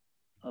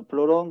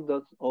prolonged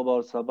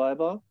overall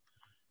survival,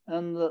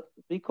 and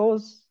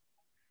because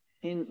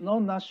in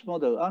non-NASH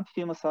model,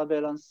 anti-tumor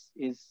surveillance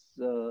is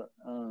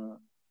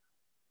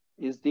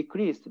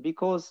decreased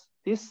because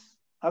this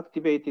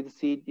activated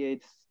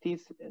CD8 T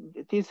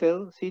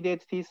cell,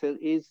 CD8 T cell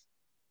is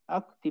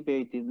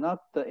activated, not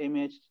the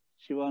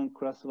MHC1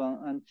 class 1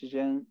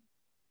 antigen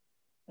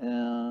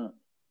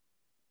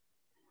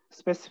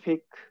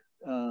specific,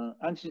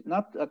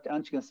 not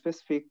antigen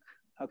specific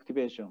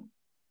activation,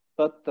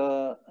 but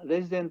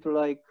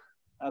resident-like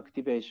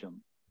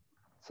activation.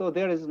 So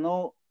there is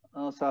no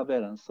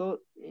surveillance. So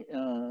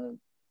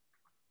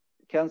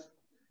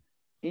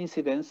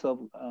incidence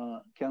of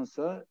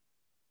cancer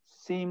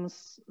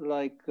seems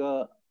like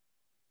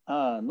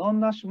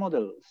non-NASH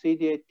model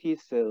CD8 T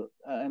cell.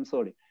 I'm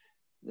sorry,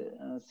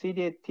 the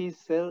CD8 T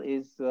cell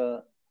is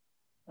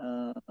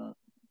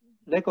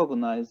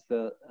recognized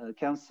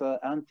cancer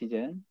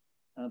antigen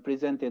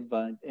presented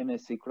by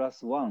MSC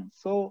class 1.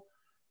 So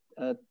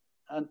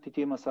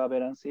anti-tumor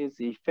surveillance is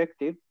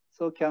effective.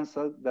 So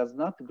cancer does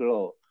not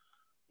grow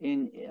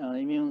in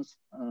immune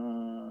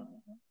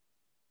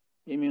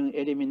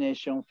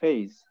elimination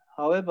phase.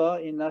 However,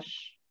 in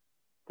NASH,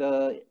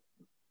 the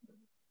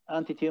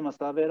anti-tumor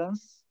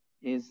surveillance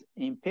is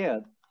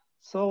impaired.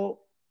 So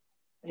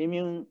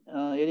immune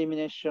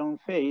elimination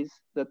phase,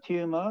 the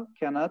tumor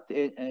cannot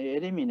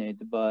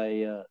eliminate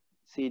by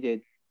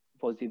CD8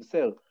 positive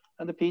cell.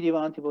 And the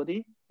PD-1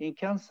 antibody in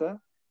cancer,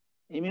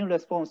 immune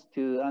response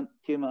to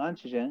tumor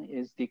antigen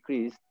is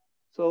decreased,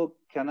 so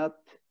cannot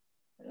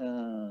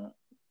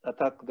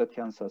attack the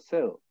cancer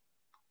cell.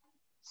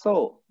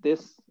 So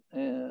this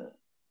in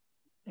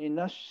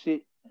NASH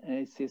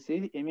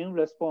HCC, immune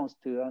response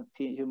to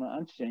tumor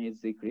antigen is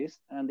decreased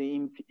and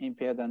the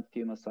impaired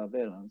anti-tumor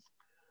surveillance.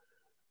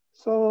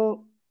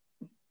 So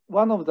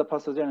one of the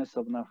pathogenesis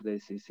of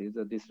NAFLD-HCC is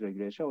the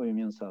dysregulation of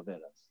immune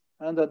surveillance.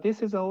 And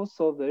this is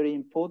also very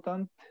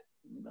important,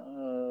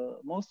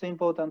 most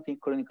important in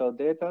clinical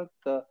data,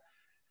 the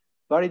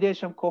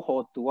validation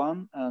cohort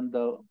 1 and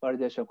the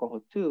validation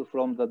cohort 2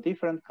 from the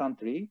different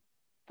country,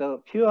 the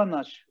pure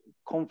NASH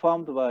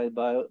confirmed by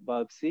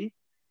biopsy,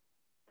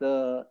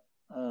 the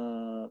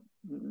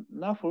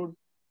NAFLD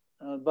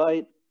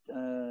by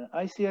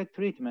ICI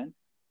treatment,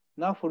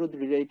 NAFLD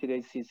related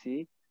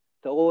HCC,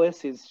 the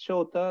OS is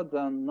shorter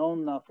than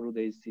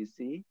non-NAFLD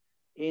HCC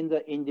in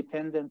the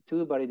independent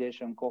 2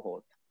 validation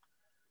cohort.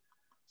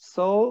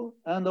 So,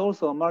 and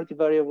also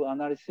multivariable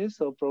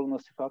analysis of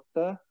prognostic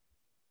factor.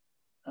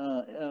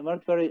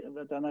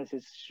 Multivariable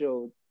analysis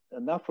showed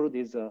NAFLD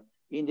is an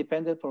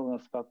independent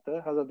prognostic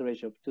factor, hazard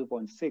ratio of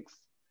 2.6.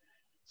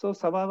 So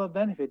survival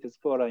benefit is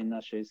poorer in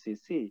NASH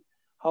HCC.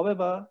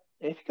 However,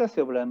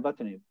 efficacy of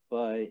lenvatinib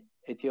by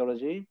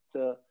etiology,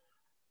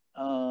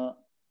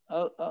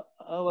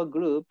 our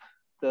group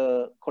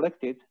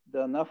collected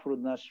the NAFLD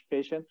NASH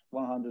patient,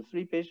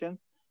 103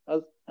 patients,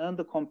 and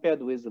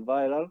compared with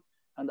viral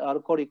and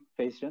alcoholic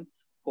patient,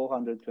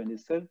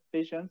 427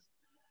 patients.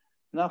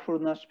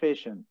 NAFLD NASH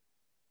patient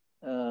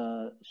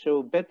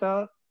show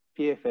better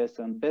PFS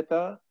and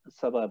better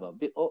survival.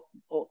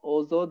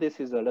 Although this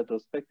is a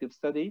retrospective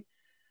study,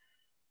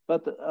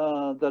 but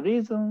the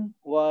reason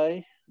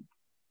why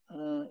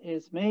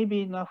is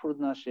maybe NAFLD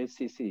NASH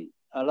HCC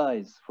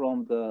arise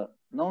from the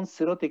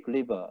non-cirrhotic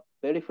liver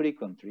very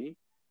frequently.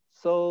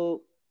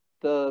 So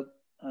the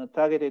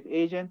targeted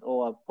agent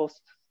or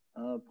post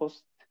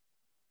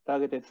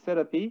targeted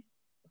therapy,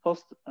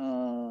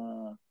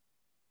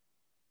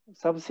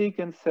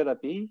 subsequent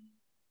therapy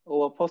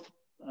or post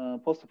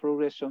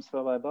progression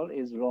survival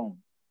is wrong.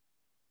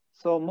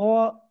 So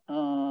more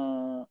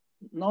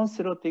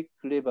non-cirrhotic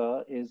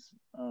liver is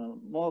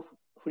more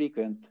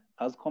frequent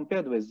as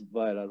compared with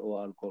viral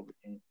or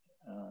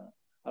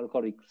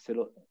alcoholic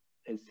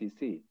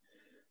HCC.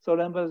 So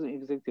lenvatinib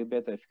exhibited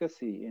better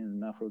efficacy in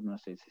NAFLD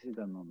NASH HCC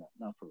than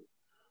non-NAFLD.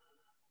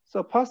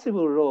 So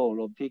possible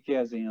role of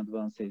TKIs in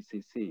advanced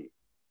HCC.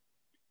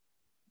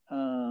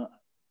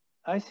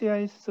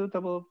 ICI is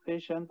suitable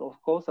patient,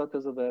 of course,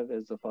 atezolizumab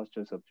is the first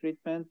choice of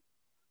treatment,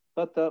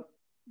 but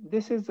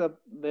this is a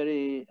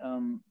very,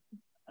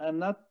 I'm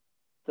not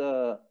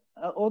the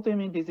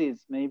autoimmune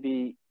disease,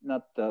 maybe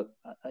not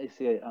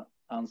ICI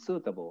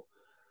unsuitable,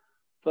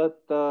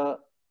 but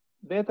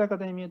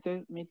beta-catenin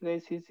mutated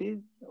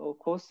HCC, of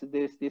course,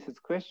 this is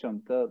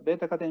questioned. The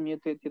beta-catenin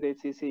mutated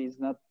HCC is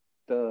not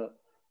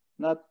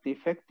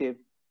effective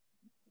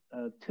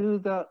to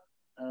the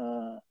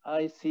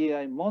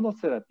ICI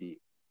monotherapy.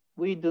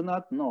 We do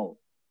not know.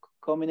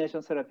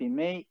 Combination therapy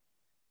may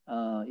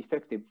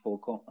effective for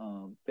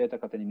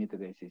beta-catenin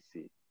mutated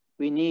HCC.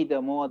 We need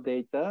more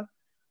data.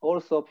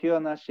 Also, pure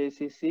NASH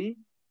HCC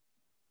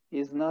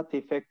is not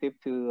effective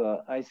to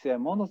ICI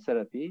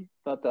monotherapy,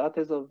 but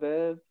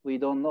atezolizumab, we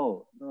don't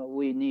know.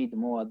 We need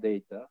more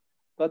data.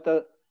 But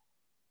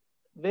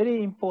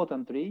very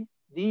importantly,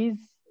 these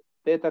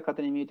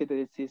beta-catenin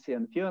mutated HCC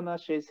and pure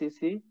NASH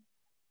HCC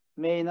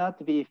may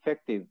not be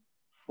effective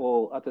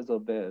for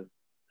atezolizumab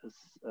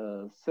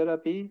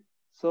therapy.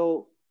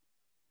 So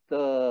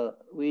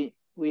we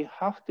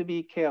have to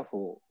be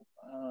careful.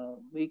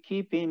 We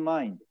keep in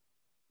mind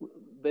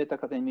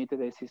beta-catenin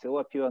mutated HCC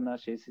or pure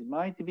NASH HCC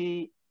might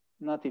be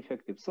not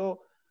effective.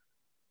 So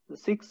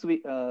 6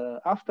 weeks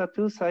after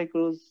 2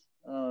 cycles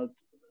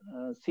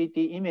CT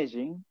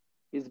imaging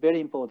is very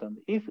important.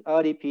 If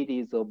early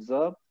PD is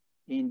observed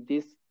in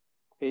this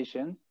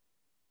patient,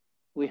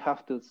 we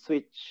have to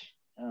switch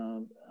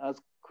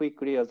as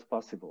quickly as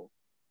possible.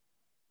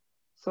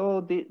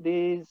 So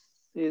this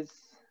is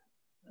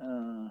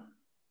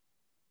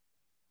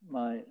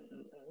my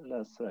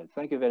last slide.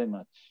 Thank you very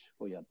much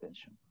for your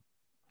attention.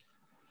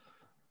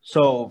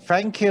 So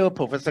thank you,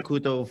 Professor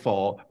Kudo,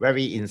 for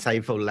very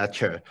insightful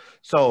lecture.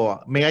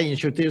 So may I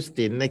introduce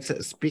the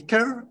next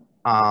speaker,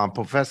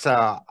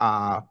 Professor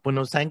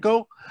Bruno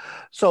Sango.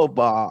 So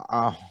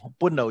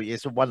Bruno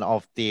is one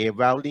of the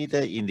world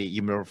leaders in the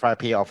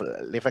immunotherapy of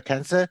liver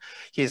cancer.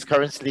 He is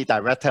currently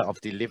director of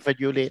the liver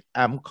unit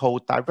and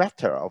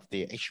co-director of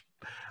the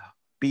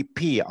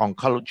HBP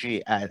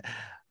oncology at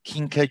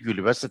Kinker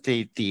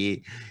University,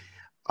 the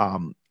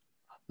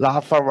La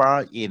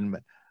Fara in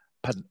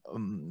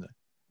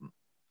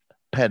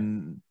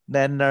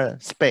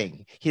Penana,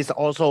 Spain. He's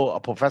also a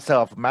professor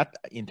of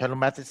internal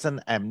medicine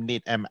and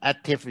lead an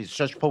active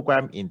research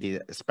program in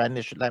the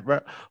Spanish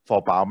Network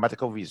for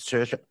Biomedical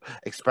Research,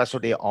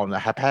 especially on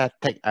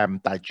hepatic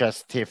and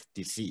digestive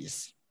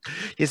disease.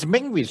 His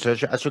main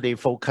research actually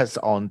focused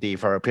on the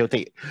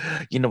therapeutic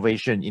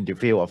innovation in the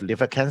field of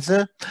liver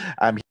cancer.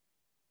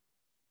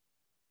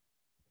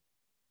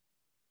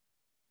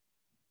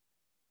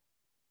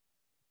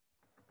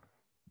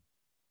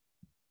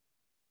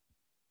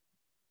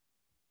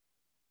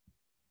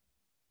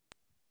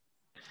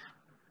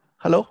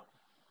 Hello,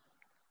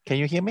 can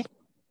you hear me?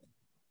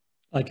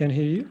 I can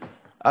hear you.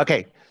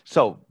 Okay,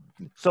 so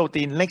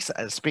the next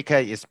speaker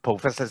is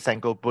Professor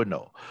Sango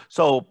Bruno.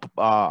 So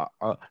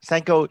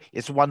Sango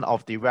is one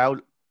of the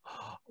world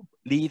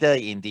leader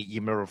in the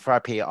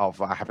immunotherapy of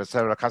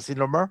hepatocellular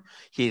carcinoma.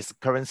 He is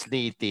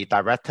currently the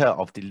director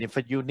of the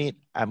liver unit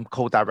and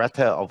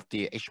co-director of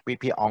the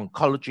HBP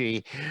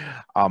oncology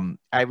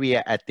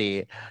area at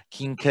the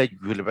Kinker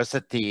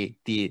University,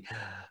 the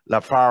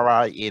La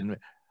Fara in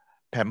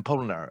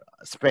Pamplona,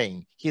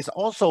 Spain. He's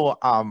also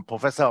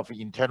professor of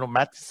internal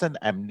medicine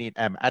and lead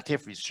an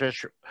active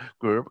research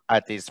group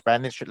at the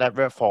Spanish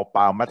level for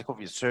biomedical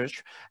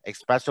research,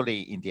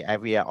 especially in the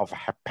area of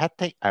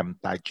hepatic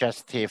and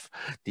digestive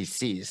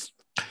disease.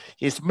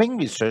 His main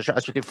research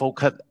actually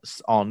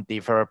focused on the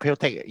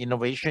therapeutic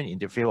innovation in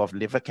the field of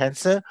liver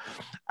cancer.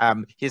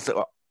 He's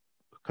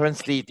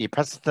currently the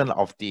president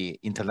of the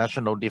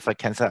International Liver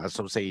Cancer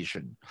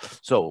Association.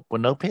 So,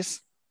 Bruno,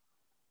 please.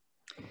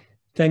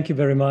 Thank you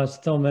very much,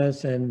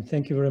 Thomas, and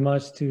thank you very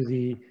much to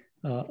the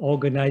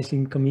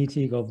organizing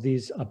committee of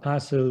this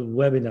APASL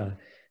webinar.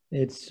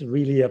 It's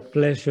really a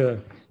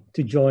pleasure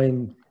to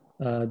join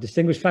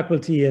distinguished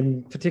faculty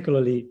and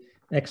particularly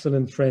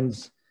excellent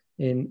friends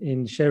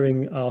in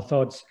sharing our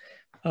thoughts.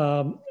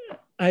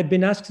 I've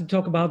been asked to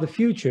talk about the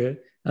future,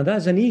 and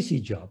that's an easy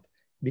job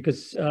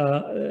because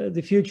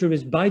the future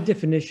is by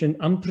definition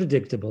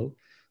unpredictable.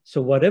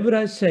 So whatever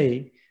I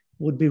say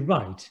would be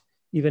right,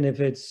 even if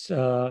it's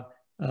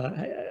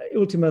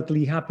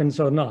ultimately happens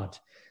or not.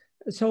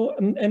 So,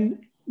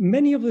 and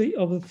many of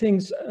the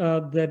things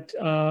that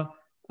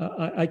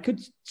I could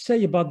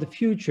say about the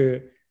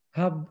future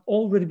have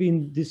already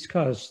been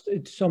discussed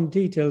in some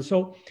detail.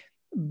 So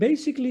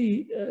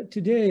basically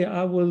today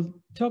I will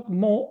talk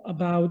more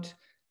about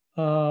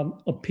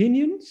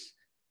opinions,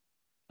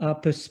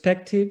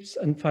 perspectives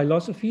and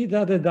philosophy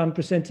rather than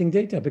presenting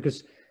data,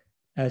 because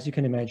as you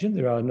can imagine,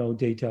 there are no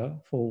data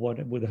for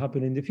what would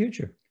happen in the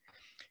future.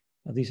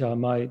 These are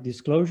my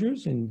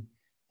disclosures in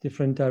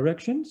different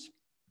directions.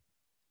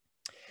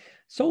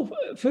 So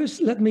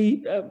first, let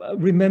me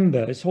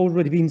remember, it's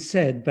already been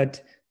said,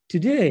 but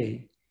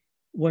today,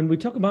 when we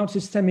talk about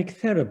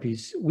systemic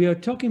therapies, we are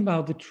talking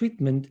about the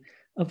treatment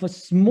of a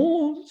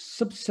small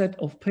subset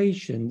of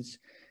patients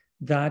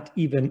that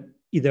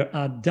either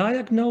are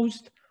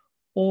diagnosed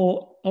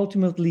or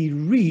ultimately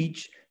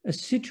reach a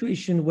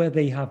situation where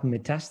they have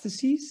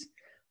metastases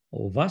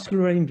or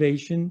vascular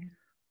invasion,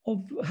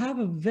 or have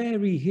a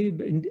very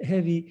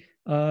heavy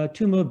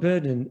tumor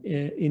burden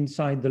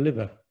inside the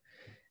liver.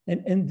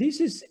 And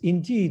this is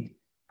indeed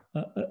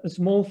a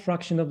small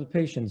fraction of the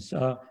patients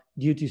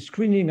due to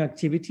screening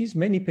activities.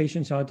 Many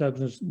patients are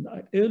diagnosed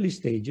at early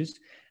stages,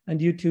 and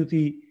due to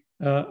the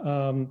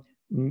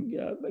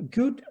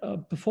good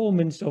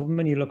performance of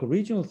many local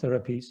regional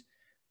therapies,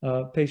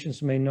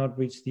 patients may not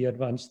reach the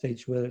advanced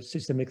stage where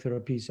systemic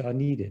therapies are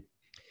needed.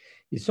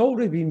 It's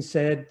already been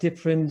said,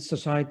 different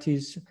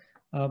societies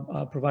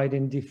are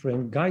providing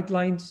different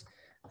guidelines,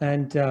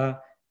 and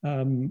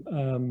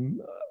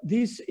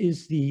this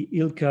is the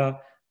ILCA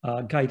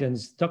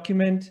guidance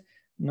document,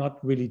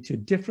 not really too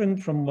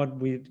different from what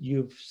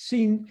you've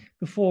seen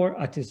before.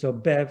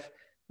 Atezo-Bev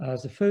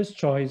as the first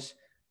choice,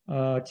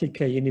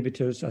 TK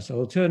inhibitors as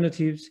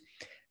alternatives.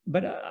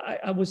 But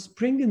I was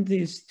bringing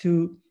this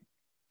to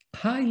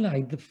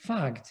highlight the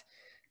fact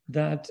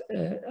that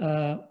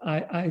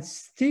I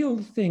still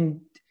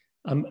think,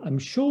 I'm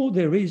sure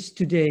there is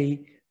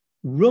today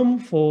room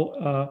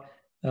for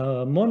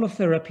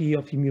monotherapy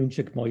of immune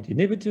checkpoint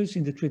inhibitors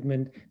in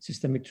the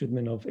systemic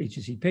treatment of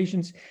HCC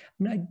patients.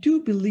 And I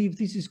do believe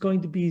this is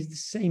going to be the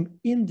same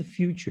in the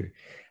future.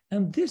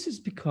 And this is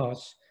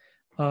because,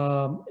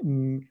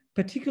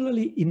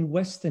 particularly in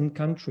Western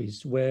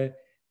countries where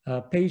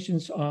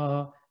patients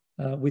are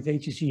with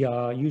HCC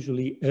are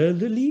usually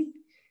elderly,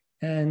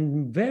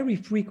 and very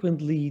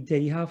frequently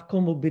they have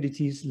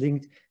comorbidities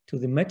linked to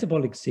the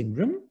metabolic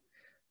syndrome.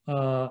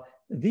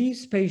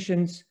 These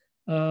patients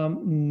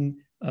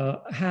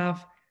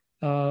have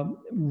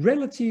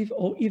relative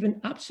or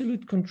even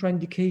absolute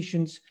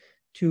contraindications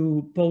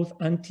to both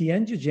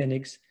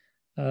anti-angiogenics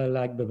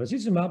like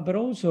bevacizumab, but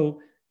also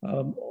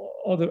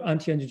other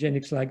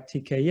anti-angiogenics like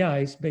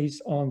TKIs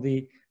based on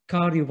the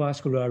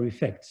cardiovascular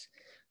effects.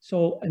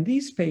 So in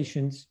these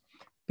patients,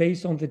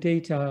 based on the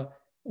data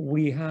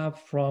we have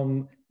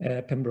from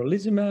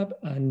pembrolizumab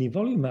and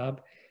nivolumab,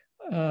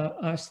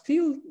 are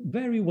still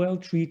very well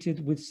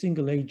treated with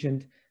single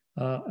agent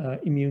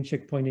immune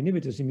checkpoint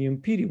inhibitors, immune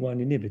PD-1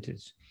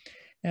 inhibitors.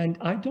 And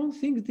I don't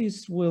think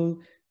this will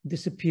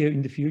disappear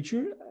in the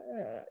future.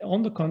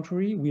 On the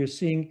contrary, we are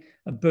seeing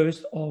a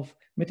burst of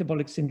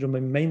metabolic syndrome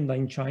in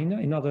mainland China,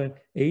 in other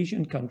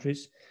Asian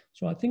countries.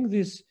 So I think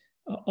this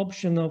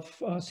option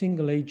of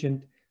single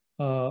agent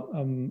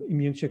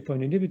immune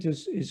checkpoint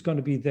inhibitors is going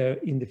to be there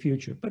in the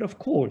future. But of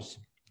course,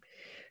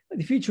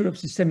 the future of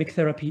systemic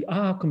therapy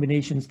are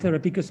combinations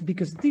therapy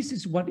because this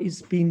is what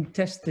is being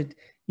tested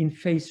in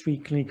phase 3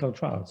 clinical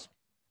trials.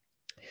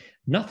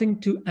 Nothing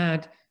to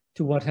add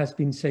to what has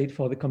been said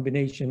for the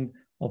combination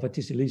of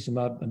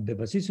atezolizumab and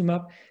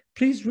bevacizumab.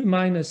 Please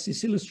remind us,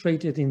 it's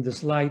illustrated in the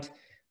slide,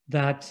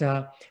 that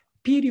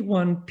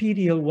PD-1,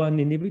 PD-L1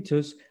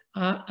 inhibitors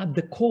are at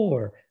the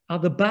core, are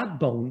the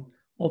backbone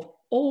of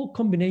all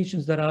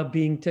combinations that are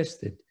being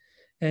tested.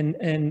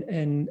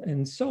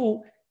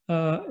 So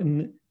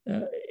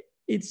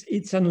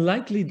it's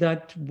unlikely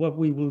that what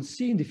we will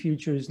see in the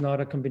future is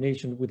not a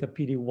combination with a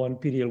PD-1,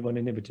 PD-L1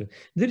 inhibitor.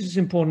 This is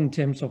important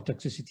in terms of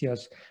toxicity,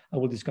 as I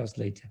will discuss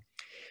later.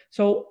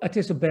 So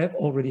atezo-bev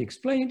already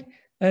explained,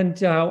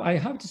 and I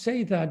have to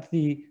say that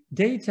the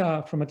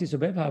data from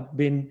atezo-bev have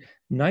been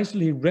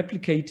nicely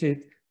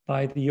replicated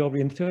by the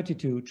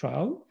ORIENT-32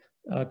 trial,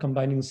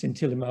 combining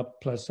sintilimab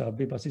plus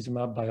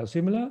bevacizumab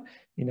biosimilar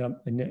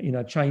in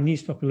a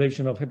Chinese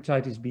population of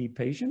hepatitis B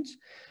patients.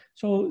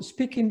 So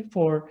speaking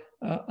for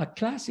a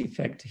class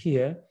effect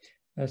here,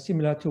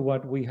 similar to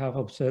what we have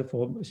observed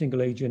for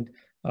single agent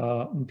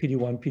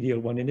PD-1,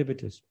 PD-L1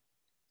 inhibitors.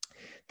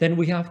 Then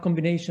we have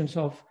combinations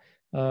of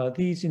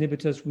these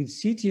inhibitors with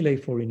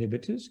CTLA-4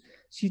 inhibitors.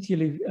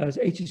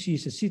 HCC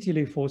is a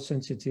CTLA-4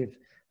 sensitive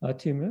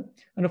tumor.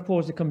 And of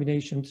course, the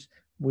combinations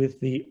with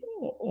the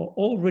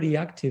already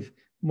active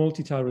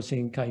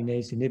multityrosine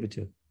kinase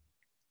inhibitor.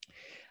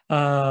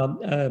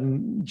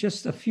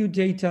 Just a few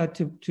data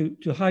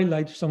to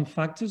highlight some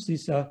factors.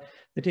 These are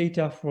the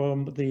data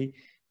from the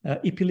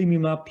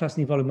ipilimumab plus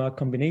nivolumab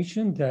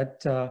combination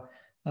that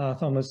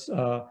Thomas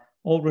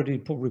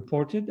already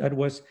reported. That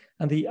was,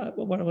 and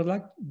what I would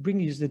like to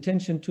bring is the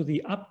attention to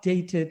the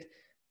updated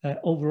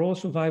overall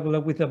survival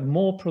with a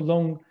more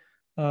prolonged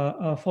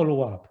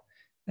follow-up.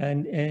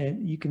 And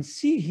you can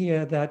see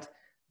here that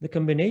the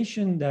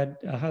combination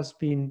that has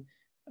been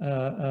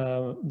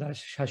that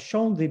has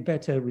shown the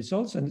better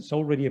results, and it's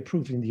already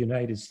approved in the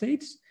United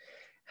States,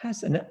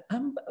 has an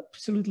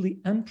absolutely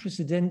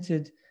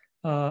unprecedented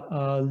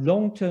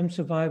long-term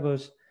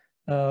survivors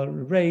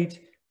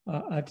rate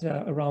at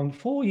around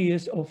 4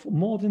 years of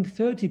more than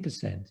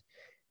 30%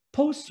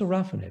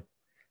 post-sorafenib.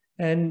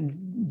 And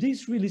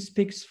this really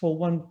speaks for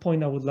one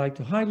point I would like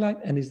to highlight,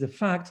 and is the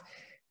fact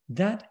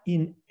that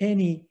in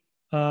any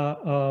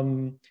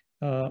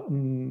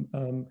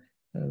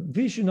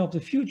vision of the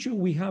future,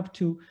 we have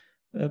to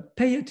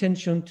pay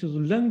attention to the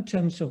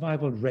long-term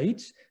survival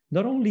rates,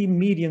 not only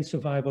median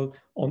survival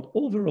on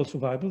overall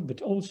survival, but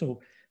also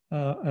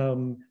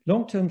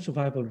long-term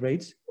survival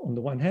rates on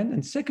the one hand.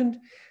 And second,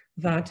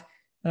 that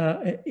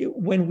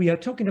when we are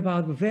talking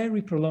about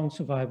very prolonged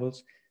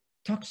survivals,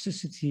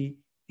 toxicity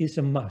is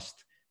a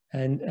must.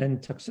 And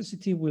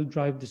toxicity will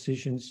drive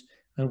decisions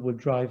and will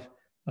drive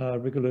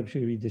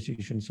regulatory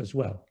decisions as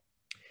well.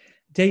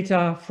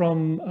 Data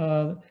from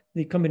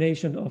the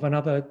combination of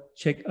another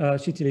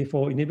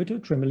CTLA-4 inhibitor,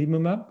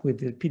 tremelimumab, with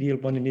the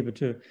PD-L1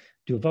 inhibitor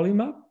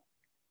durvalumab,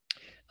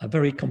 a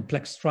very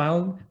complex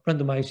trial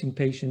randomizing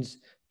patients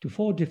to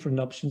 4 different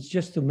options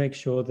just to make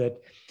sure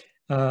that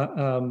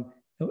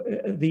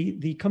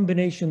the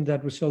combination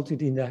that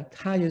resulted in the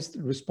highest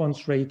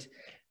response rate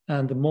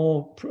and the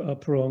more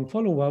prolonged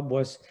follow-up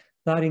was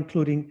that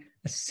including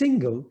a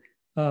single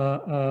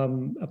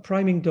a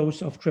priming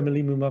dose of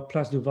tremelimumab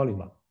plus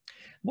durvalumab.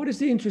 What is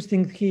the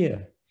interesting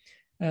here?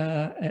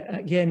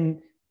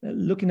 Again,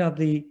 looking at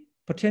the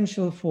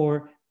potential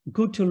for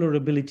good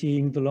tolerability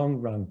in the long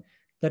run,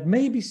 that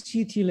maybe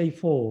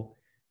CTLA-4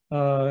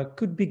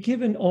 could be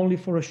given only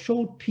for a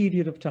short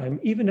period of time,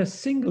 even a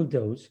single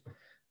dose,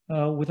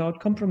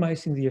 without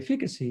compromising the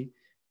efficacy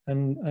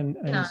and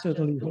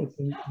certainly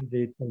helping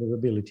the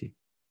tolerability.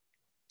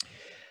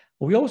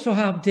 We also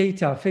have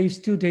data, phase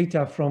 2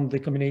 data from the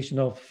combination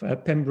of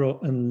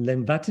pembro and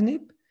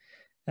lenvatinib.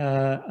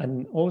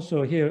 And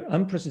also here,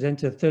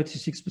 unprecedented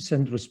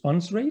 36%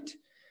 response rate,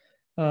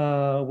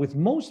 with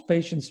most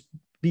patients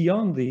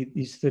beyond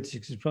these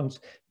 36 response,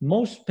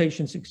 most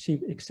patients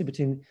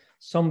exhibiting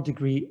some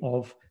degree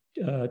of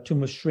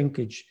tumor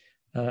shrinkage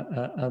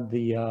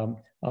at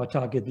our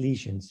target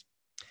lesions.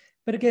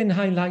 But again,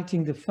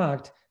 highlighting the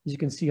fact, as you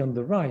can see on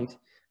the right,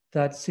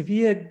 that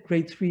severe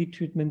grade 3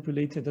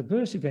 treatment-related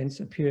adverse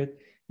events appeared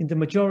in the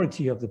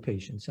majority of the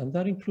patients, and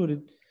that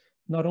included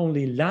not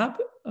only lab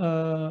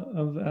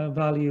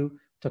value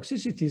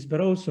toxicities, but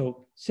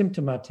also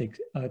symptomatic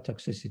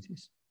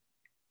toxicities.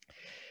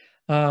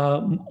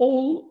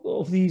 All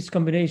of these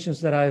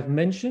combinations that I've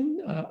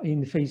mentioned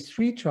in phase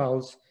 3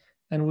 trials,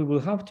 and we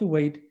will have to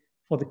wait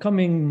for the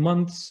coming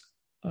months,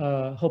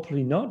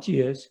 hopefully not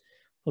years,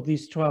 for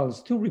these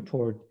trials to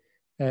report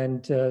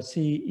and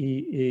see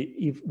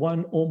if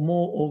one or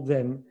more of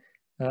them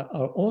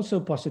are also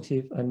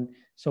positive, and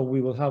so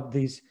we will have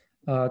these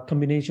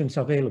combinations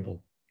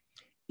available.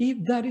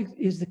 If that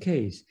is the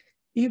case,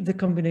 if the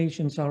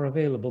combinations are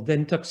available,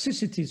 then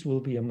toxicities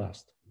will be a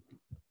must.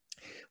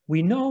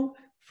 We know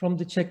from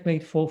the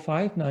CheckMate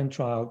 459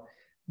 trial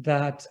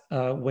that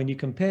when you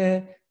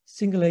compare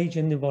single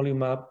agent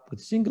nivolumab with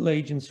single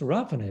agent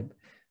sorafenib,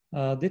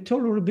 the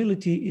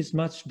tolerability is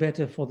much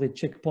better for the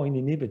checkpoint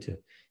inhibitor.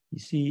 You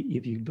see,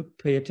 if you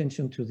pay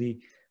attention to the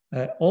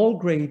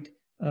all-grade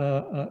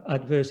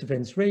adverse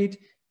events rate,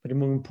 but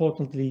more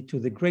importantly to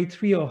the grade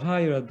 3 or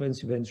higher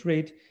adverse events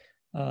rate,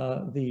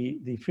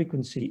 the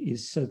frequency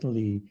is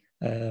certainly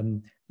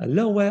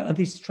lower, and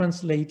this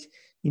translates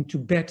into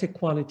better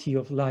quality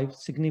of life,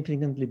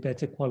 significantly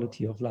better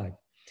quality of life.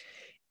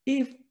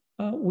 If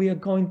we are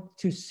going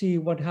to see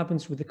what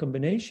happens with the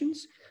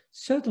combinations,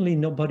 certainly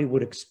nobody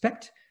would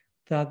expect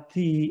that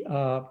the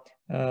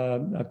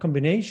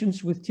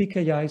combinations with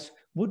TKIs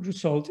would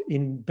result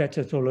in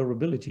better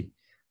tolerability.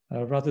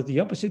 Rather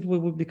the opposite,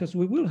 because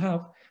we will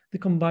have the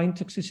combined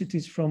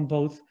toxicities from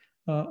both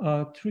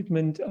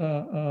treatment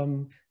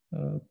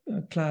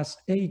class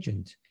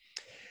agent.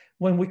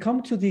 When we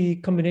come to the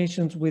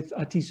combinations with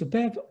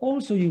atezo-bev,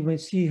 also you may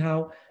see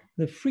how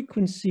the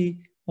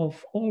frequency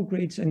of all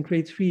grades and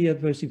grade 3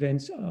 adverse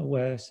events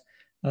was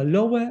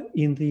lower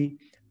in the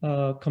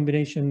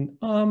combination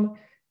arm,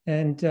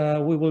 and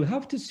we will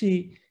have to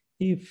see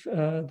if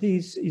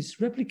this is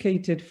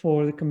replicated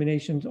for the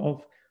combinations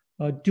of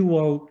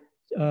dual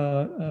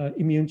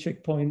immune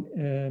checkpoint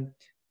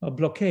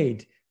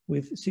blockade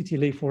with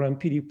CTLA-4 and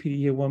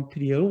PD-1,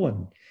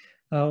 PD-L1.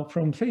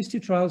 From phase 2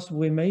 trials,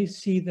 we may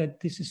see that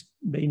this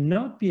may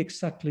not be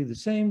exactly the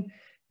same,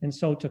 and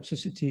so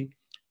toxicity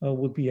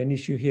would be an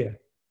issue here.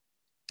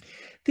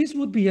 This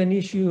would be an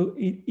issue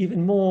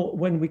even more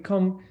when we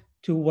come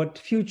to what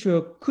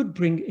future could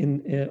bring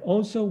in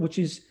also, which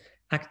is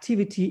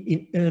activity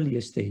in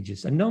earlier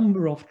stages. A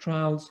number of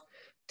trials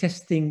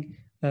testing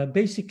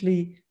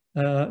basically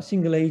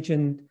single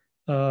agent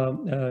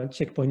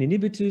checkpoint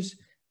inhibitors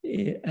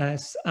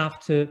as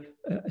after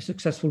a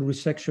successful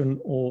resection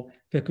or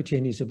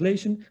percutaneous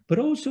ablation, but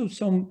also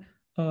some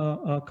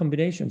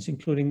combinations,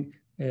 including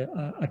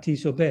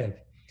atezo-bev.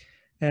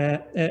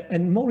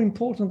 And more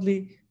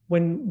importantly,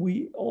 when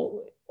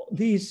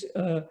these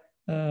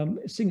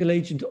single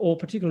agent or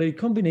particularly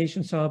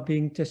combinations are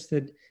being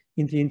tested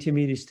in the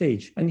intermediate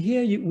stage. And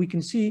here we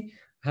can see,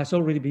 has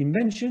already been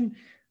mentioned,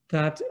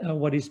 that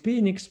what is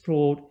being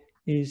explored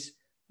is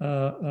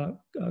a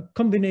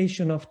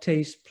combination of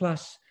TACE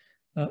plus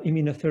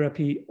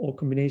immunotherapy or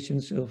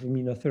combinations of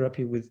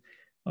immunotherapy with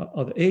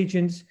other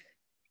agents,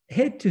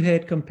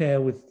 head-to-head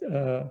compare with,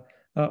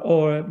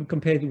 or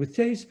compared with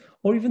TACE,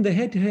 or even the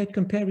head-to-head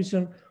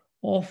comparison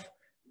of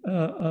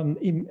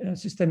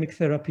systemic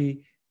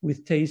therapy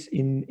with TACE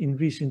in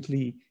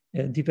recently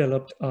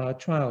developed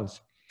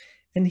trials.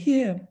 And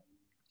here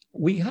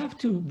we have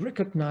to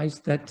recognize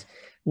that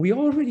we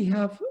already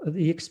have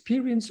the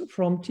experience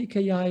from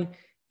TKI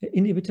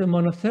inhibitor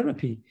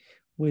monotherapy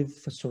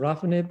with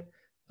sorafenib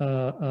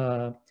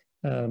and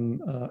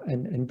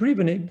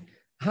brimonib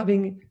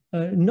having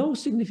no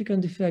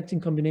significant effect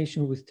in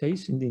combination with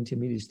TACE in the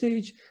intermediate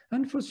stage,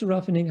 and for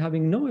sorafenib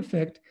having no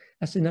effect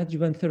as an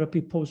adjuvant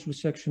therapy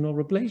post-resection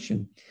or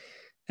ablation.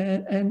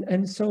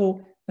 And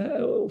so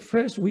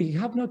first, we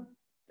have not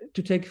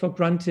to take for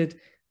granted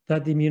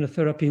that the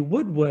immunotherapy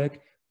would work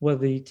where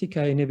the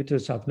TKI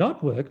inhibitors have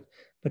not worked,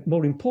 but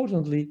more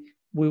importantly,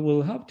 we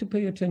will have to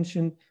pay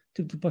attention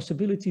to the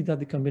possibility that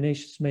the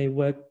combinations may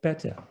work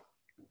better.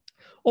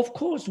 Of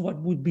course, what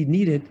would be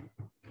needed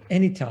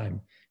anytime,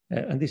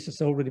 and this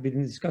has already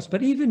been discussed,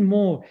 but even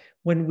more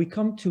when we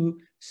come to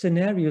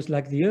scenarios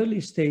like the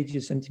early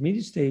stages,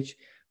 intermediate stage,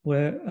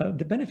 where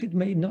the benefit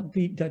may not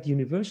be that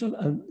universal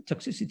and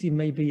toxicity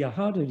may be a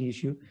harder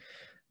issue,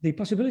 the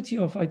possibility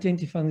of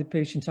identifying the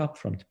patients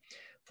upfront.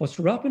 For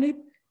sorafenib,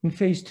 in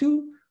phase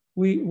 2,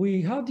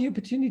 we had the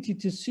opportunity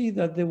to see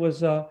that there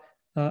was a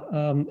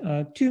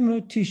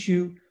tumor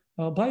tissue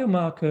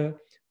biomarker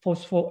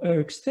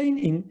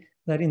phosphorylstaining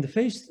that in the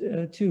phase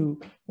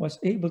 2 was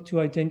able to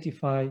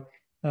identify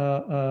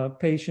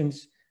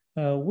patients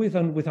with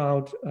and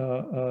without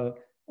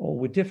or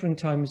with different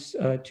times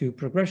to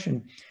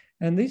progression.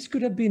 And this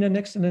could have been an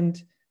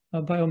excellent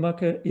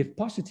biomarker if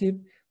positive.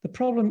 The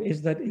problem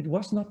is that it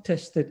was not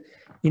tested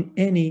in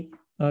any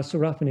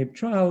sorafenib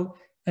trial.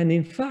 And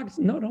in fact,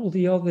 not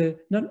any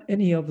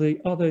of the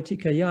other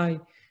TKI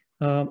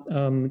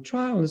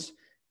trials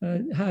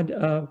had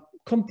a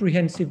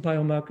comprehensive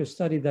biomarker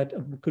study that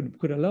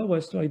could allow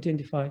us to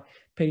identify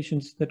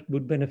patients that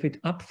would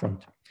benefit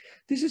upfront.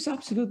 This is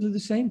absolutely the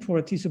same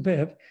for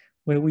atezo-bev,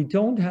 where we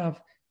don't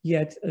have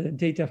yet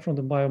data from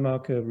the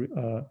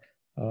biomarker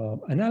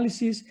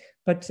analysis,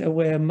 but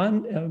where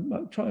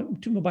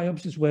tumor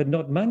biopsies were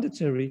not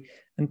mandatory,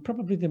 and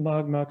probably the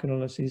biomarker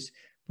analysis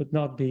would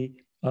not be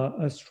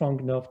strong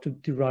enough to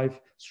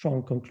derive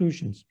strong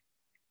conclusions.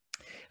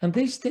 And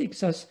this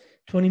takes us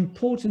to an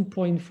important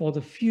point for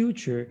the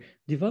future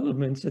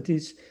developments, that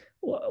is,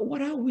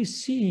 what are we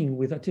seeing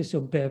with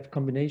atezo-bev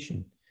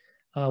combination?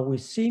 Are we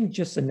seeing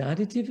just an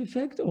additive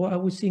effect, or are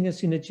we seeing a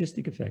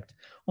synergistic effect?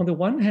 On the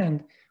one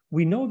hand,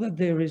 we know that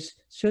there is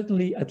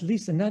certainly at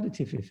least an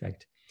additive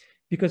effect,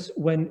 because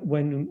when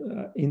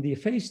in the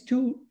phase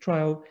 2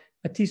 trial,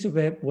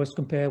 atezo-bev was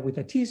compared with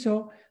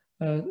atezo,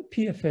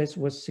 PFS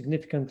was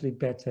significantly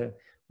better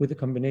with the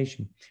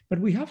combination. But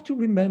we have to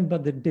remember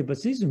that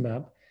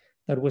bevacizumab,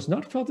 that was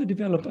not further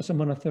developed as a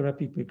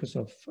monotherapy because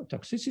of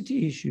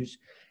toxicity issues,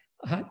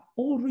 had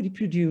already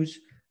produced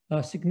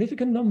a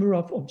significant number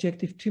of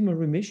objective tumor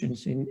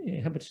remissions in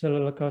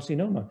hepatocellular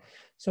carcinoma.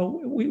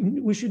 So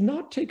we should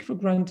not take for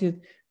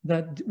granted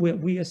that what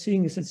we are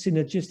seeing is a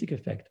synergistic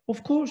effect.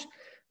 Of course,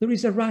 there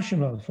is a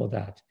rationale for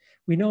that.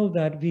 We know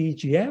that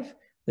VEGF,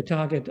 the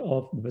target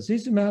of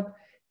bevacizumab,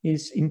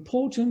 is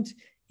important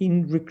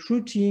in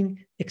recruiting,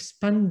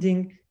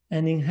 expanding,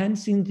 and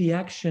enhancing the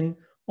action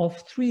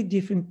of 3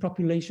 different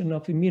populations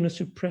of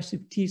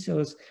immunosuppressive T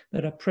cells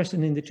that are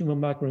present in the tumor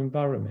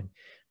microenvironment: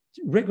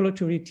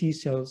 regulatory T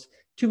cells,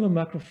 tumor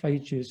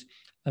macrophages,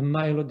 and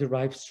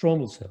myeloid-derived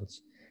stromal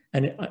cells.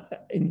 And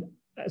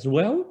as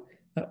well,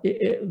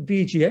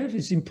 VEGF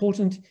is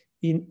important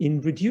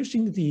in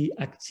reducing the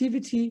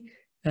activity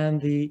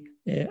and the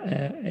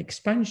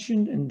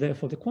expansion, and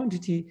therefore the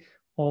quantity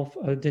of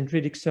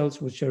dendritic cells,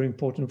 which are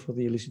important for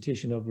the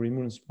elicitation of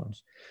immune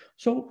response.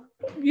 So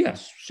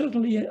yes,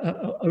 certainly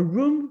a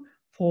room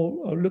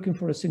for looking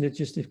for a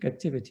synergistic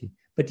activity,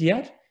 but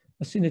yet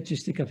a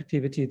synergistic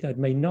activity that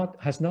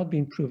has not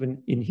been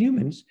proven in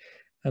humans,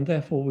 and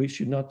therefore we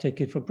should not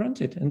take it for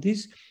granted. And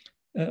this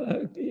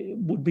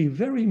would be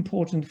very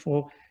important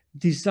for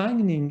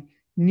designing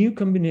new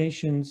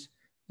combinations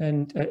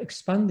and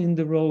expanding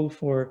the role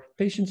for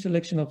patient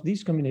selection of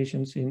these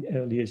combinations in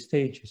earlier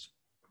stages.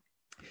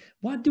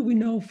 What do we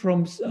know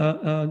from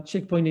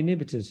checkpoint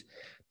inhibitors?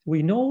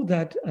 We know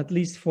that at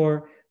least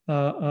for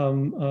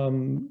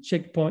checkpoint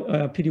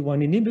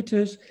PD-1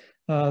 inhibitors,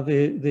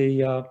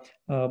 the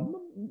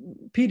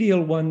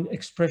PD-L1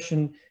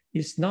 expression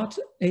is not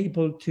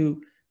able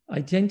to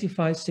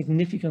identify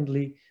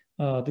significantly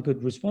the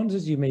good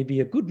responders. You may be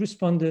a good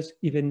responder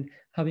even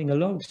having a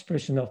low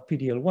expression of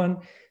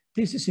PD-L1.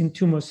 This is in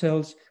tumor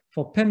cells.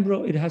 For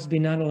pembro, it has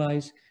been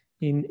analyzed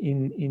in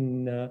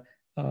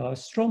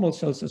stromal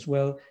cells as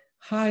well.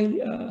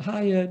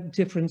 Higher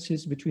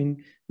differences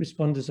between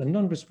responders and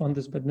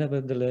non-responders, but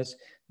nevertheless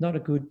not a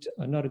good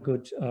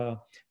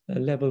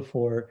level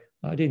for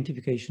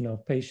identification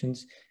of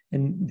patients.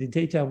 And the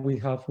data we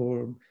have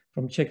from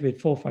CheckMate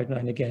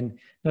 459, again,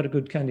 not a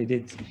good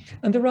candidate.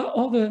 And there are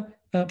other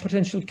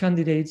potential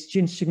candidates,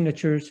 gene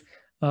signatures,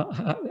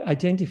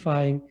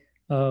 identifying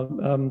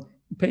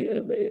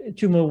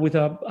tumor with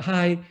a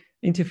high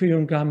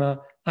interferon gamma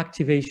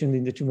activation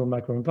in the tumor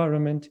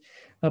microenvironment.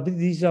 But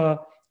these are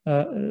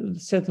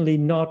certainly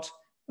not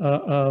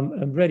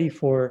ready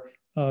for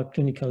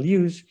clinical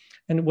use.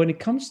 And when it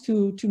comes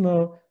to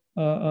tumor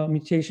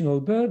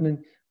mutational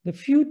burden, the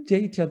few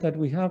data that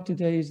we have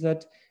today is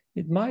that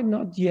it might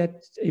not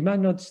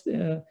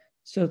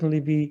certainly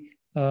be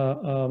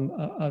a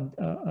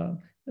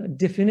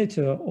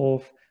definitor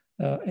of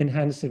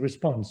enhanced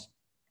response.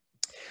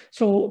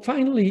 So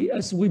finally,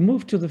 as we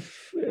move to the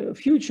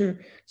future,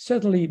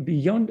 certainly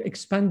beyond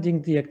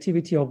expanding the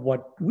activity of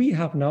what we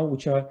have now,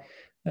 which are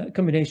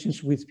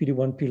combinations with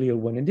PD-1,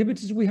 PD-L1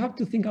 inhibitors, we have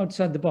to think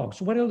outside the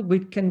box. What else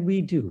can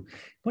we do?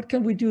 What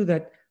can we do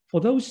that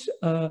for those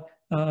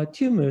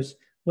tumors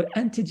where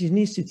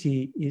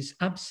antigenicity is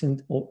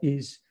absent or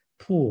is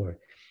poor?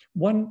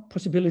 One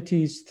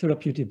possibility is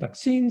therapeutic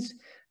vaccines.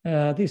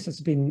 This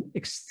has been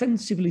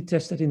extensively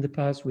tested in the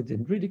past with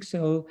dendritic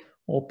cell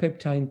or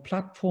peptide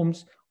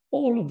platforms.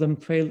 All of them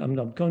failed. I'm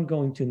not going to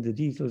go into the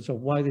details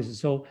of why this is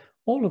so.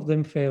 All of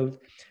them failed.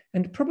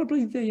 And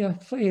probably they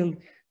have failed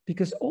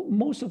because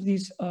most of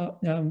these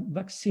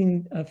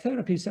vaccine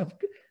therapies have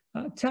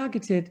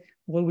targeted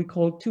what we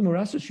call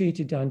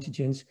tumor-associated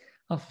antigens,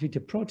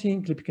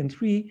 alpha-fetoprotein,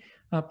 glypican-3,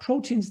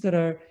 proteins that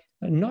are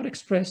not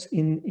expressed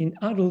in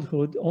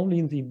adulthood, only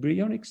in the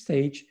embryonic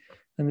stage,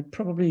 and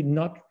probably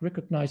not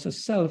recognize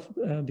herself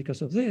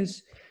because of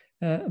this,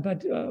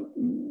 but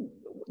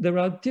there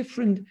are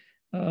different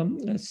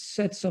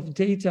sets of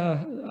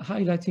data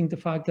highlighting the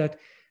fact that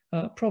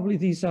probably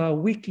these are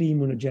weakly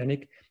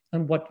immunogenic,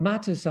 and what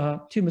matters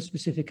are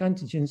tumor-specific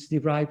antigens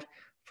derived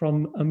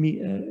from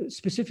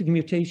specific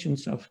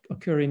mutations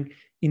occurring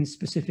in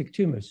specific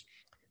tumors.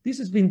 This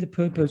has been the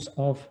purpose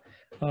of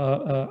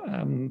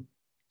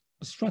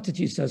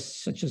strategies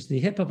such as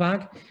the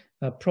HEPAVAG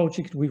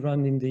project we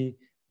run in the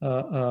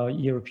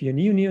European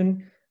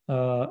Union.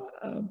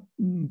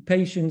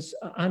 Patients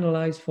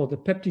analyzed for the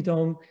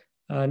peptidome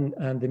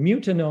and the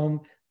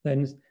mutanome,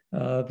 then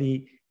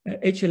the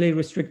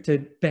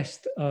HLA-restricted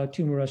best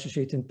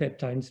tumor-associated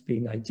peptides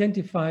being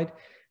identified.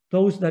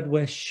 Those that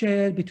were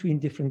shared between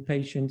different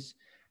patients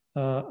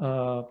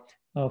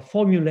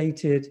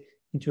formulated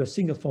into a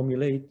single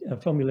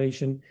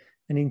formulation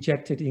and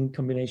injected in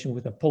combination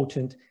with a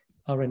potent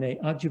RNA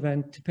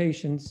adjuvant to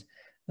patients.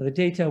 The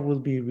data will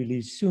be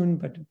released soon,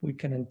 but we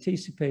can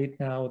anticipate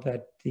now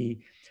that the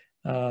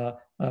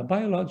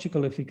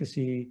biological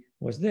efficacy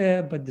was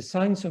there, but the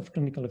signs of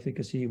clinical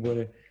efficacy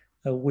were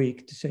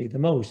weak, to say the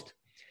most.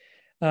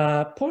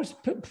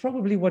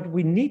 Probably what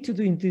we need to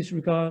do in this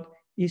regard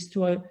is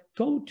to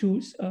go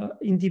to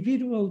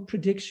individual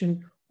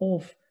prediction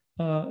of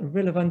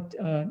relevant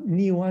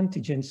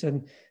neoantigens.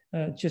 And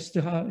just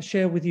to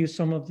share with you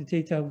some of the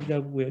data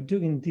that we're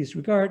doing in this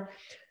regard,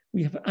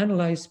 we have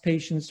analyzed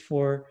patients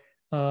for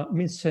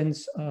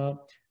missense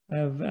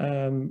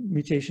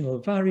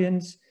mutational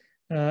variants,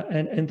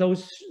 and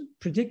those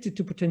predicted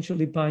to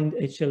potentially bind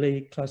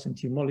HLA class and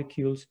T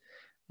molecules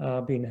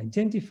being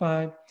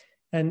identified.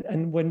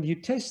 And when you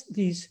test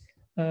these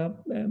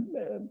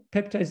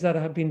peptides that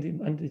have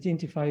been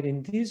identified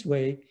in this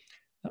way,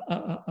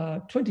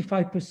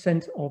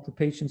 25% of the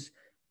patients,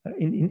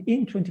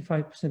 in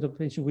 25% of the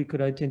patients, we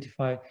could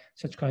identify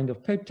such kind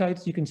of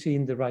peptides. You can see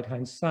in the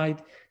right-hand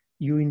side,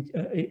 you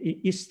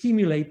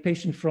stimulate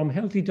patients from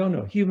healthy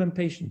donor, human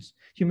patients,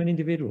 human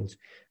individuals,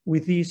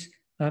 with these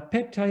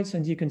peptides,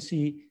 and you can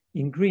see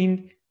in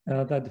green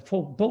that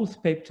for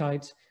both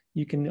peptides,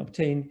 you can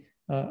obtain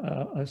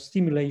a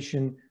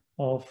stimulation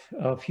of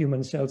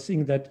human cells,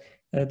 seeing that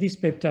these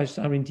peptides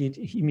are indeed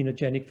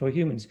immunogenic for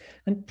humans.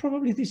 And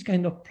probably these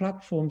kind of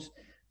platforms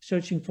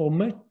searching for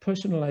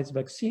personalized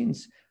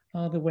vaccines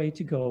are the way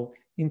to go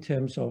in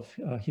terms of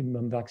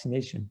human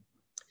vaccination.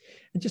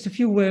 And just a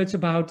few words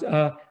about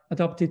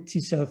adopted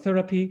T-cell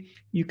therapy.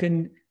 You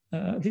can,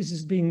 this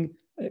is being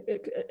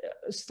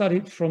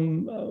studied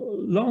from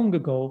long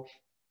ago,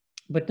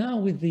 but now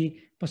with the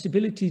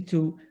possibility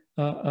to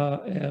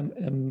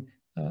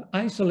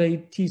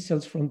isolate T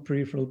cells from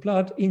peripheral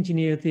blood,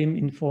 engineer them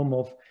in form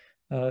of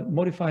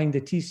modifying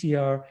the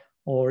TCR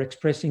or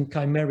expressing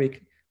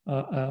chimeric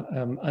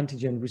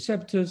antigen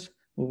receptors,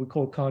 what we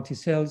call CAR T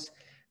cells.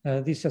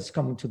 This has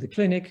come to the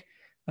clinic.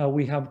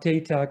 We have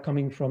data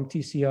coming from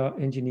TCR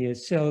engineered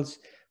cells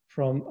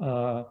from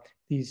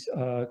these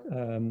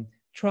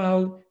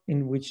trial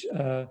in which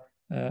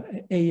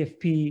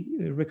AFP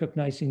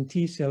recognizing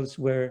T cells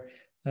were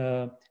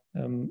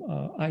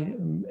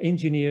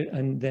engineered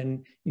and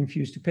then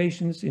infused to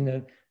patients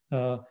in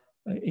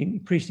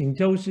increasing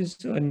doses.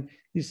 And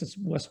this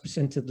was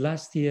presented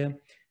last year.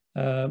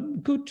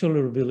 Good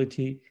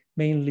tolerability,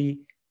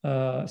 mainly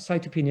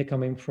cytopenia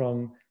coming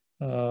from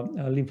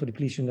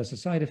lymphodepletion as a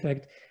side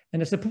effect.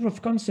 And as a proof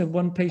of concept,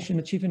 one patient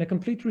achieving a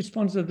complete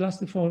response that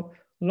lasted for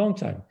a long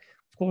time.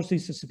 Of course,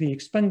 this has to be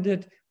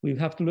expanded. We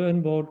have to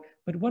learn more,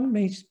 but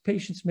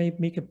patients may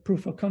make a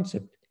proof of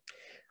concept.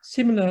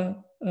 Similar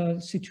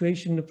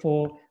situation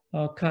for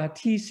CAR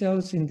T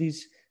cells in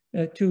these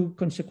two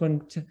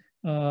consequent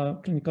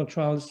clinical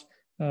trials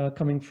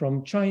coming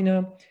from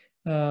China.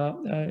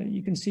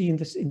 You can see in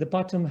the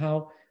bottom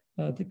how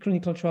the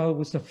clinical trial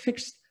with a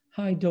fixed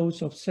high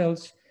dose of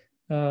cells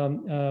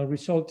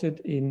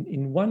resulted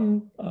in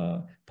one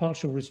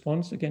partial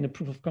response, again, a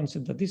proof of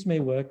concept that this may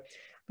work.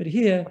 But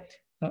here,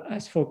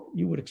 as for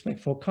you would expect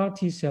for CAR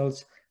T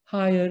cells,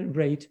 higher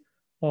rate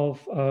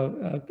of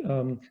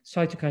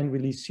cytokine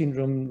release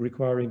syndrome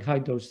requiring high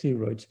dose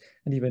steroids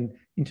and even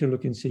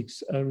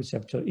interleukin-6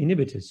 receptor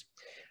inhibitors.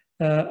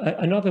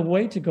 Another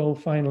way to go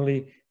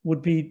finally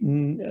would be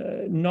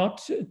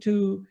not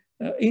to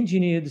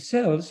engineer the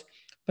cells,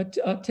 but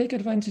take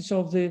advantage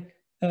of the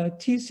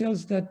T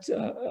cells that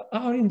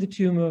are in the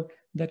tumor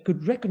that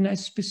could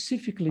recognize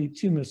specifically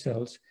tumor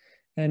cells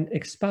and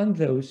expand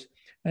those.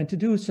 And to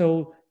do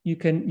so, you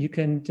can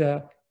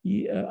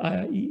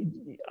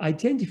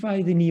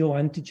identify the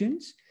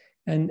neoantigens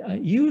and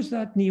use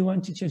that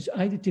neoantigens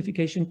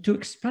identification to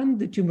expand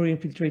the tumor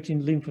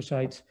infiltrating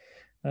lymphocytes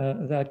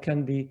that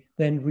can be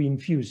then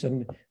reinfused.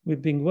 And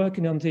we've been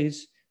working on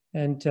this,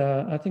 and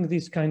I think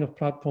these kind of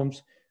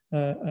platforms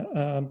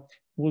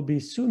will be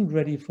soon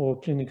ready for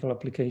clinical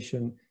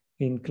application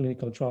in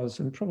clinical trials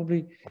and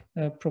probably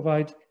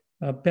provide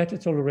better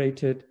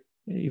tolerated,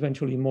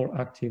 eventually more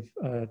active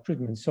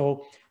treatment.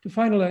 So to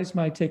finalize,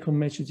 my take-home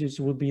messages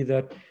will be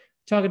that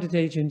targeted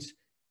agents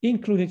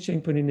including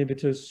checkpoint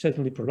inhibitors,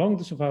 certainly prolong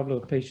the survival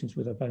of patients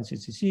with advanced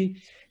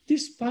HCC,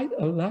 despite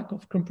a lack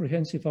of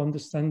comprehensive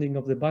understanding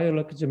of the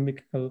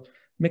biological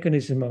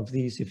mechanism of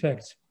these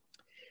effects.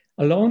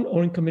 Alone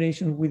or in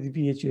combination with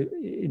VH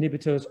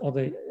inhibitors or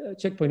the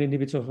checkpoint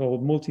inhibitors or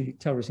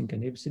multi-tyrosine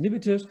kinase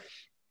inhibitors,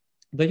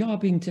 they are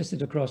being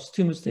tested across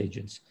tumor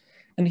stages.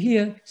 And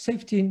here,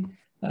 safety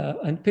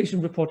and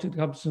patient-reported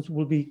outcomes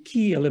will be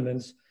key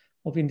elements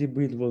of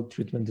individual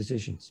treatment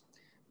decisions.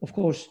 Of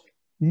course,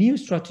 new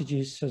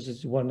strategies, such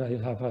as the one I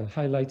have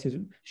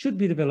highlighted, should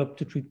be developed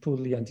to treat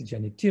poorly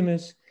antigenic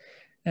tumors.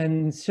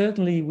 And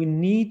certainly we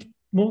need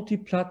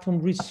multi-platform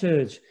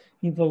research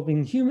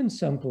involving human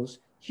samples.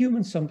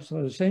 Human samples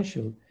are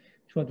essential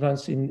to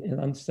advance in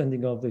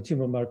understanding of the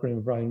tumor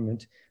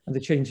microenvironment and the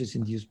changes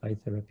induced by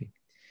therapy.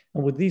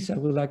 And with this, I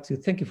would like to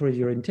thank you for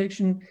your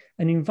attention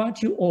and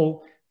invite you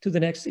all to the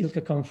next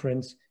ILCA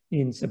conference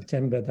in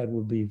September that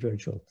will be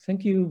virtual.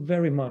 Thank you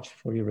very much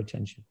for your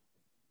attention.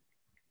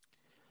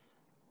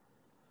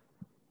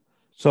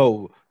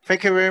 So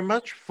thank you very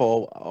much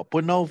for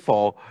Bruno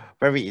for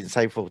very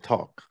insightful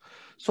talk.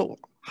 So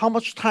how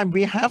much time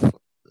we have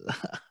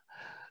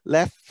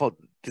left for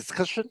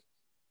discussion?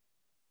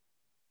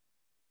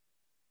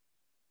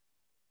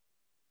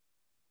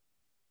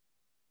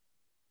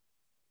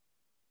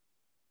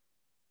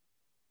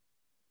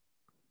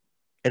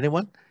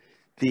 Anyone?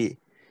 The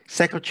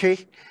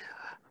secretary?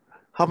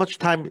 How much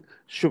time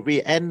should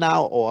we end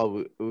now,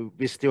 or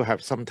we still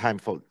have some time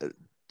for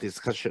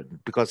discussion,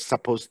 because it's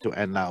supposed to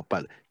end now,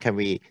 but can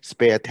we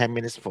spare 10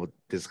 minutes for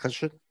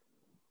discussion?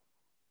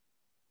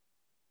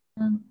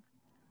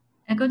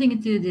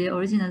 According to the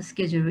original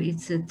schedule,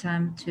 it's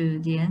time to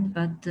the end,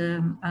 but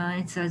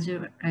it's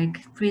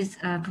like, please,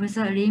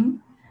 Professor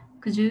Lim,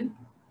 could you?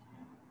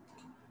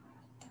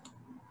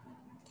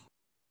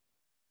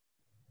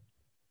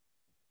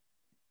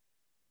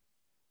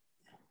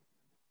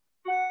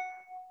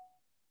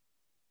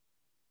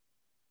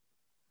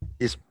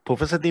 Is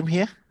Professor Lim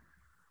here?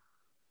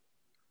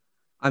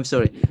 I'm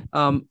sorry.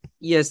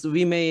 Yes,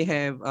 we may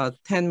have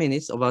 10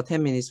 minutes, about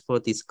 10 minutes for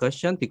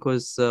discussion,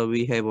 because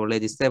we have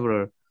already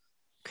several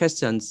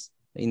questions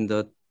in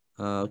the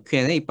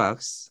Q&A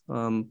box.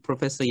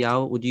 Professor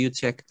Yao, would you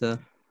check the...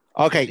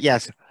 Okay,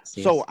 yes.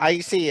 So I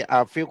see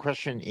a few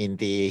questions in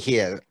the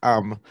here.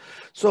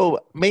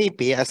 So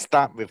maybe I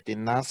start with the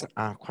last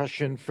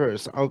question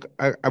first.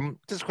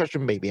 This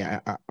question may be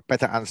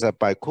better answered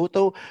by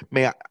Kudo.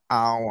 May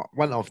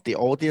one of the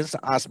audience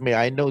ask, may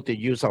I know the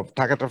use of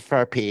targeted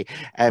therapy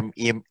and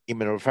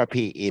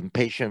immunotherapy in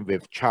patients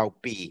with child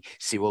B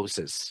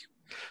cirrhosis?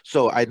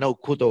 So I know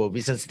Kudo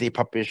recently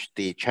published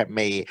the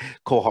CheckMate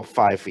cohort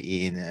 5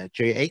 in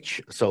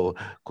JH. So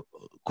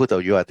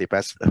Kudo, you are the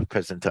best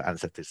person to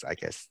answer this, I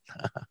guess.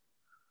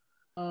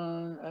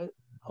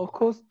 Of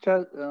course,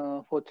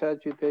 for child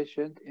B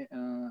patient,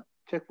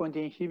 checkpoint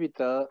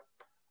inhibitor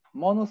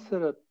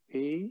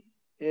monotherapy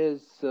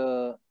is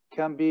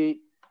can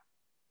be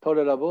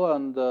tolerable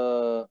and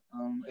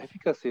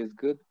efficacy is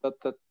good, but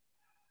the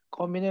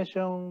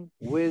combination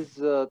with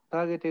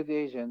targeted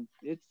agent,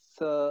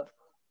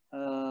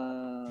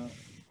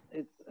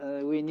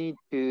 we need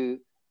to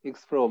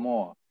explore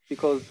more,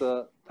 because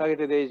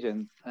targeted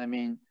agent, I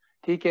mean,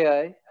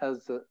 TKI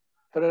has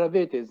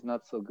tolerability is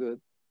not so good.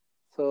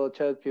 So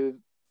child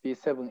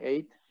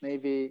B7-8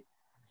 maybe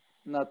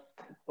not.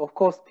 Of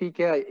course,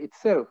 TKI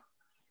itself,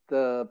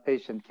 the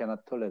patient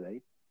cannot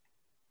tolerate.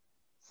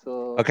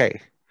 So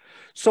okay.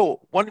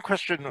 So one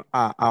question,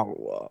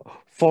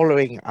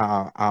 following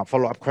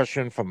follow-up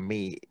question from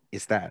me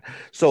is that,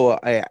 so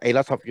a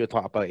lot of you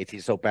talk about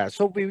Etizobat.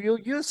 So will you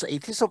use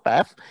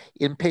Etizobat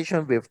in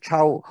patients with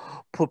child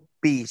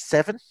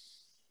B7?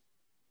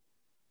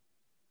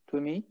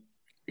 To me?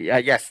 Yeah,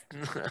 yes.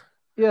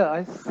 Yeah,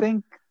 I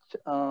think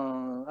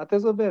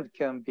Etizobat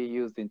can be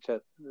used in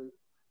child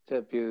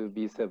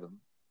B7.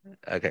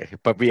 Okay,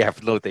 but we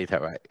have no data,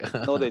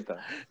 right? No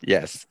data.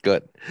 Yes,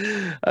 good.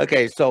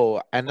 Okay,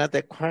 so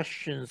another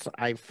questions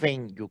I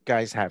think you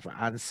guys have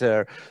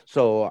answered.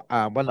 So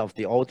one of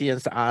the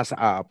audience asked,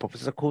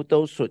 Professor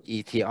Kudo, should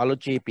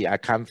etiology be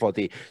account for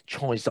the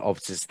choice of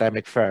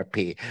systemic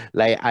therapy,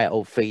 like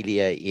IO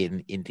failure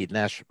in the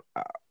NASH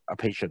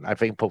patient? I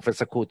think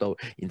Professor Kudo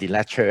in the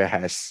lecture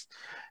has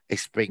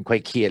explained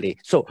quite clearly.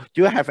 So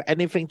do you have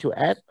anything to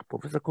add,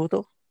 Professor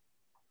Kudo?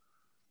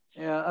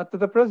 Yeah, at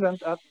the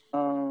present,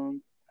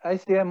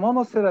 ICM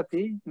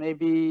monotherapy,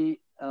 maybe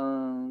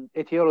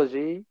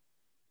etiology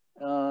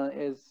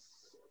is,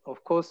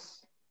 of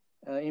course,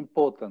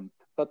 important.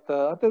 But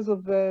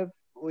Etizobat,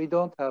 we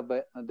don't have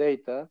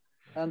data.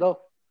 And of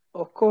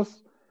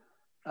course,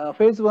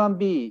 phase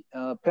 1B,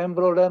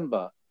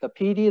 pembrolizumab, the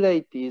PD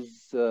rate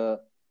is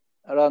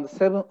around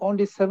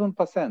only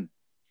 7%.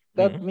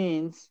 That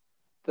means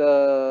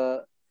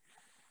the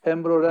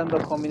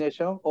pembrolizumab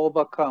combination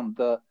overcome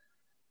the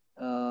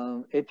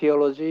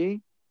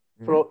etiology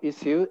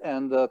issue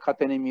and the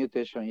catenin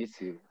mutation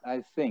issue,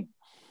 I think.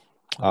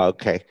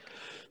 Okay.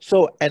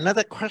 So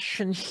another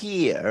question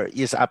here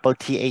is about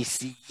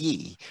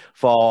TACE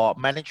for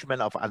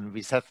management of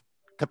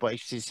unresected resectable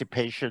HCC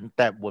patient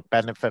that would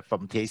benefit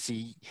from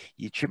TACE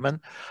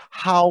treatment,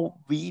 how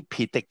we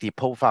predict the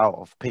profile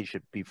of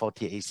patient before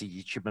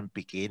TACE treatment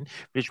begin,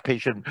 which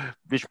patient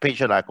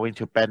are going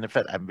to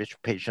benefit and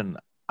which patient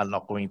are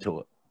not going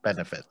to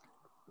benefit.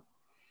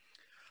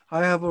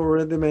 I have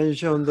already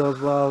mentioned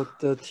about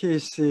the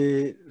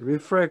TAC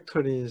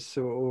refractoriness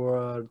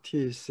or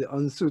TAC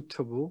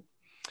unsuitable,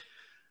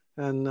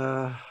 and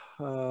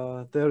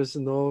there is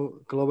no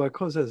global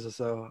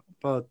consensus,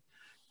 but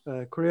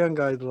Korean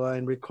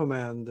guideline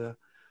recommend TAC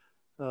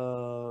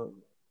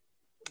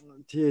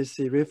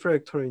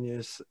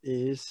refractoriness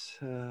is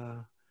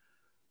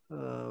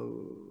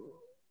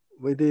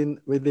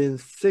within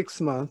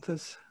 6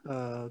 months,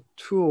 2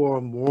 or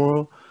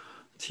more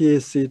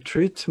TAC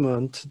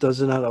treatment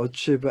does not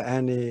achieve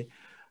any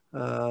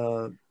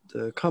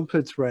the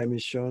complete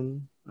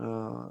remission,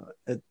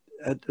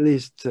 at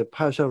least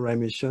partial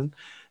remission.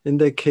 In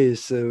that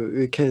case,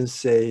 we can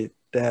say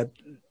that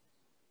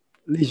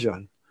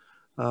lesion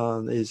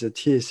is a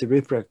TAC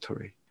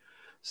refractory.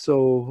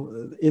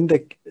 So in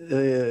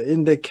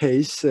the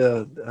case,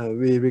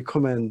 we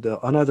recommend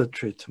another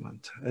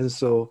treatment. And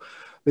so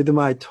with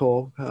my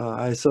talk,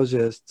 I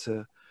suggest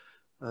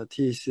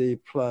TAC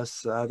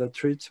plus other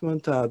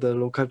treatment, other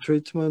local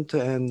treatment,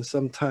 and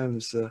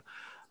sometimes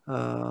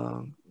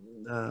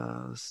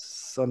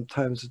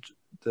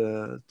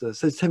the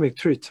systemic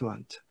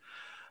treatment.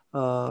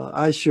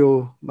 I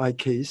show my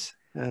case,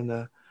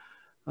 and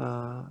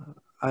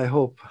I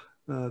hope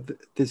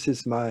this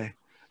is my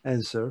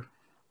answer.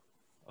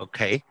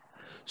 Okay.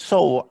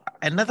 So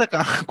another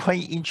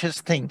quite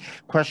interesting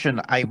question.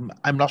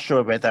 I'm not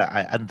sure whether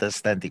I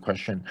understand the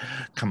question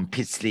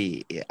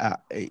completely.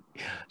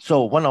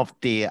 So one of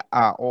the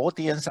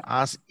audience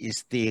asked,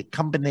 is the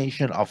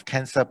combination of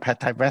cancer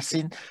peptide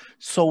vaccine,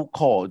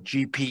 so-called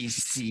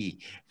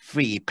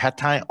GPC3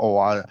 peptide,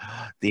 or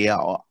the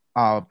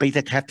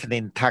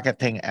beta-catenin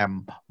targeting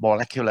and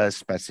molecular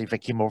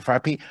specific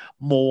chemotherapy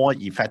more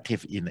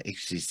effective in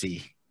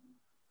HCC?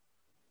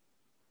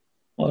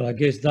 Well, I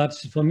guess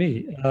that's for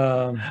me.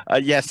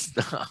 Yes.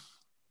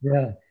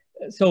 Yeah.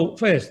 So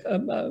first,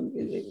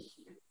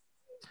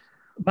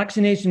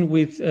 vaccination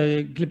with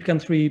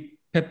glypican-3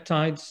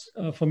 peptides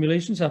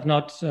formulations have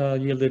not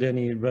yielded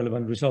any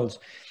relevant results.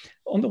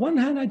 On the one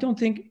hand, I don't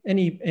think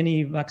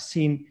any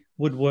vaccine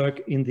would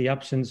work in the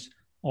absence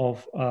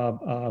of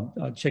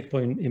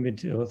checkpoint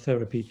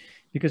immunotherapy,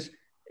 because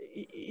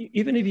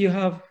even if you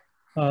have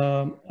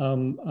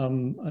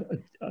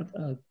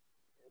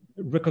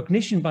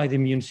recognition by the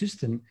immune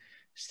system,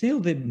 still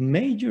the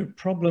major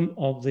problem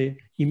of the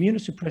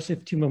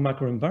immunosuppressive tumor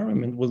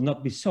microenvironment will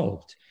not be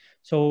solved.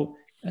 So,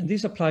 and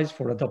this applies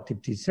for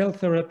adoptive T cell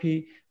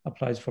therapy,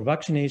 applies for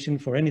vaccination,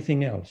 for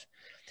anything else.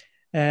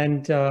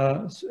 And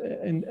so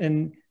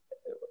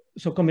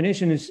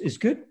combination is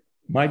good,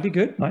 might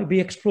be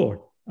explored.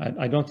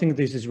 I don't think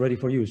this is ready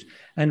for use.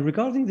 And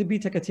regarding the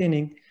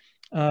beta-catenin,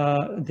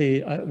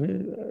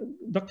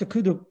 Dr.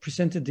 Kudo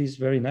presented this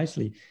very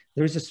nicely.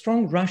 There is a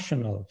strong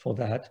rationale for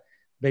that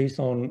based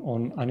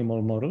on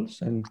animal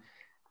models and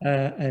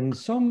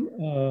some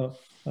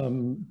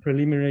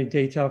preliminary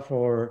data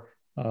from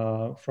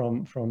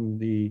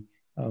the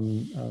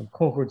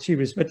cohort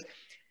series, but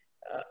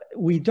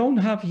we don't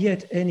have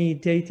yet any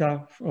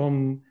data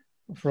from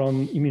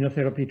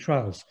immunotherapy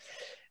trials.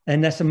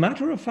 And as a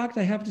matter of fact,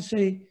 I have to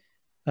say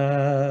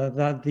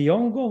that the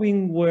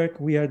ongoing work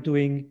we are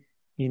doing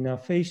in a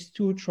phase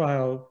 2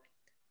 trial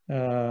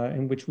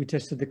in which we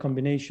tested the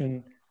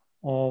combination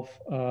of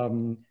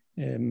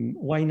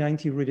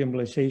Y90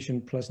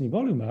 radioembolization plus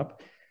nivolumab,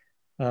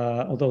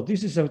 although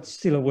this is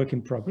still a work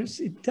in progress,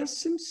 it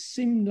doesn't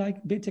seem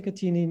like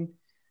beta-catenin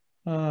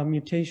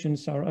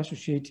mutations are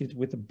associated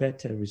with a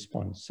better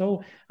response.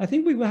 So I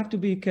think we will have to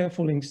be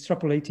careful in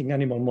extrapolating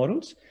animal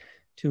models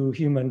to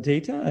human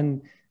data,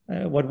 and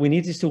what we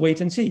need is to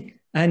wait and see.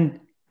 And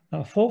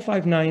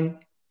 459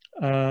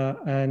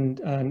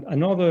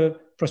 and other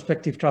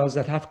prospective trials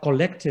that have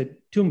collected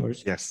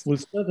tumors, yes, will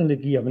certainly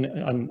give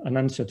an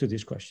answer to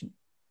this question.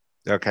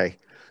 Okay,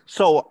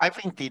 so I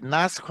think the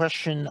last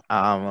question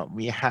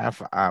we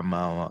have, and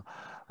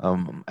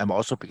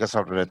also because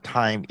of the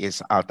time,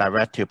 is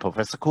direct to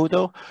Professor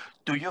Kudo.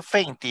 Do you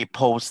think the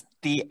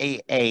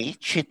post-DAA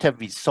treated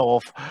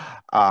resolve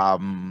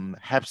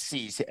Hep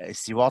C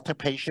cirrhotic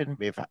patient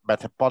with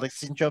metabolic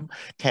syndrome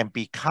can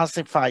be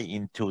classified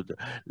into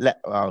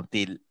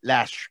the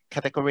LASH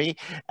category?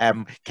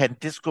 Can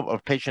this group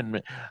of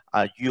patients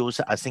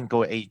use a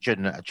single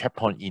agent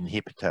checkpoint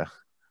inhibitor?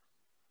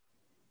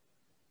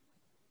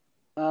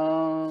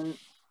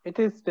 It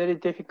is very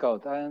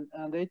difficult,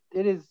 and it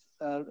is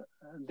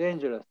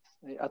dangerous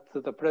at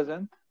the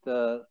present.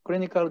 The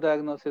clinical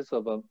diagnosis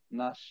of a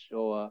NASH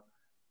or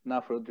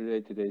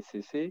NAFLD-related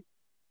HCC,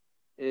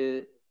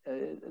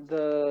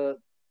 the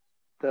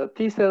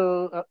T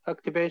cell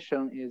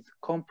activation is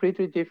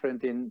completely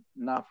different in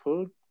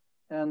NAFLD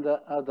and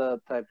the other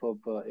type of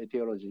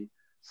etiology.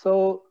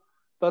 So,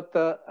 but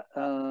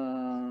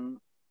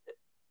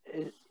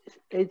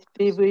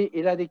HPV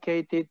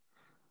eradicated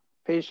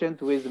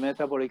patient with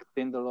metabolic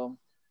syndrome,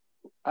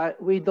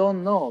 we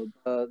don't know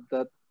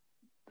that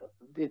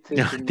it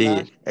is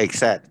the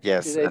exact,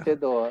 yes.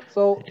 related or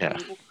so. Yeah.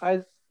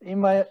 In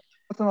my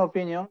personal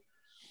opinion,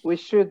 we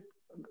should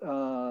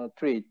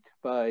treat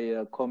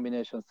by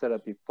combination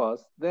therapy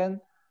first. Then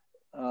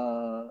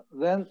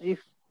if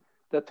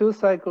the 2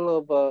 cycle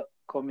of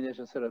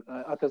combination therapy,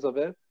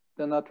 atezolizumab,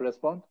 do not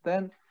respond,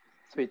 then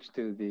switch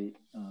to the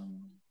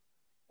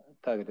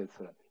targeted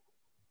therapy.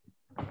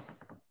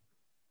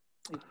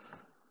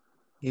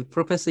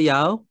 Professor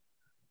Yao?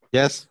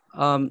 Yes.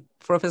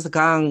 Professor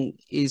Kang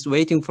is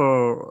waiting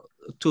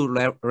to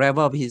wrap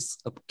up his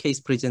case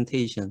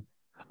presentation.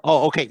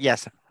 Oh, okay,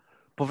 yes.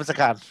 Professor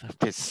Khan,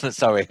 please,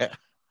 sorry.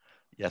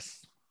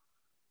 Yes.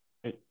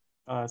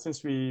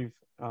 Since we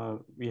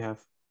have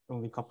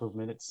only a couple of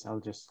minutes, I'll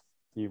just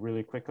be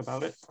really quick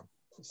about it.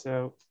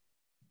 So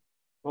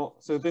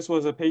this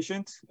was a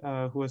patient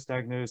who was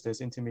diagnosed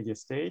as intermediate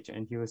stage,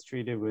 and he was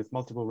treated with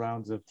multiple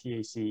rounds of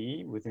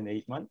TACE within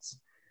 8 months.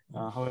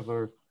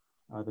 However,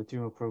 the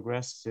tumor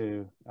progressed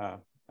to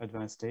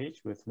advanced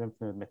stage with lymph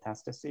node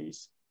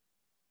metastases.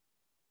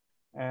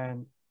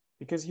 And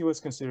because he was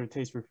considered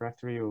TACE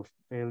refractory or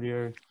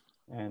failure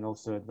and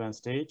also advanced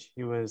stage,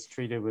 he was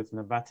treated with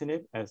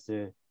lenvatinib as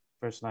the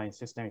first-line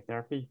systemic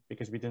therapy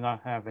because we did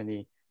not have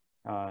any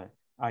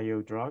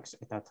IO drugs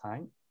at that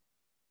time.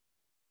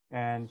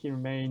 And he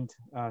remained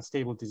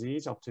stable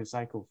disease up to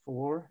cycle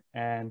 4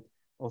 and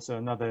also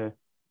another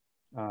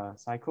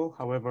cycle.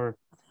 However,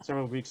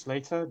 several weeks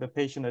later, the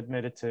patient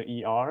admitted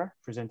to ER,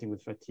 presenting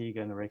with fatigue,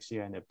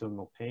 anorexia, and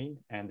abdominal pain.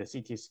 And the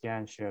CT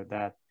scan showed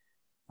that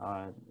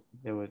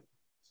there were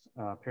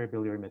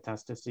peribiliary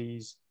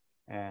metastases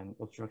and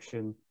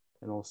obstruction,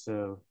 and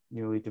also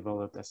newly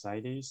developed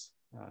ascites,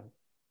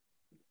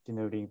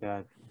 denoting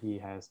that he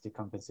has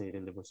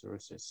decompensated liver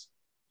cirrhosis.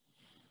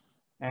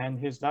 And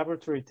his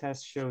laboratory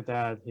tests show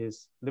that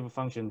his liver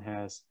function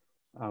has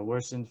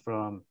worsened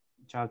from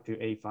child-pugh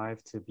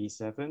A5 to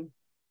B7.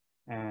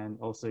 And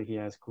also he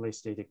has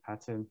cholestatic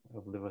pattern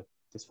of liver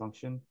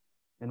dysfunction.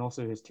 And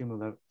also his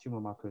tumor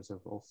markers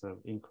have also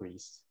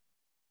increased.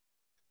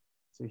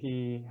 So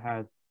he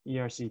had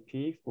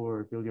ERCP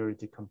for biliary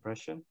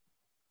decompression.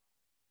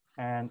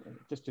 And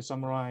just to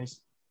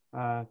summarize,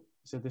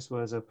 so this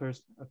was a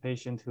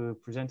patient who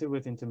presented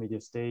with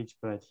intermediate stage,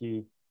 but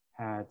he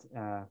had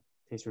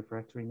TACE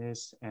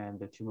refractoriness, and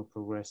the tumor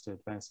progressed to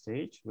advanced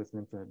stage with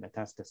lymph node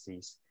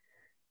metastases.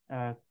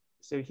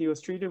 So he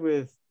was treated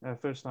with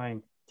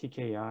first-line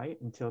TKI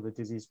until the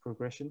disease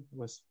progression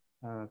was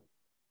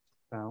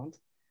found.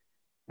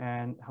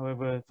 And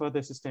however,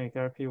 further systemic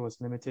therapy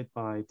was limited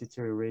by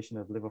deterioration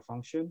of liver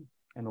function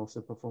and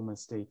also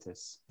performance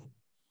status.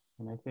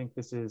 And I think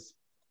this is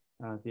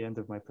the end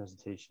of my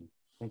presentation.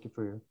 Thank you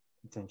for your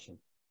attention.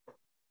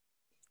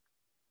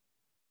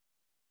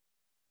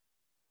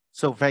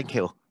 So thank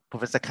you,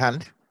 Professor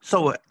Khan.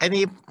 So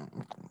any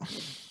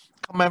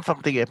comment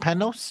from the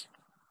panels?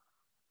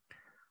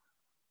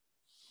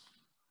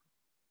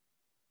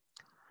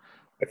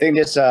 I think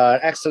it's an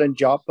excellent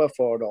job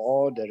for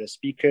all the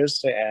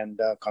speakers, and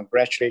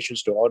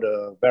congratulations to all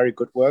the very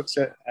good works.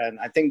 And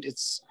I think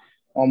it's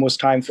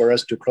almost time for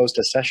us to close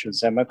the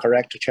sessions. Am I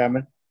correct,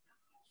 Chairman?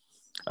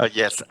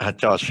 Yes,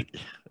 Josh.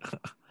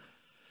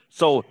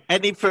 So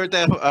any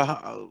further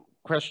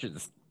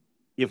questions?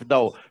 If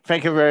no,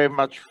 thank you very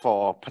much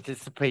for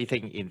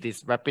participating in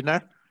this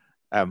webinar.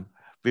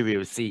 We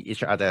will see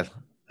each other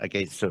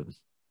again soon.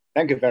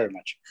 Thank you very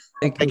much.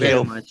 Thank you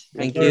very much.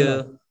 Thank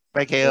you.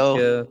 Thank you. Thank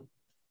you.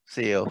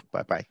 See you.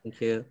 Bye-bye.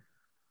 Thank you.